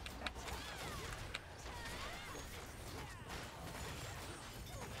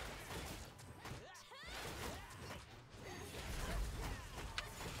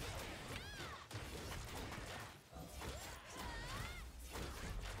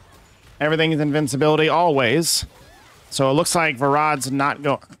 Everything is invincibility always. So it looks like Verad's not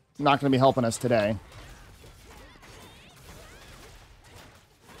going to be helping us today.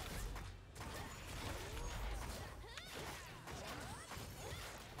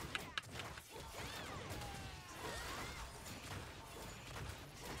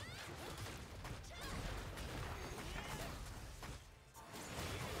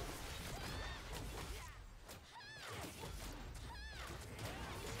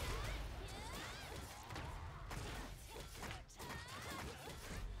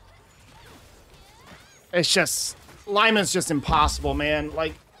 It's just, Lima's just impossible, man.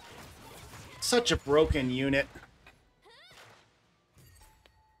 Like, such a broken unit.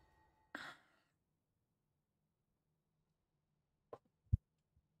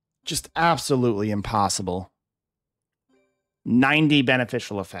 Just absolutely impossible. 90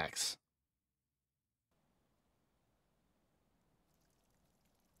 beneficial effects.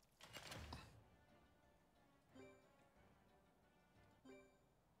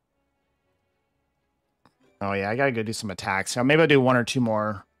 Oh, yeah, I gotta go do some attacks. So maybe I'll do one or two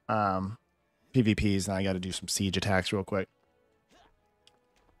more PvPs, and I gotta do some siege attacks real quick.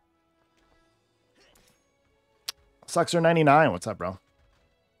 Suxer99, what's up, bro?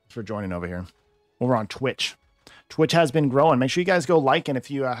 Thanks for joining over here. Over on Twitch. Twitch has been growing. Make sure you guys go like, and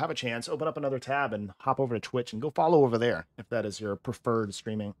if you have a chance, open up another tab and hop over to Twitch and go follow over there if that is your preferred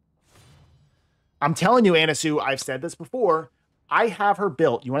streaming. I'm telling you, Anasu, I've said this before. I have her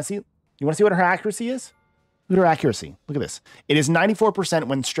built. You want to see? You want to see what her accuracy is? Look at her accuracy. Look at this. It is 94%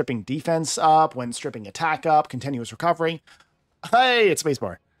 when stripping defense up, when stripping attack up, continuous recovery. Hey, it's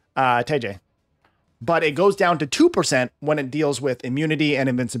spacebar. TJ. But it goes down to 2% when it deals with immunity and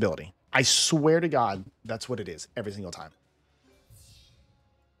invincibility. I swear to God, that's what it is every single time.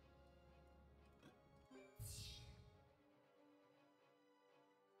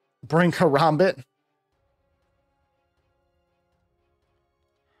 Bring Karambit.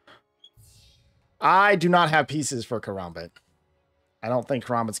 I do not have pieces for Karambit. I don't think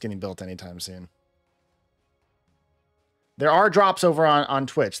Karambit's getting built anytime soon. There are drops over on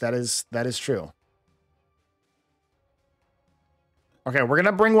Twitch. That is true. Okay, we're going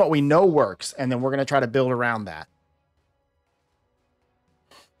to bring what we know works, and then we're going to try to build around that.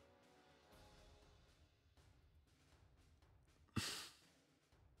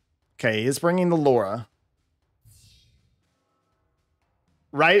 Okay, he's bringing the Laura.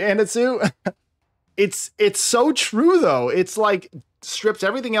 Right, Anitsu? It's so true though. It's like strips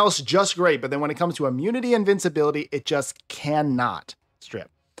everything else just great, but then when it comes to immunity, invincibility, it just cannot strip.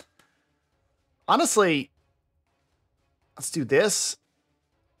 Honestly, let's do this.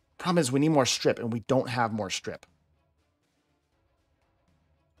 Problem is we need more strip and we don't have more strip.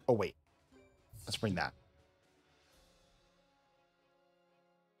 Oh wait, let's bring that.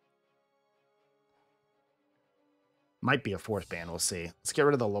 Might be a fourth band, we'll see. Let's get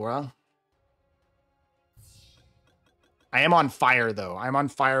rid of the Laura. I am on fire, though. I'm on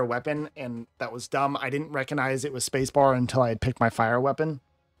fire weapon, and that was dumb. I didn't recognize it was spacebar until I had picked my fire weapon.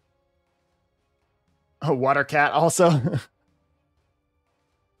 Oh, water cat also.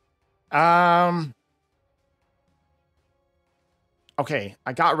 Okay,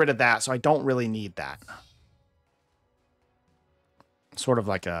 I got rid of that, so I don't really need that. Sort of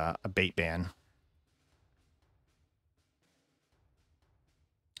like a bait ban.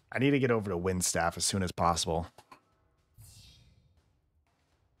 I need to get over to Windstaff as soon as possible.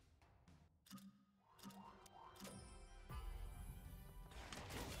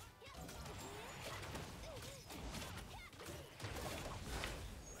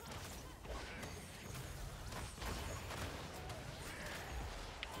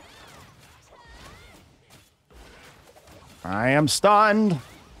 I am stunned.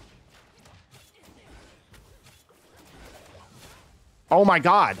 Oh my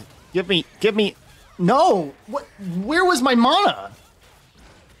god. Give me. No. What? Where was my mana?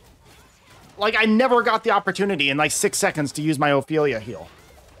 Like, I never got the opportunity in like 6 seconds to use my Ophelia heal.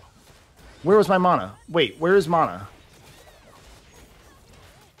 Where was my mana? Wait, where is mana?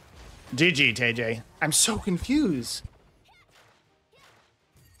 GG, TJ. I'm so confused.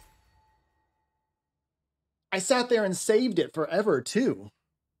 I sat there and saved it forever, too.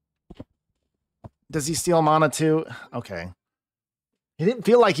 Does he steal mana, too? Okay. He didn't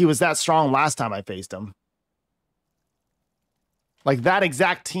feel like he was that strong last time I faced him. Like, that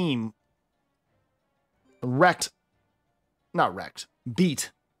exact team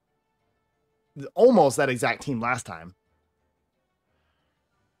beat almost that exact team last time.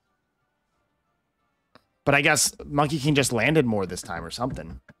 But I guess Monkey King just landed more this time or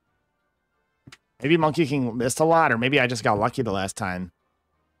something. Maybe Monkey King missed a lot, or maybe I just got lucky the last time.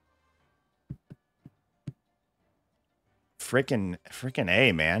 Frickin'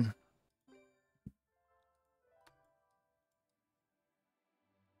 A, man.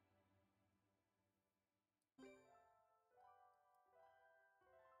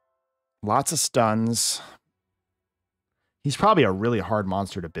 Lots of stuns. He's probably a really hard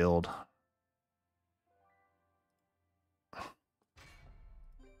monster to build.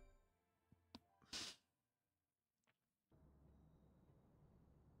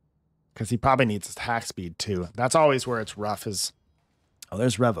 Because he probably needs attack speed, too. That's always where it's rough is... Oh,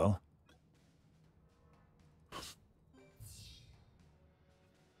 there's Revo.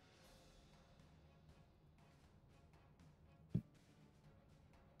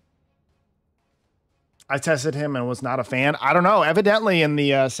 I tested him and was not a fan. I don't know. Evidently in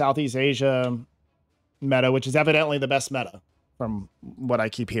the Southeast Asia meta, which is evidently the best meta from what I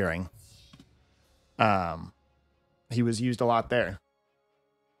keep hearing. He was used a lot there.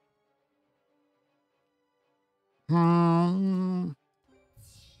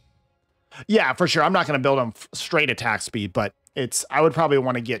 Yeah, for sure. I'm not going to build him straight attack speed, but I would probably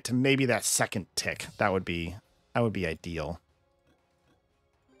want to get to maybe that second tick. That would be ideal.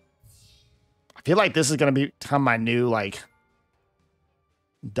 I feel like this is going to become my new, like,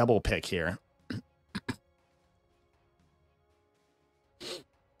 double pick here.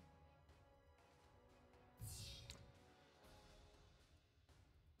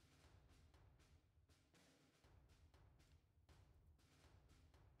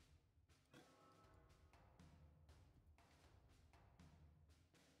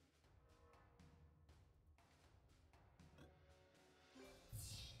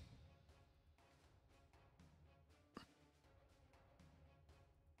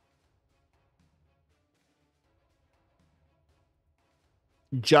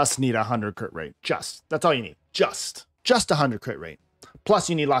 Just need 100 crit rate. That's all you need. Just 100 crit rate. Plus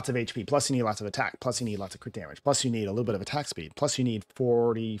you need lots of HP. Plus you need lots of attack. Plus you need lots of crit damage. Plus you need a little bit of attack speed. Plus you need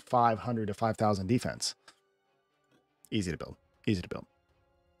 4,500 to 5,000 defense. Easy to build. Easy to build.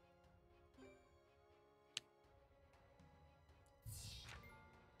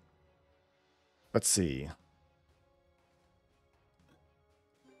 Let's see.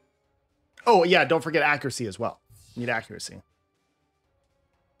 Oh, yeah, don't forget accuracy as well. You need accuracy.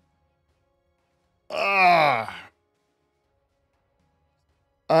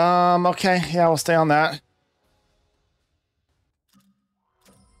 Okay, yeah, we'll stay on that.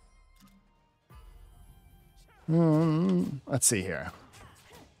 Let's see here.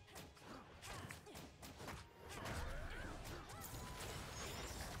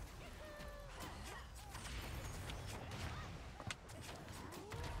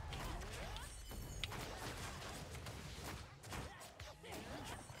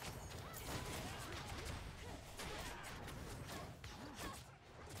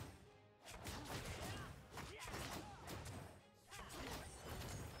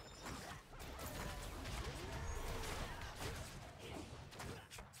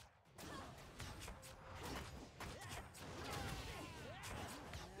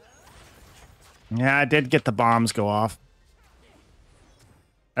 Yeah, I did get the bombs go off.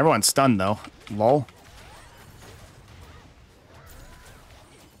 Everyone's stunned, though. Lol.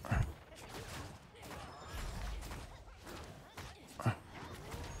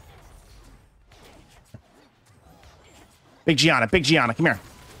 Big Gianna, come here.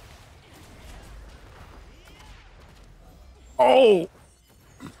 Oh!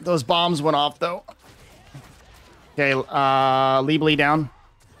 Those bombs went off, though. Okay, Leebly down.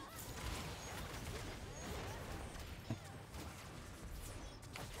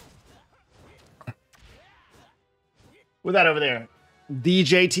 With that over there.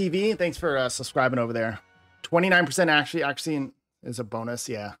 DJ TV, thanks for subscribing over there. 29% actually is a bonus,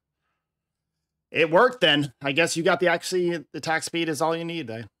 yeah. It worked then. I guess you got the attack speed is all you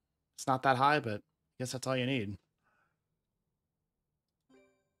need. It's not that high, but I guess that's all you need.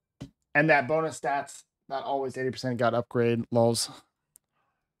 And that bonus stats, not always 80% got upgrade, lols.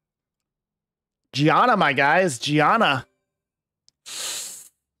 Gianna, my guys, Gianna.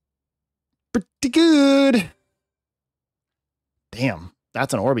 Pretty good. Damn,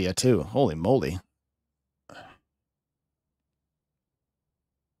 that's an Orbia too. Holy moly.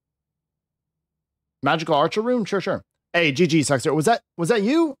 Magical Archer Rune? Sure. Hey, GG Sexter. Was that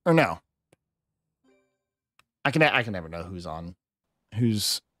you or no? I can never know who's on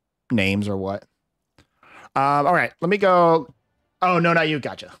whose names or what. All right, let me go. Oh, no, not you.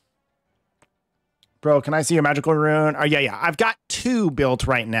 Gotcha. Bro, can I see your magical rune? Oh, yeah. I've got 2 built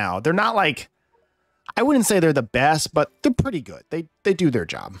right now. They're not like, I wouldn't say they're the best, but they're pretty good. They do their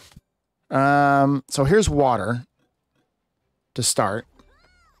job. So here's water to start.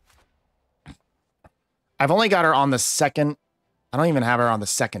 I've only got her on the second. I don't even have her on the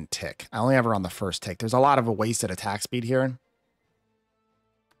second tick. I only have her on the first tick. There's a lot of a wasted attack speed here.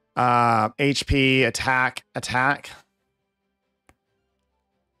 HP, attack.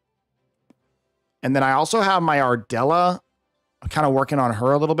 And then I also have my Ardella. I'm kind of working on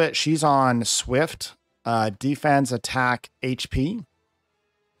her a little bit. She's on Swift, defense, attack, HP.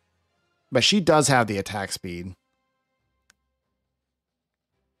 But she does have the attack speed.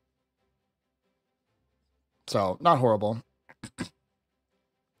 So, not horrible.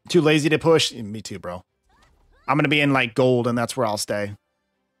 Too lazy to push? Me too, bro. I'm going to be in, like, gold, and that's where I'll stay.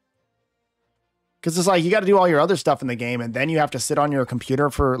 Because it's like, you got to do all your other stuff in the game, and then you have to sit on your computer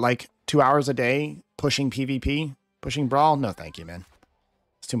for, like, 2 hours a day pushing PvP, pushing Brawl. No, thank you, man.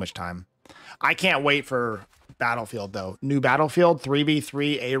 It's too much time. I can't wait for Battlefield, though. New Battlefield,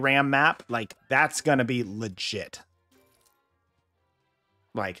 3v3 ARAM map. Like, that's going to be legit.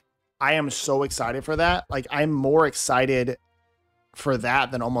 Like, I am so excited for that. Like, I'm more excited for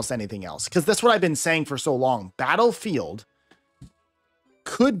that than almost anything else. Because that's what I've been saying for so long. Battlefield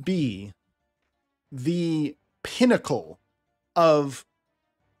could be the pinnacle of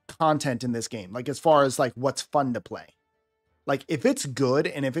content in this game. Like, as far as, like, what's fun to play. Like, if it's good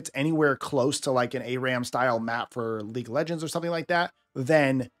and if it's anywhere close to, like, an ARAM style map for League of Legends or something like that,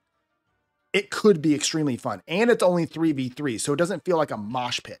 then it could be extremely fun. And it's only 3v3, so it doesn't feel like a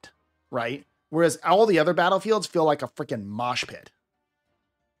mosh pit. Right? Whereas all the other Battlefields feel like a freaking mosh pit.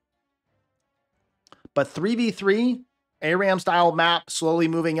 But 3v3, ARAM style map, slowly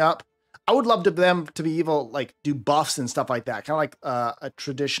moving up. I would love them to be able, like, do buffs and stuff like that. Kind of like a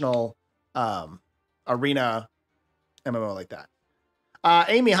traditional arena MMO like that.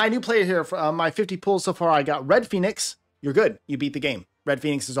 Amy, hi, new player here. For my 50 pulls so far, I got Red Phoenix. You're good. You beat the game. Red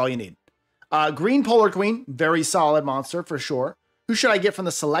Phoenix is all you need. Green Polar Queen, very solid monster for sure. Who should I get from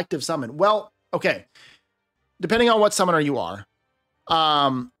the selective summon? Well, okay. Depending on what summoner you are.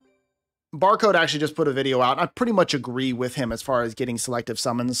 Barcode actually just put a video out. I pretty much agree with him as far as getting selective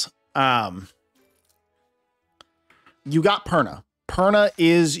summons. You got Perna. Perna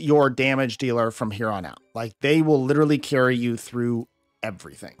is your damage dealer from here on out. Like, they will literally carry you through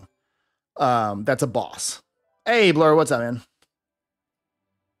everything. That's a boss. Hey, Blur, what's up, man?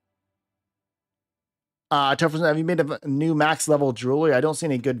 TopherSmurf, have you made a new max level jewelry? I don't see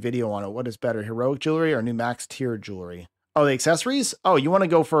any good video on it. What is better, heroic jewelry or new max tier jewelry? Oh, the accessories? Oh, you want to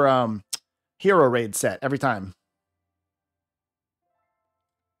go for hero raid set every time.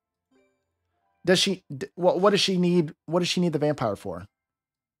 Does she? What does she need? What does she need the vampire for?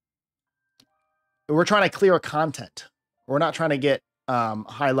 We're trying to clear content. We're not trying to get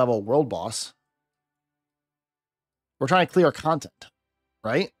high level world boss. We're trying to clear content,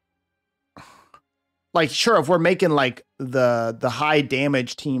 right? Like, sure, if we're making like the high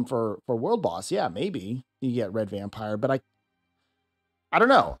damage team for world boss, yeah, maybe you get red vampire, but I don't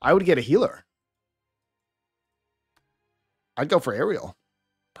know. I would get a healer. I'd go for aerial,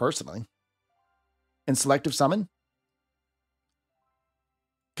 personally. And selective summon?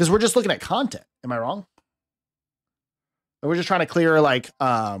 Because we're just looking at content. Am I wrong? Or we're just trying to clear like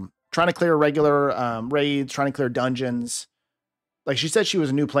trying to clear regular raids, trying to clear dungeons. Like she said she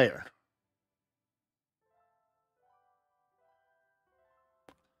was a new player.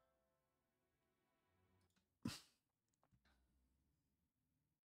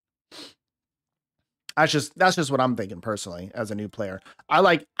 That's just what I'm thinking personally as a new player.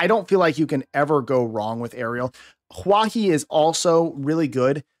 I don't feel like you can ever go wrong with aerial. Huahi is also really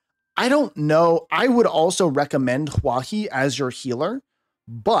good. I don't know. I would also recommend Huahi as your healer,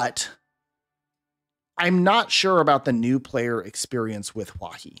 but I'm not sure about the new player experience with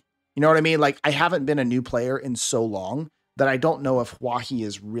Huahi. You know what I mean? Like, I haven't been a new player in so long that I don't know if Huahi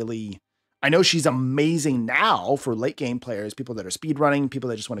is really... I know she's amazing now for late game players, people that are speedrunning, people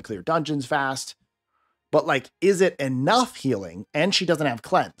that just want to clear dungeons fast. But like, is it enough healing? And she doesn't have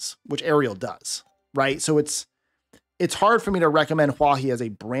cleanse, which Ariel does, right? So it's hard for me to recommend Huahi as a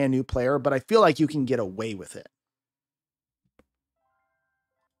brand new player, but I feel like you can get away with it.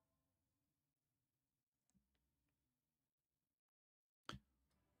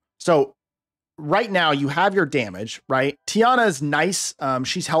 So right now you have your damage, right? Tiana is nice.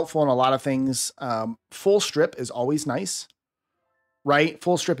 She's helpful in a lot of things. Full strip is always nice, right?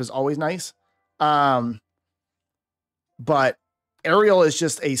 Full strip is always nice. But Ariel is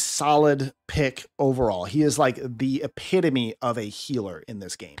just a solid pick overall. He is like the epitome of a healer in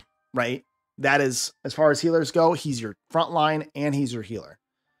this game, right? That is, as far as healers go, he's your front line and he's your healer.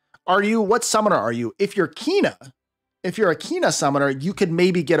 What summoner are you? If you're a Kina summoner, you could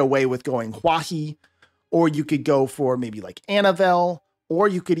maybe get away with going Huahi, or you could go for maybe like Annabelle, or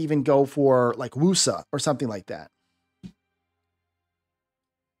you could even go for like Wusa or something like that.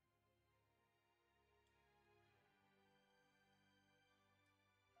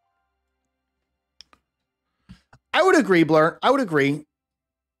 I would agree, Blur. I would agree.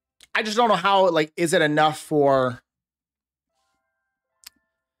 I just don't know how, like, is it enough for...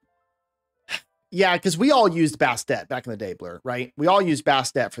 Yeah, because we all used Bastet back in the day, Blur, right? We all used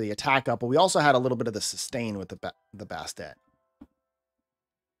Bastet for the attack up, but we also had a little bit of the sustain with the Bastet.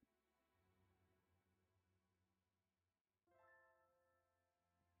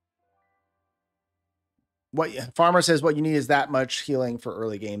 Farmer says what you need is that much healing for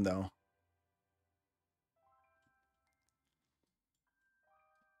early game, though.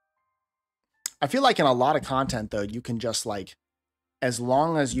 I feel like in a lot of content, though, you can just like, as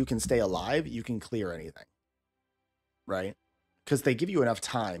long as you can stay alive, you can clear anything, right? Because they give you enough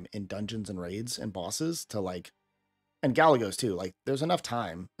time in dungeons and raids and bosses to like, and Galagos too, like there's enough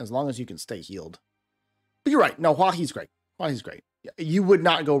time as long as you can stay healed. But you're right. No, Huahi's great. Huahi's great. You would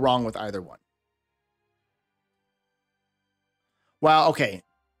not go wrong with either one. Well, okay.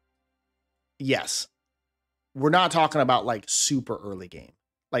 Yes. We're not talking about like super early game.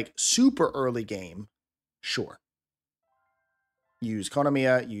 Like super early game, sure. Use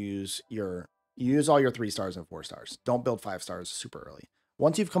Konamiya, use all your 3 stars and 4 stars. Don't build 5 stars super early.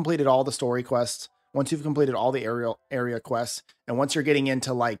 Once you've completed all the story quests, once you've completed all the area quests, and once you're getting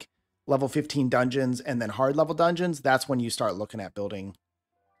into like level 15 dungeons and then hard level dungeons, that's when you start looking at building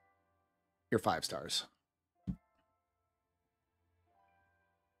your 5 stars.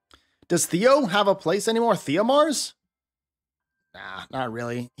 Does Theo have a place anymore? Theomars? Nah, not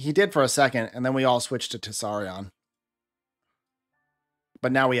really. He did for a second, and then we all switched to Tessarion.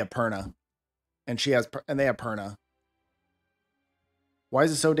 But now we have Perna. And they have Perna. Why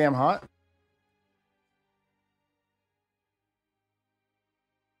is it so damn hot?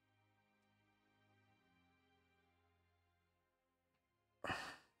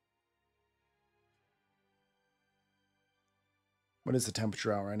 What is the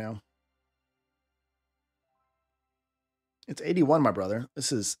temperature out right now? It's 81, my brother.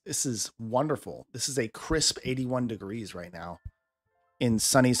 This is wonderful. This is a crisp 81 degrees right now in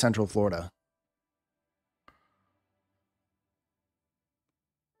sunny Central Florida.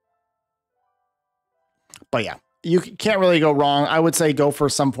 But yeah, you can't really go wrong. I would say go for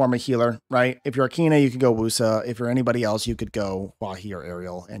some form of healer, right? If you're Akina, you could go Wusa. If you're anybody else, you could go Huahi or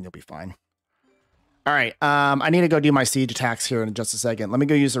Ariel, and you'll be fine. All right. I need to go do my siege attacks here in just a second. Let me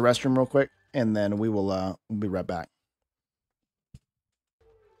go use the restroom real quick, and then we'll be right back.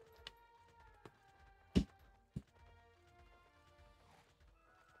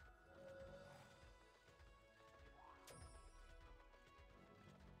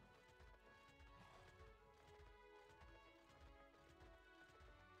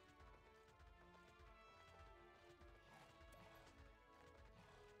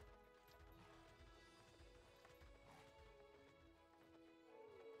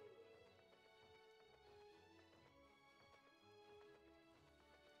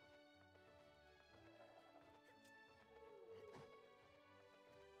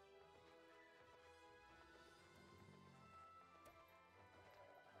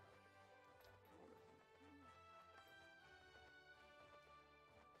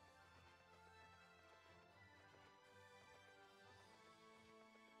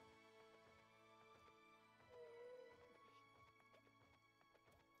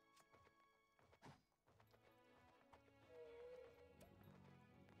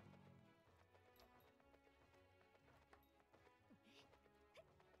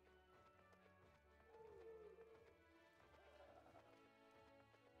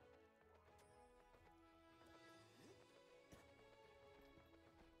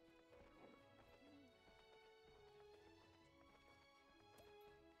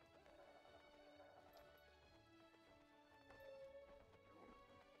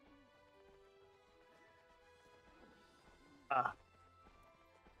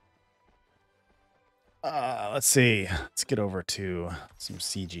 Let's see. Let's get over to some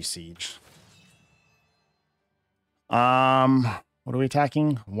CG Siege. What are we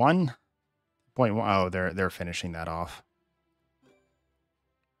attacking? 1.1. Oh, they're finishing that off.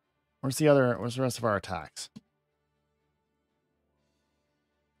 Where's the rest of our attacks?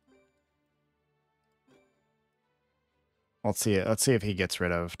 Let's see it. Let's see if he gets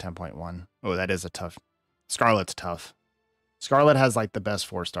rid of 10.1. Oh, that is a tough. Scarlet's tough. Scarlet has like the best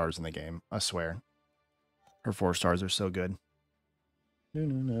 4 stars in the game. I swear. Her 4 stars are so good.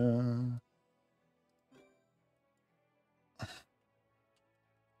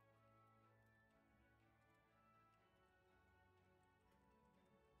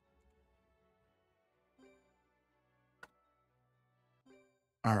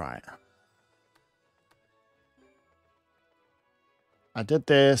 All right. I did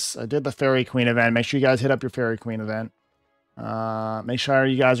this. I did the Fairy Queen event. Make sure you guys hit up your Fairy Queen event. Make sure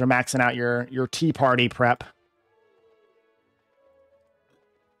you guys are maxing out your tea party prep.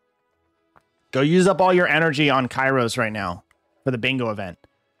 Go use up all your energy on Kairos right now for the bingo event.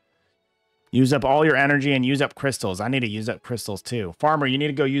 Use up all your energy and use up crystals. I need to use up crystals too. Farmer, you need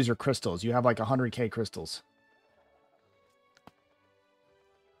to go use your crystals. You have like 100k crystals.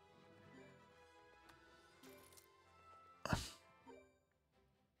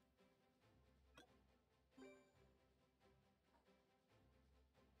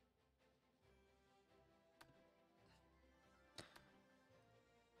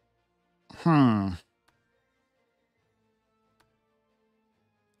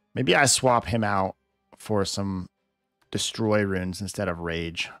 Maybe I swap him out for some destroy runes instead of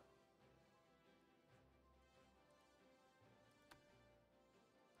rage.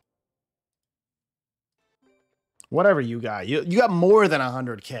 Whatever you got. You got more than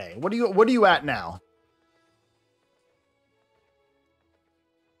 100k. What are you at now?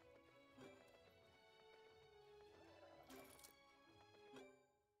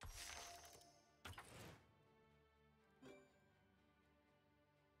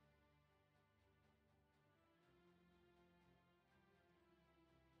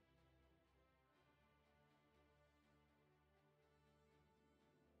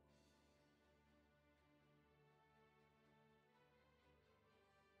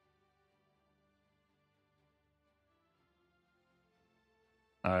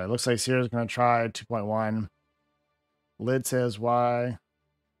 All right, looks like Sierra's going to try 2.1. Lid says why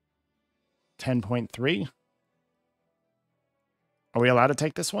 10.3. Are we allowed to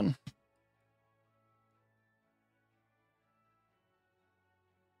take this one?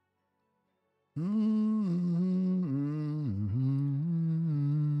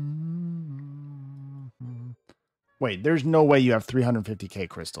 Wait, there's no way you have 350k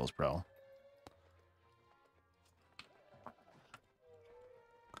crystals, bro.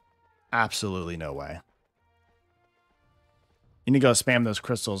 Absolutely no way. You need to go spam those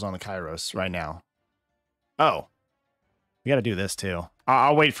crystals on the Kairos right now. Oh. We got to do this too.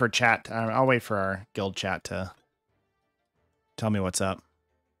 I'll wait for chat. I'll wait for our guild chat to tell me what's up.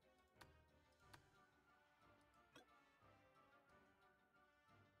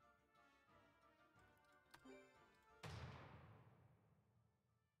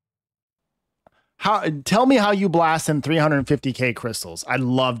 Tell me how you blast in 350k crystals. I'd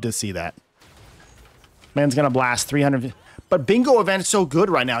love to see that. Man's gonna blast 300. But bingo event is so good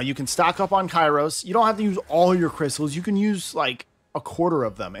right now. You can stock up on Kairos. You don't have to use all your crystals. You can use like a quarter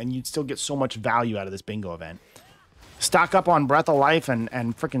of them, and you'd still get so much value out of this bingo event. Stock up on Breath of Life and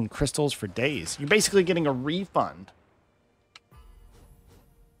freaking crystals for days. You're basically getting a refund.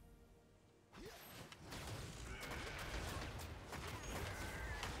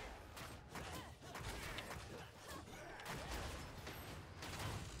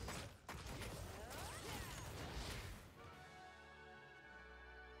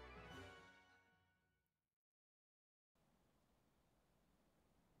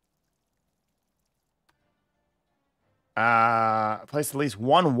 Place at least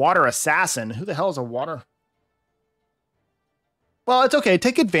one water assassin. Who the hell is a water? Well, it's okay.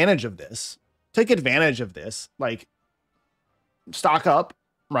 Take advantage of this. Take advantage of this. Like, stock up,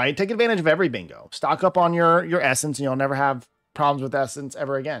 right? Take advantage of every bingo. Stock up on your essence, and you'll never have problems with essence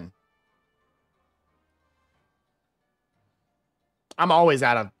ever again. I'm always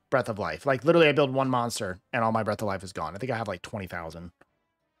out of Breath of Life. Like, literally, I build one monster, and all my Breath of Life is gone. I think I have, like, 20,000.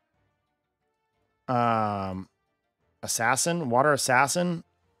 Assassin? Water assassin?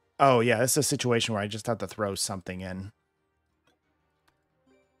 Oh, yeah, this is a situation where I just have to throw something in.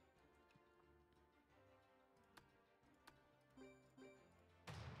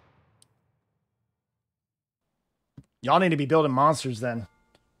 Y'all need to be building monsters then.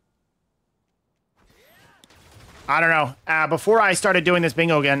 I don't know. Before I started doing this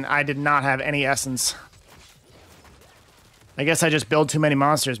bingo again, I did not have any essence. I guess I just build too many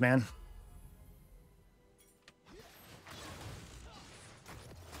monsters, man.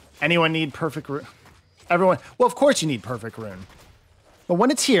 Anyone need perfect rune? Everyone. Well, of course you need perfect rune. But when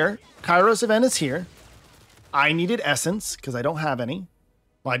it's here, Kairos event is here. I needed essence because I don't have any.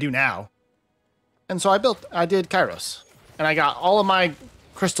 Well, I do now. And so I did Kairos. And I got all of my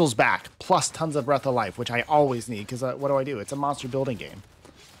crystals back, plus tons of Breath of Life, which I always need because what do? It's a monster building game.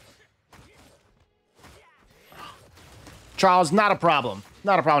 Trials, not a problem.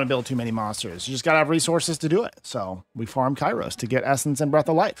 Not a problem to build too many monsters. You just got to have resources to do it. So we farm Kairos to get essence and Breath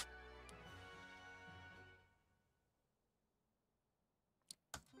of Life.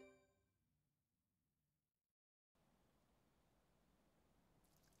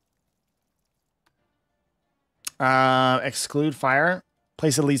 Exclude fire.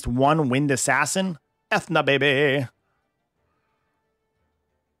 Place at least one wind assassin. Ethna, baby.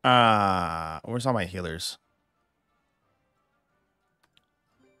 Where's all my healers?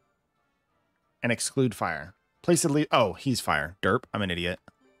 And exclude fire. Place at least... Oh, he's fire. Derp. I'm an idiot.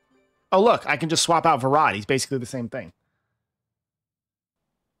 Oh, look. I can just swap out Verad. He's basically the same thing.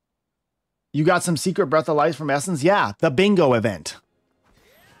 You got some secret Breath of Life from Essence? Yeah, the bingo event.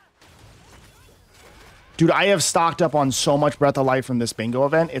 Dude, I have stocked up on so much Breath of Life from this bingo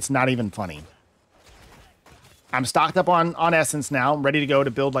event. It's not even funny. I'm stocked up on Essence now. I'm ready to go to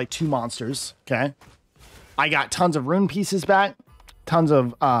build like 2 monsters. Okay. I got tons of rune pieces back. Tons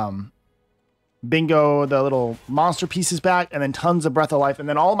of bingo, the little monster pieces back. And then tons of Breath of Life. And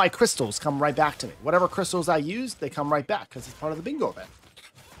then all my crystals come right back to me. Whatever crystals I use, they come right back because it's part of the bingo event.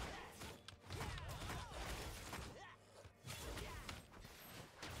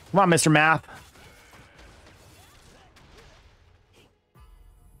 Come on, Mr. Math.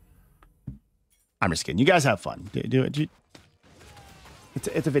 I'm just kidding. You guys have fun. Do it.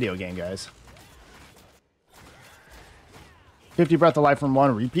 It's a video game, guys. 50 Breath of Life from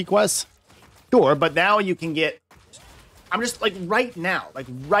 1 repeat quests? Sure, but now you can get... I'm just, like, right now,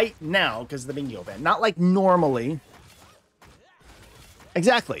 because of the bingo event. Not like normally.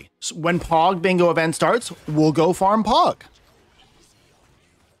 Exactly. So when Pog bingo event starts, we'll go farm Pog.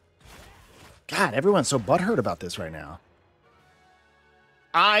 God, everyone's so butthurt about this right now.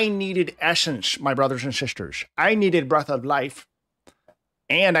 I needed essence, my brothers and sisters. I needed Breath of Life.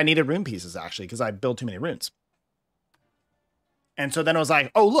 And I needed rune pieces, actually, because I built too many runes. And so then I was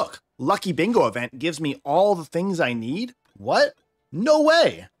like, oh, look. Lucky bingo event gives me all the things I need? What? No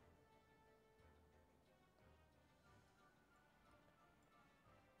way.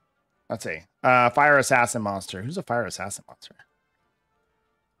 Let's see. Fire assassin monster. Who's a fire assassin monster?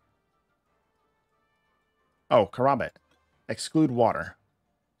 Oh, Karabit. Exclude water.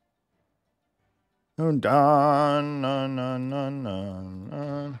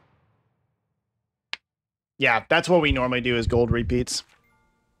 Yeah, that's what we normally do is gold repeats.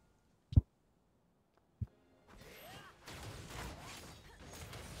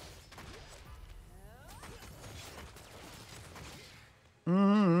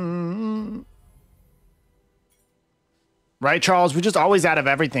 Right, Charles? We just always out of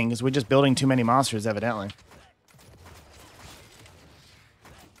everything because we're just building too many monsters, evidently.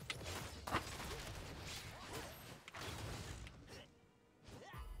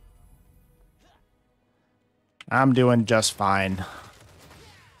 I'm doing just fine.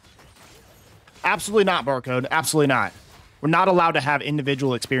 Absolutely not, Barcode. Absolutely not. We're not allowed to have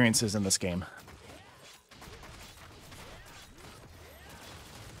individual experiences in this game.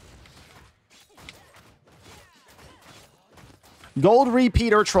 Gold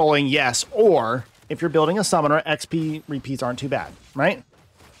repeat or trolling, yes. Or if you're building a summoner, XP repeats aren't too bad, right?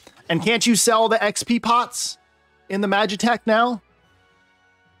 And can't you sell the XP pots in the Magitech now?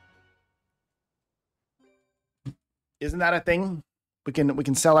 Isn't that a thing? We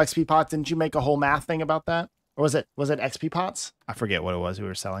can sell XP pots. Didn't you make a whole math thing about that? Or was it XP pots? I forget what it was we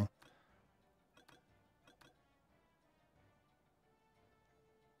were selling.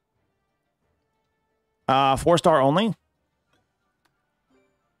 Four-star only.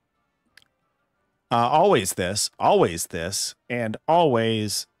 Always this, and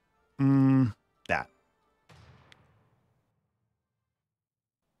always that.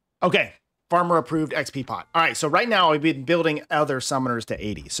 Okay. Farmer approved XP pot. All right, so right now we've been building other summoners to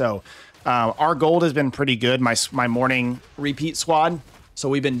 80. So our gold has been pretty good. My morning repeat squad. So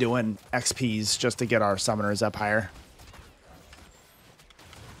we've been doing XPs just to get our summoners up higher.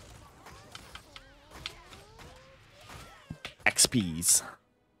 XPs.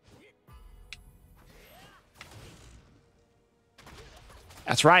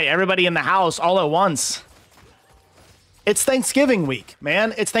 That's right. Everybody in the house all at once. It's Thanksgiving week,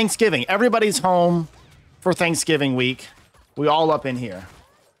 man. It's Thanksgiving. Everybody's home for Thanksgiving week. We all up in here.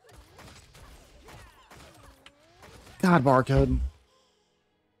 God, Barcode.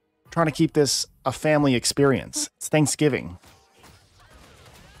 Trying to keep this a family experience. It's Thanksgiving.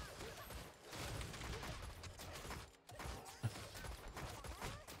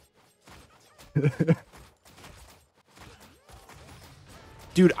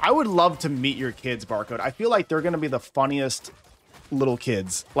 Dude, I would love to meet your kids, Barcode. I feel like they're going to be the funniest little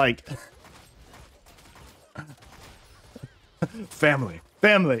kids. Like, family.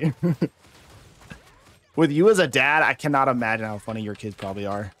 With you as a dad, I cannot imagine how funny your kids probably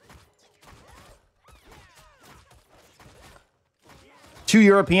are. Too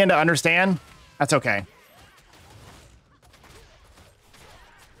European to understand? That's okay.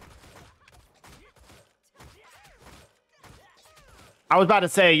 I was about to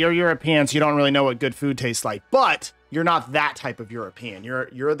say, you're European, so you don't really know what good food tastes like. But you're not that type of European.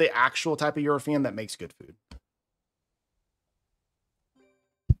 You're the actual type of European that makes good food.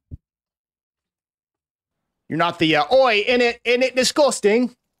 You're not the, oi, in it,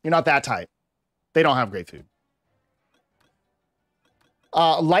 disgusting. You're not that type. They don't have great food.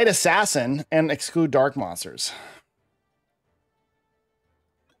 Light Assassin and exclude Dark Monsters.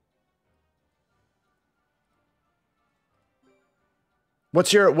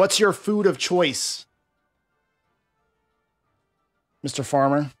 What's your food of choice, Mr.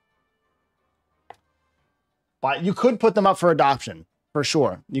 Farmer? But you could put them up for adoption, for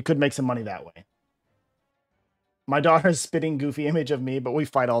sure. You could make some money that way. My daughter's spitting goofy image of me, but we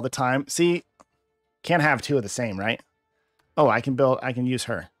fight all the time. See, can't have two of the same, right? Oh, I can use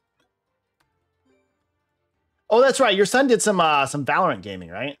her. Oh, that's right. Your son did some Valorant gaming,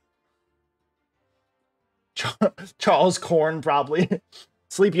 right? Charles Corn, probably.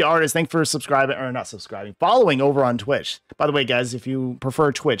 Sleepy Artist, thanks for subscribing, or not subscribing, following over on Twitch. By the way, guys, if you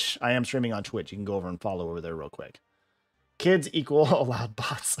prefer Twitch, I am streaming on Twitch. You can go over and follow over there real quick. Kids equal allowed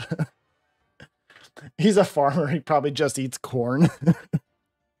bots. He's a farmer. He probably just eats corn.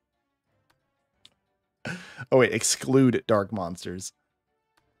 Oh, wait, exclude Dark Monsters.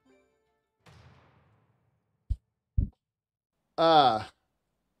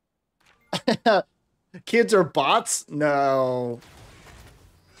 Kids are bots? No.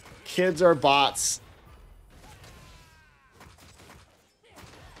 Kids are bots.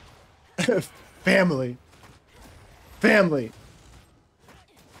 Family. Family.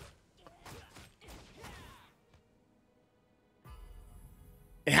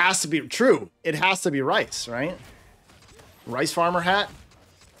 It has to be true. It has to be rice, right? Rice farmer hat.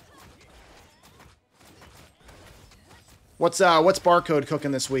 What's Barcode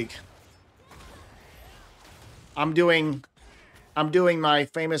cooking this week? I'm doing my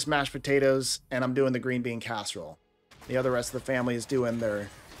famous mashed potatoes, and I'm doing the green bean casserole. The other rest of the family is doing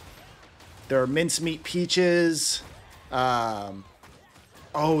their mincemeat peaches. Oh,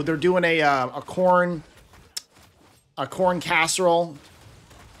 they're doing a corn casserole,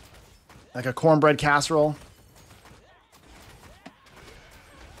 like a cornbread casserole.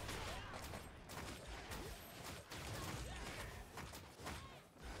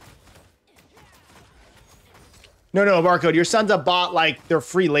 No, Barcode. Your sons a bot like they're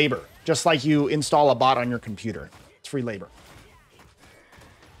free labor. Just like you install a bot on your computer. It's free labor.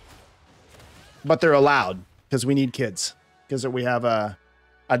 But they're allowed because we need kids. Because we have a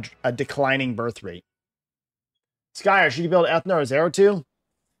declining birth rate. Skyer, should you build Ethno or Zero 2?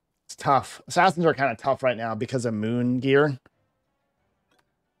 It's tough. Assassins are kind of tough right now because of moon gear.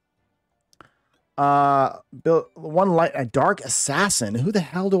 Build one light, a dark assassin. Who the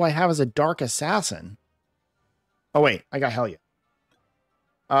hell do I have as a dark assassin? Oh wait, I got Helya.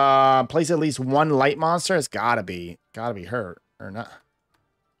 Place at least one light monster. It's gotta be her or not.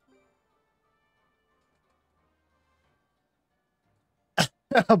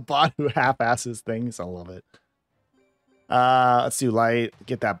 A bot who half-asses things. I love it. Let's do light.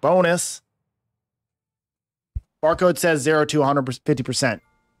 Get that bonus. Barcode says 0 to 150%.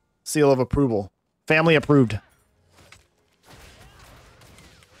 Seal of approval. Family approved.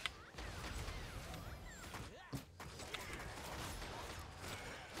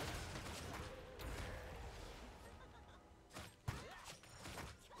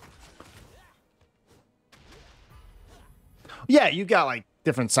 Yeah, you got like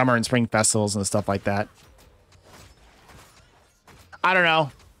different summer and spring festivals and stuff like that. I don't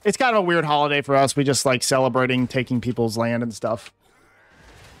know. It's kind of a weird holiday for us. We just like celebrating taking people's land and stuff.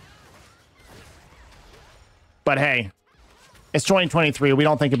 But hey, it's 2023. We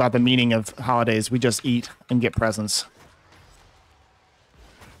don't think about the meaning of holidays. We just eat and get presents.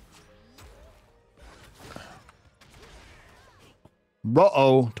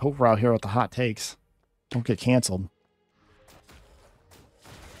 Uh-oh. Topher out here with the hot takes. Don't get canceled.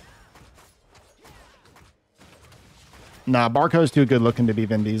 Nah, Barcode's too good looking to be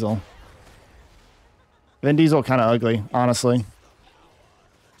Vin Diesel. Vin Diesel kind of ugly, honestly.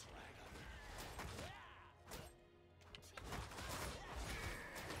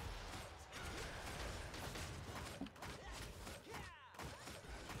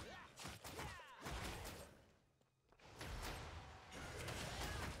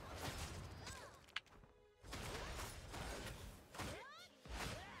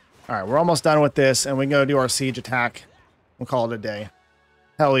 All right, we're almost done with this, and we can go do our siege attack. We'll call it a day.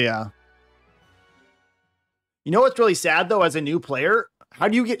 Hell yeah. You know what's really sad, though, as a new player? How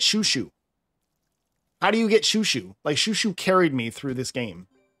do you get Shushu? How do you get Shushu? Like, Shushu carried me through this game.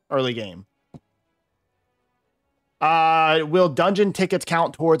 Early game. Will dungeon tickets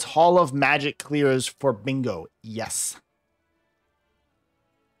count towards Hall of Magic clears for bingo? Yes.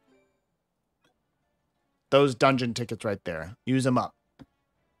 Those dungeon tickets right there. Use them up.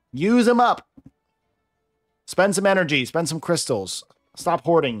 Use them up. Spend some energy. Spend some crystals. Stop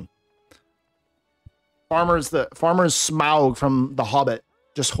hoarding. Farmer's Smaug from The Hobbit,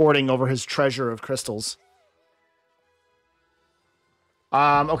 just hoarding over his treasure of crystals.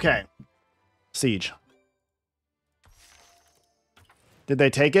 Okay. Siege. Did they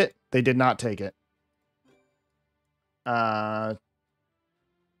take it? They did not take it.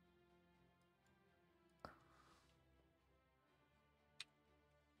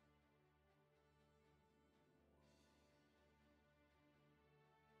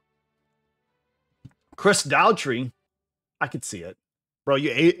 Chris Dowtree, I could see it, bro.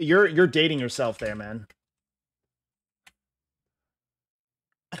 You're dating yourself there, man.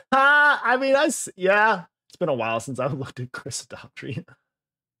 I mean, yeah, it's been a while since I've looked at Chris Dowtree.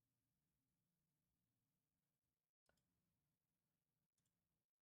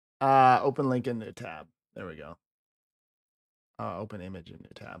 Open link in the tab. There we go. Open image in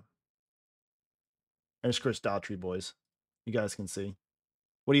the tab. There's Chris Dowtree, boys. You guys can see.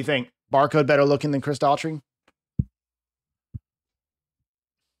 What do you think? Barcode better looking than Chris Dowtree?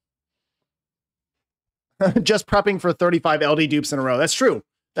 Just prepping for 35 LD dupes in a row. That's true.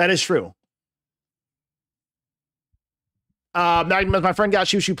 That is true. Magnus, my friend got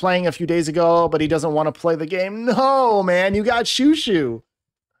Shushu playing a few days ago, but he doesn't want to play the game. No, man, you got Shushu.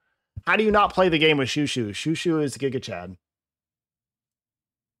 How do you not play the game with Shushu? Shushu is GIGACHAD.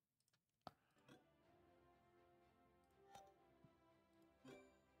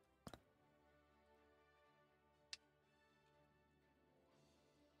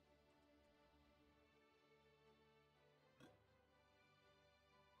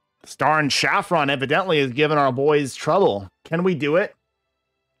 Starring Saffron evidently is giving our boys trouble. Can we do it?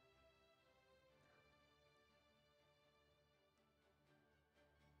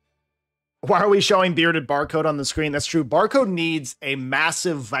 Why are we showing bearded Barcode on the screen? That's true. Barcode needs a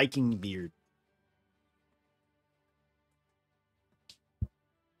massive Viking beard.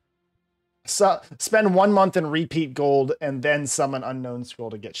 So spend 1 month in repeat gold and then summon unknown scroll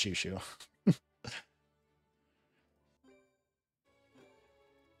to get Shushu.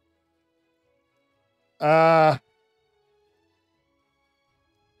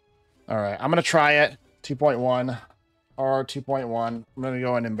 All right, I'm gonna try it. 2.1 or 2.1. I'm gonna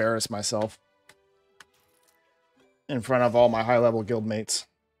go and embarrass myself in front of all my high-level guildmates.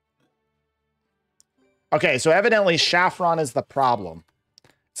 Okay, so evidently Saffron is the problem.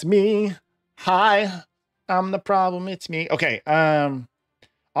 It's me. Hi, I'm the problem. It's me. Okay.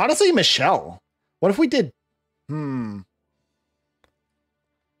 Honestly, Michelle. What if we did?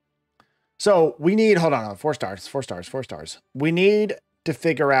 So we need. Hold on. 4 stars. 4 stars. 4 stars. We need to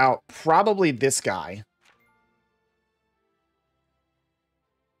figure out probably this guy.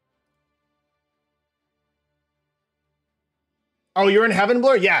 Oh, you're in Heaven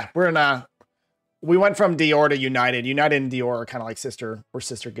Blur? Yeah, we're in. We went from Dior to United. United and Dior are kind of like sister. We're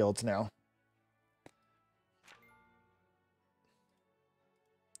sister guilds now.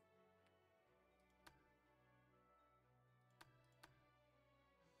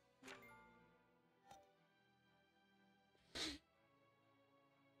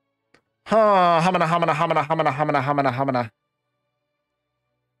 Hamana.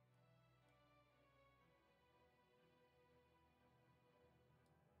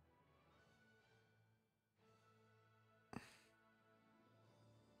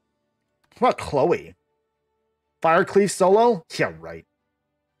 What about Chloe? Fire Cleave solo? Yeah, right.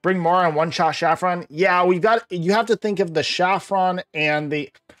 Bring Mara on one-shot Saffron? Yeah, you have to think of the Saffron and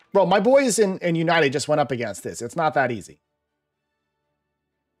the... Bro, my boys in United just went up against this. It's not that easy.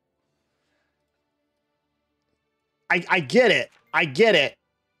 I get it. I get it.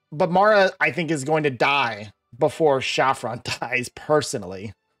 But Mara, I think, is going to die before Saffron dies,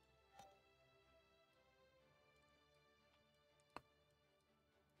 personally.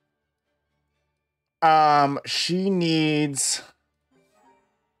 She needs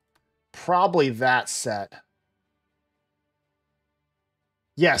probably that set.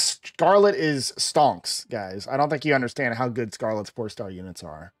 Yes, Scarlet is stonks, guys. I don't think you understand how good Scarlet's 4-star units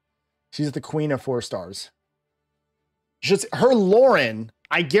are. She's the queen of 4 stars. Just her Lauren,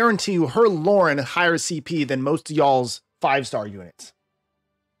 I guarantee you, her Lauren higher CP than most of y'all's 5-star units.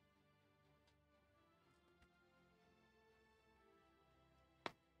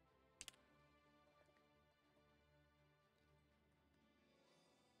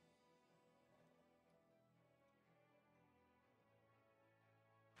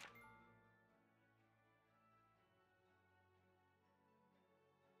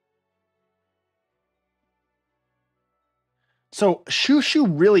 So Shushu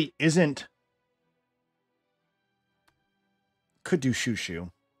really isn't. Could do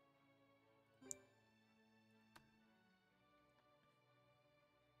Shushu.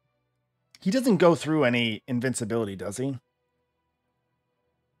 He doesn't go through any invincibility, does he?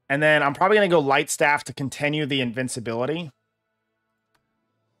 And then I'm probably going to go Light Staff to continue the invincibility.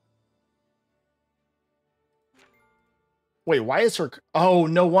 Wait, why is her... Oh,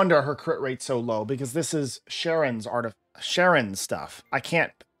 no wonder her crit rate's so low, because this is Sharon's stuff. I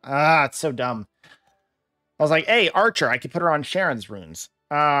can't... it's so dumb. I was like, hey, Archer, I could put her on Sharon's runes.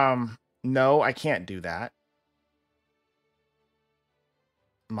 No, I can't do that.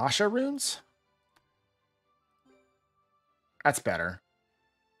 Masha runes? That's better.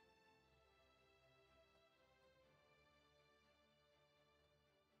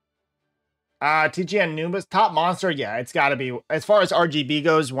 TGN Numbus, top monster, yeah, it's got to be, as far as RGB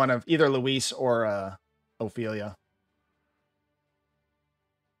goes, one of either Luis or Ophelia.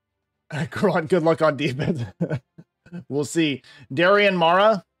 Karan, good luck on defense. We'll see. Darian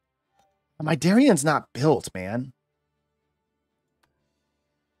Mara. My Darian's not built, man.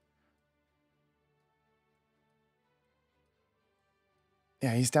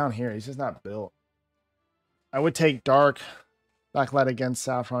 Yeah, he's down here. He's just not built. I would take Dark Backlight against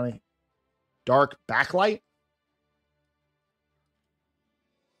Saffron. Dark Backlight?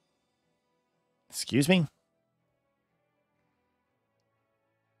 Excuse me?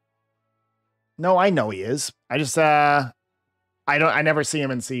 No, I know he is. I just I never see him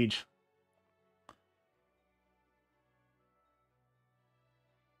in Siege.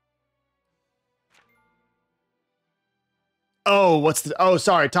 Oh, what's the... Oh,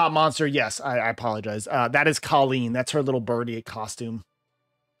 sorry, top monster. Yes, I apologize. That is Colleen. That's her little birdie costume.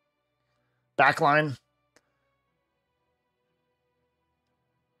 Backline.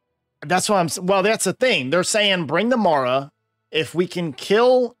 That's what I'm... Well, that's the thing. They're saying bring the Mara. If we can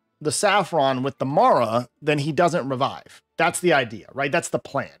kill the Saffron with the Mara, then he doesn't revive. That's the idea, right? That's the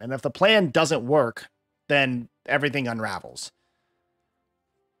plan. And if the plan doesn't work, then everything unravels.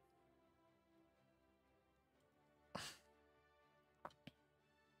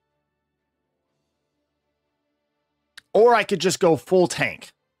 Or I could just go full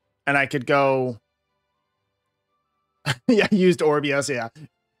tank. And I could go... Yeah, used Orbius, yeah.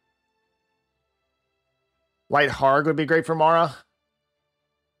 White Harg would be great for Mara.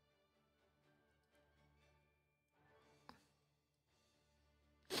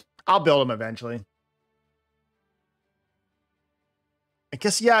 I'll build him eventually. I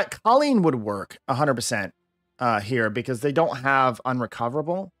guess, yeah, Colleen would work 100% here because they don't have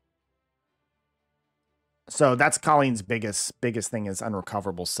unrecoverable. So that's Colleen's biggest thing is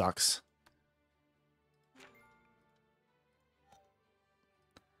unrecoverable sucks.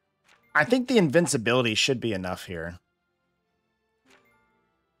 I think the invincibility should be enough here.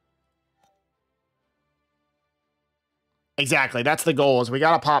 Exactly. That's the goal is we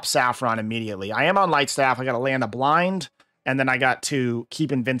got to pop Saffron immediately. I am on light staff. I got to land a blind and then I got to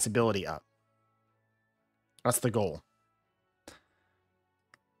keep invincibility up. That's the goal.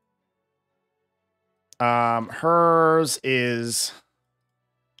 Hers is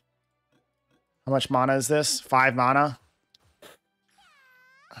how much mana is this? 5 mana.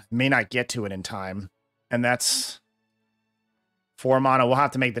 May not get to it in time. And that's 4 mana. We'll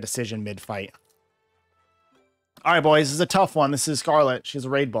have to make the decision mid-fight. All right, boys. This is a tough one. This is Scarlet. She's a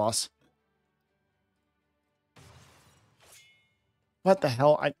raid boss. What the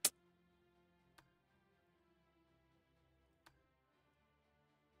hell?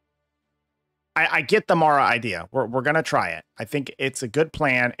 I get the Mara idea. We're going to try it. I think it's a good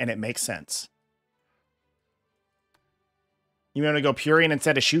plan, and it makes sense. You want to go Purian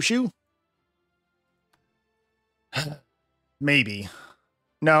instead of Shushu? Maybe.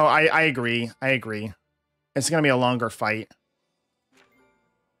 No, I agree. I agree. It's going to be a longer fight.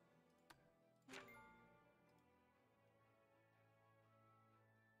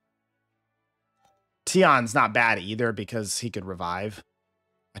 Tion's not bad either because he could revive.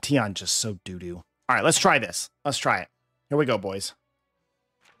 Tion just so doo-doo. All right, let's try this. Let's try it. Here we go, boys.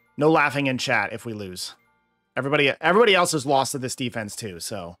 No laughing in chat if we lose. Everybody else has lost to this defense too,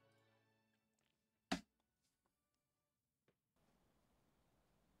 so.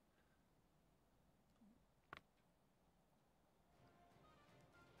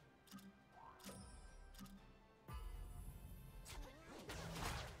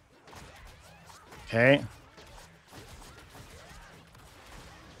 Okay.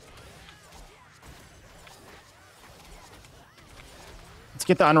 Let's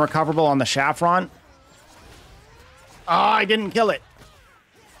get the unrecoverable on the Saffron. Oh, I didn't kill it.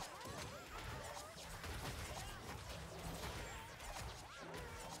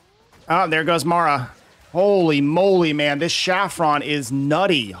 Oh, there goes Mara. Holy moly, man. This Saffron is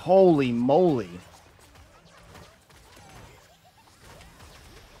nutty. Holy moly.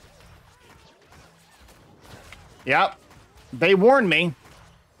 Yep. They warned me.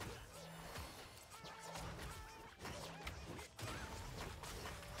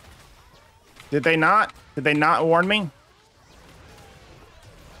 Did they not? Did they not warn me?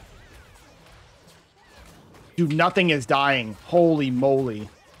 Dude, nothing is dying. Holy moly.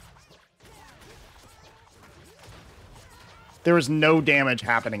 There is no damage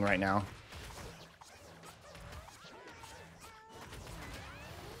happening right now.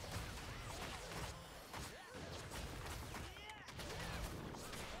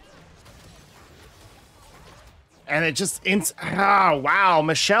 And it just... Oh, wow.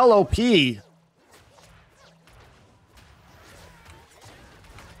 Michelle OP.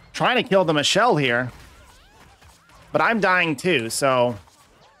 Trying to kill the Michelle here. But I'm dying too, so...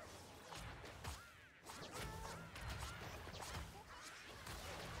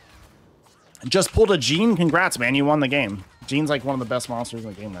 Just pulled a Gene. Congrats, man. You won the game. Gene's like one of the best monsters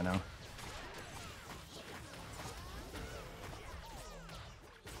in the game right now.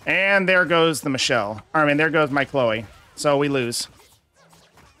 And there goes the Michelle. I mean, there goes my Chloe. So we lose.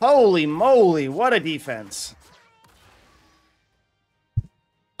 Holy moly, what a defense.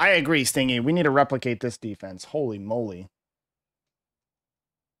 I agree, Stingy. We need to replicate this defense. Holy moly.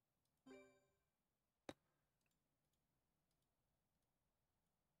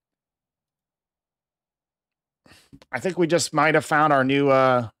 I think we just might have found our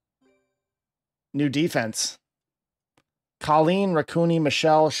new defense. Colleen, Raccoony,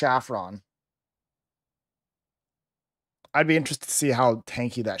 Michelle, Saffron. I'd be interested to see how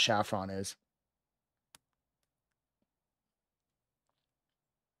tanky that Saffron is.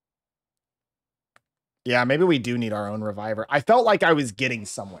 Yeah, maybe we do need our own reviver. I felt like I was getting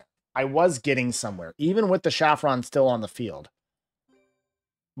somewhere. I was getting somewhere, even with the Saffron still on the field.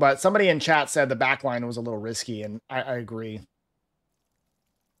 But somebody in chat said the backline was a little risky, and I agree.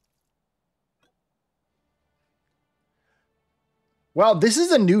 Well, this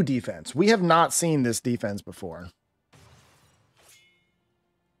is a new defense. We have not seen this defense before.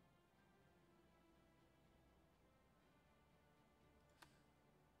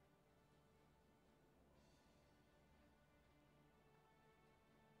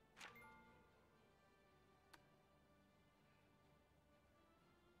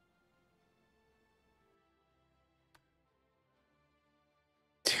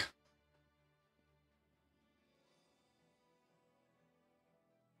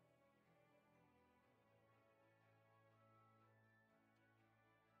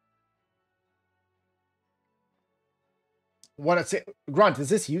 What it's Grunt, is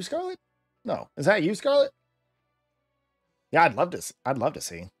this you, Scarlet? No. Is that you, Scarlet? Yeah, I'd love to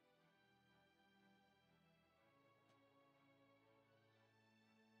see.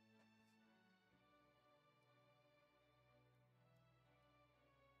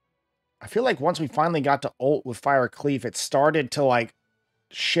 I feel like once we finally got to ult with Fire Cleave, it started to like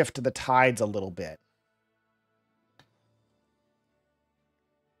shift the tides a little bit.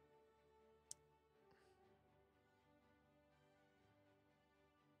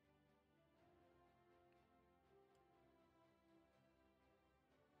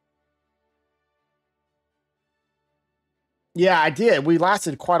 Yeah, I did. We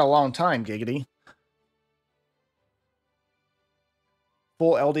lasted quite a long time, Giggity.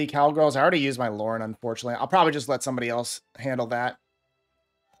 Full LD Cowgirls. I already used my Lauren, unfortunately. I'll probably just let somebody else handle that.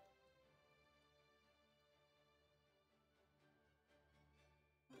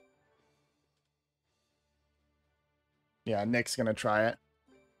 Yeah, Nick's gonna try it.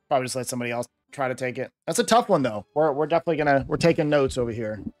 Probably just let somebody else try to take it. That's a tough one though. We're definitely we're taking notes over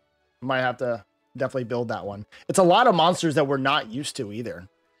here. Might have to definitely build that one. It's a lot of monsters that we're not used to either.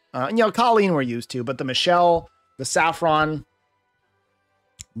 And, you know, Colleen we're used to, but the Michelle, the Saffron,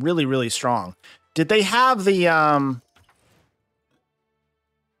 really, really strong. Did they have the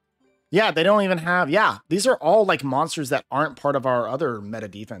yeah, they don't even have, yeah, these are all like monsters that aren't part of our other meta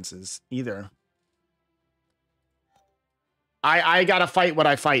defenses either. I gotta fight what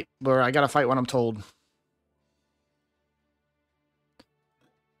I fight, or I gotta fight what I'm told.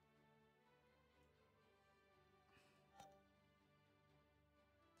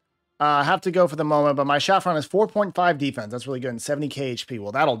 I have to go for the moment, but my Saffron is 4.5 defense. That's really good, and 70k HP.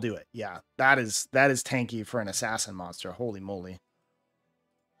 Well, that'll do it. Yeah, that is tanky for an assassin monster. Holy moly.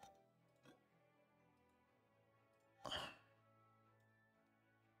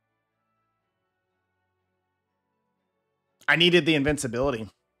 I needed the invincibility.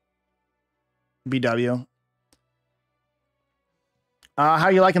 BW. How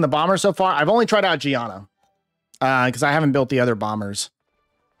are you liking the bomber so far? I've only tried out Gianna. Because I haven't built the other bombers.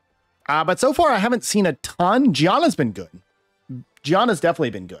 But so far I haven't seen a ton. Gianna's been good. Gianna's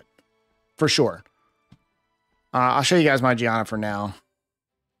definitely been good. For sure. I'll show you guys my Gianna for now.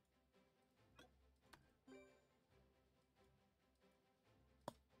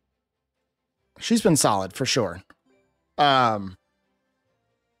 She's been solid for sure.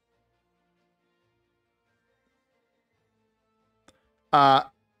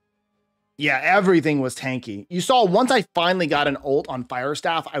 Yeah, everything was tanky. You saw once I finally got an ult on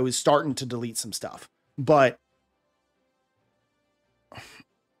Firestaff, I was starting to delete some stuff. But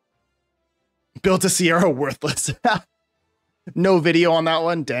built a Sierra worthless. No video on that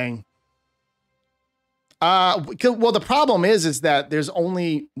one. Dang. Well, the problem is that there's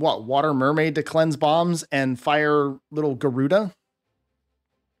only what, Water Mermaid to cleanse bombs and Fire Little Garuda.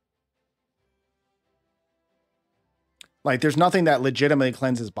 Like, there's nothing that legitimately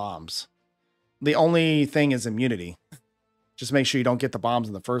cleanses bombs. The only thing is immunity. Just make sure you don't get the bombs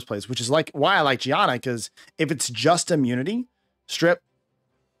in the first place, which is like why I like Gianna, because if it's just immunity, strip,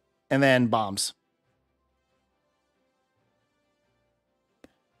 and then bombs.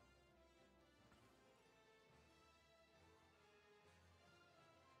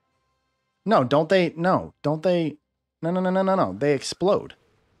 No, don't they? No, don't they? No. They explode.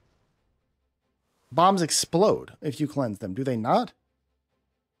 Bombs explode if you cleanse them. Do they not?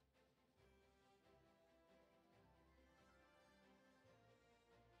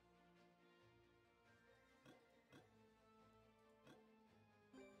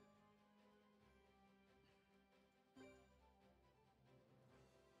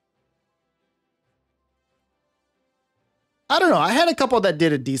 I don't know. I had a couple that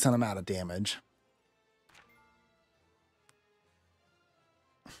did a decent amount of damage.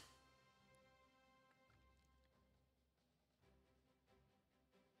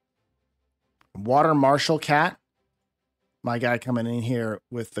 Water Marshal Cat. My guy coming in here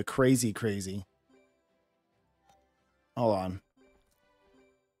with the crazy. Hold on.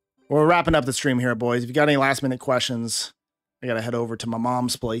 We're wrapping up the stream here, boys. If you got any last minute questions, I got to head over to my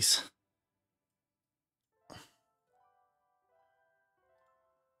mom's place.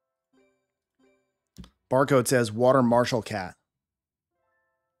 Barcode says Water Marshal Cat.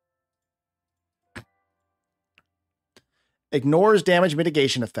 Ignores damage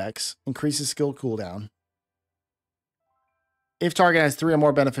mitigation effects. Increases skill cooldown. If target has 3 or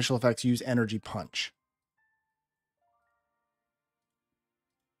more beneficial effects, use Energy Punch.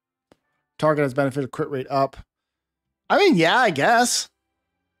 Target has beneficial crit rate up. I mean, yeah, I guess.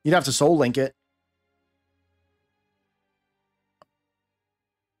 You'd have to soul link it.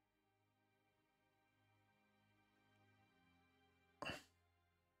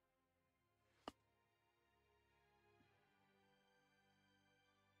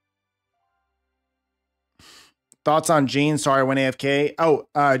 Thoughts on Jean? Sorry, I went AFK. Oh,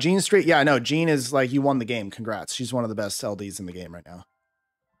 Jean Street. Yeah, no, Jean is like, you won the game. Congrats. She's one of the best LDs in the game right now.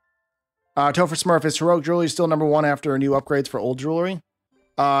 TopherSmurf, is heroic jewelry still #1 after new upgrades for old jewelry?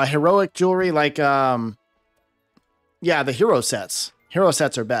 Heroic jewelry, like, yeah, the hero sets. Hero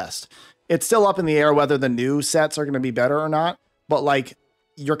sets are best. It's still up in the air whether the new sets are going to be better or not, but like,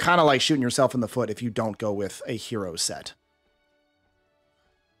 you're kind of like shooting yourself in the foot if you don't go with a hero set.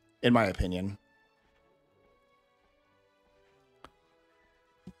 In my opinion.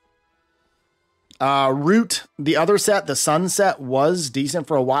 Root, the other set, the Sun set, was decent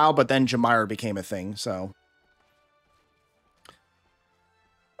for a while, but then Jamire became a thing, so.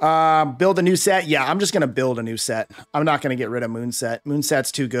 Build a new set. Yeah, I'm just going to build a new set. I'm not going to get rid of Moonset.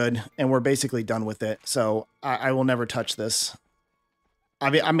 Moonset's too good, and we're basically done with it, so I will never touch this.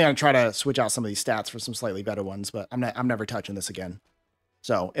 I mean, I'm going to try to switch out some of these stats for some slightly better ones, but I'm never touching this again.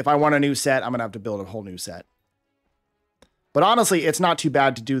 So if I want a new set, I'm going to have to build a whole new set. But honestly, it's not too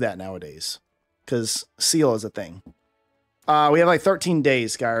bad to do that nowadays. Because seal is a thing. We have like 13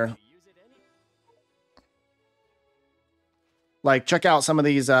 days, Skyr. Like, check out some of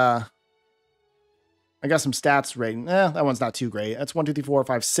these. I got some stats rating. That one's not too great. That's 1, 2, 3, 4,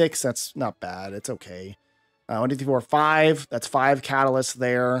 5, 6. That's not bad. It's okay. 1, 2, 3, 4, 5. That's 5 catalysts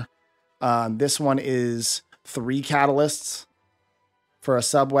there. This one is 3 catalysts for a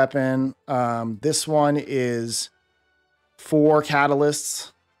sub weapon. This one is 4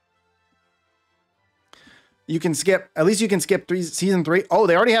 catalysts. You can skip, at least you can skip season 3. Oh,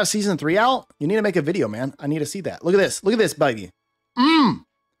 they already have season 3 out? You need to make a video, man. I need to see that. Look at this. Look at this, baby. 2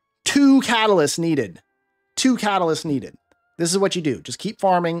 catalysts needed. 2 catalysts needed. This is what you do. Just keep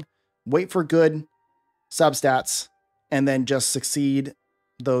farming, wait for good substats, and then just succeed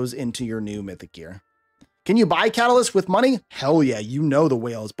those into your new mythic gear. Can you buy catalysts with money? Hell yeah. You know the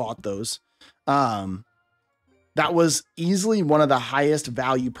whales bought those. That was easily one of the highest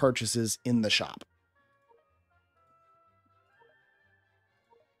value purchases in the shop.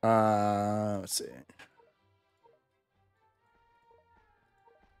 Let's see.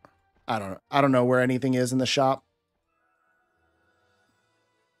 I don't know where anything is in the shop.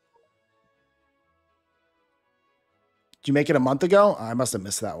 Did you make it a month ago? I must have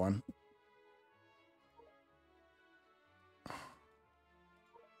missed that one.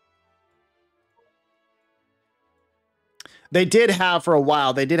 They did have, for a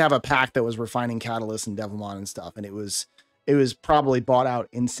while, they did have a pack that was refining catalyst and Devilmon and stuff, and it was probably bought out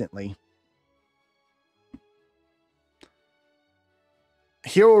instantly.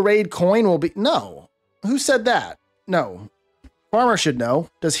 Hero Raid coin will be... No. Who said that? No. Farmer should know.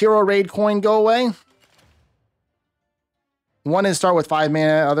 Does Hero Raid coin go away? One is start with 5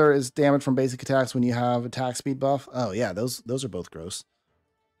 mana, other is damage from basic attacks when you have attack speed buff. Oh yeah, those are both gross.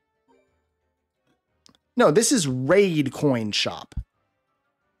 No, this is Raid coin shop.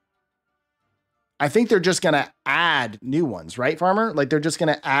 I think they're just going to add new ones, right, Farmer? Like, they're just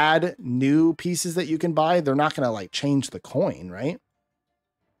going to add new pieces that you can buy. They're not going to, like, change the coin, right?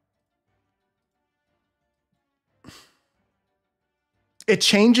 It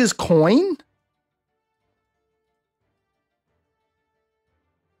changes coin?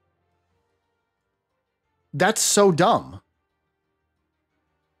 That's so dumb.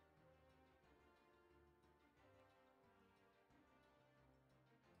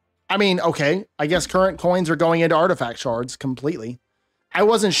 I mean, okay, I guess current coins are going into artifact shards completely. I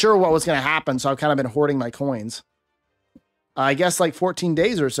wasn't sure what was going to happen, so I've kind of been hoarding my coins. I guess like 14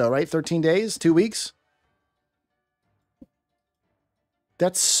 days or so, right? 13 days? 2 weeks?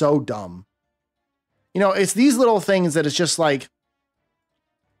 That's so dumb. You know, it's these little things that it's just like,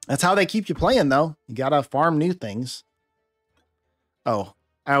 that's how they keep you playing, though. You got to farm new things. Oh,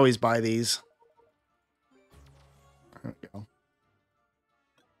 I always buy these. There we go.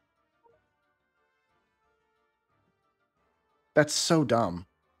 That's so dumb.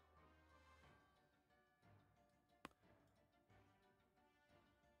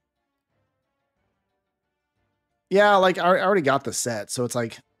 Yeah, like I already got the set, so it's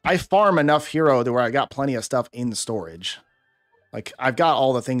like I farm enough hero to where I got plenty of stuff in storage. Like I've got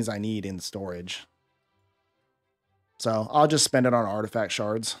all the things I need in storage. So I'll just spend it on artifact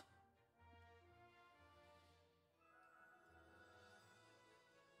shards.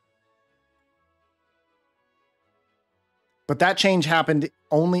 But that change happened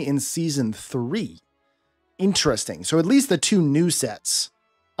only in season 3. Interesting. So at least the 2 new sets,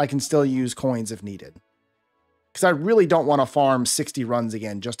 I can still use coins if needed. Because I really don't want to farm 60 runs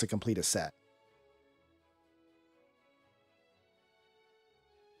again just to complete a set.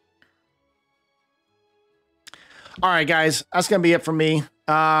 All right, guys. That's going to be it from me.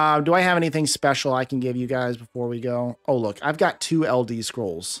 Do I have anything special I can give you guys before we go? Oh, look, I've got 2 LD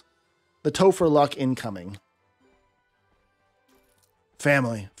scrolls. The Topher luck incoming.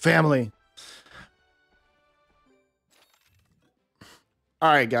 Family, family.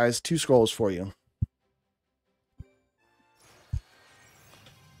 All right, guys, 2 scrolls for you.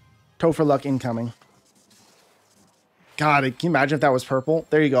 Topher luck incoming. God, can you imagine if that was purple?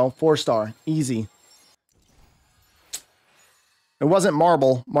 There you go, 4-star, easy. It wasn't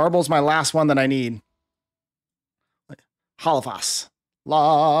marble. Marble's my last one that I need. Holophos. La.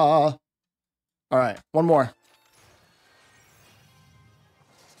 All right, one more.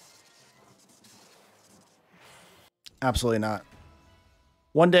 Absolutely not.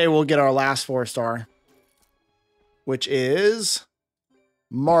 One day we'll get our last 4-star, which is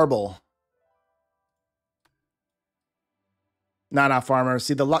marble. Not farmer.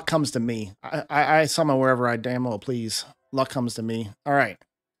 See, the luck comes to me. I summon wherever I damn well please. Luck comes to me. All right.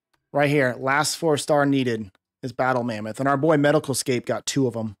 Right here. Last 4-star needed is Battle Mammoth. And our boy Medicalscape got 2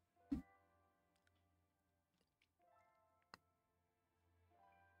 of them.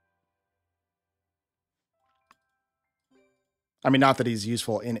 I mean, not that he's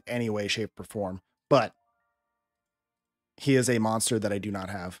useful in any way, shape, or form, but he is a monster that I do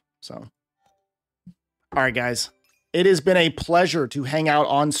not have. So, all right, guys. It has been a pleasure to hang out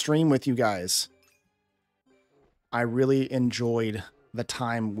on stream with you guys. I really enjoyed the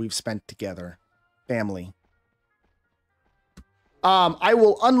time we've spent together. Family. I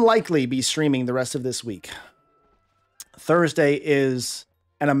will unlikely be streaming the rest of this week. Thursday is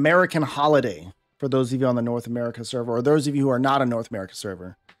an American holiday for those of you on the North America server, or those of you who are not a North America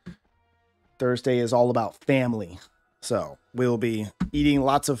server. Thursday is all about family. So we'll be eating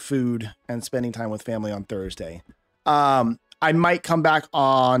lots of food and spending time with family on Thursday. I might come back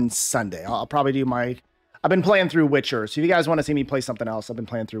on Sunday. I'll probably do my... I've been playing through Witcher, so if you guys want to see me play something else, I've been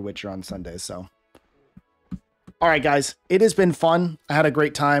playing through Witcher on Sundays, so... All right, guys. It has been fun. I had a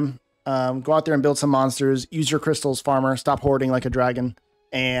great time. Go out there and build some monsters. Use your crystals, farmer. Stop hoarding like a dragon.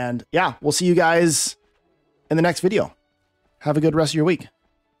 And, yeah, we'll see you guys in the next video. Have a good rest of your week.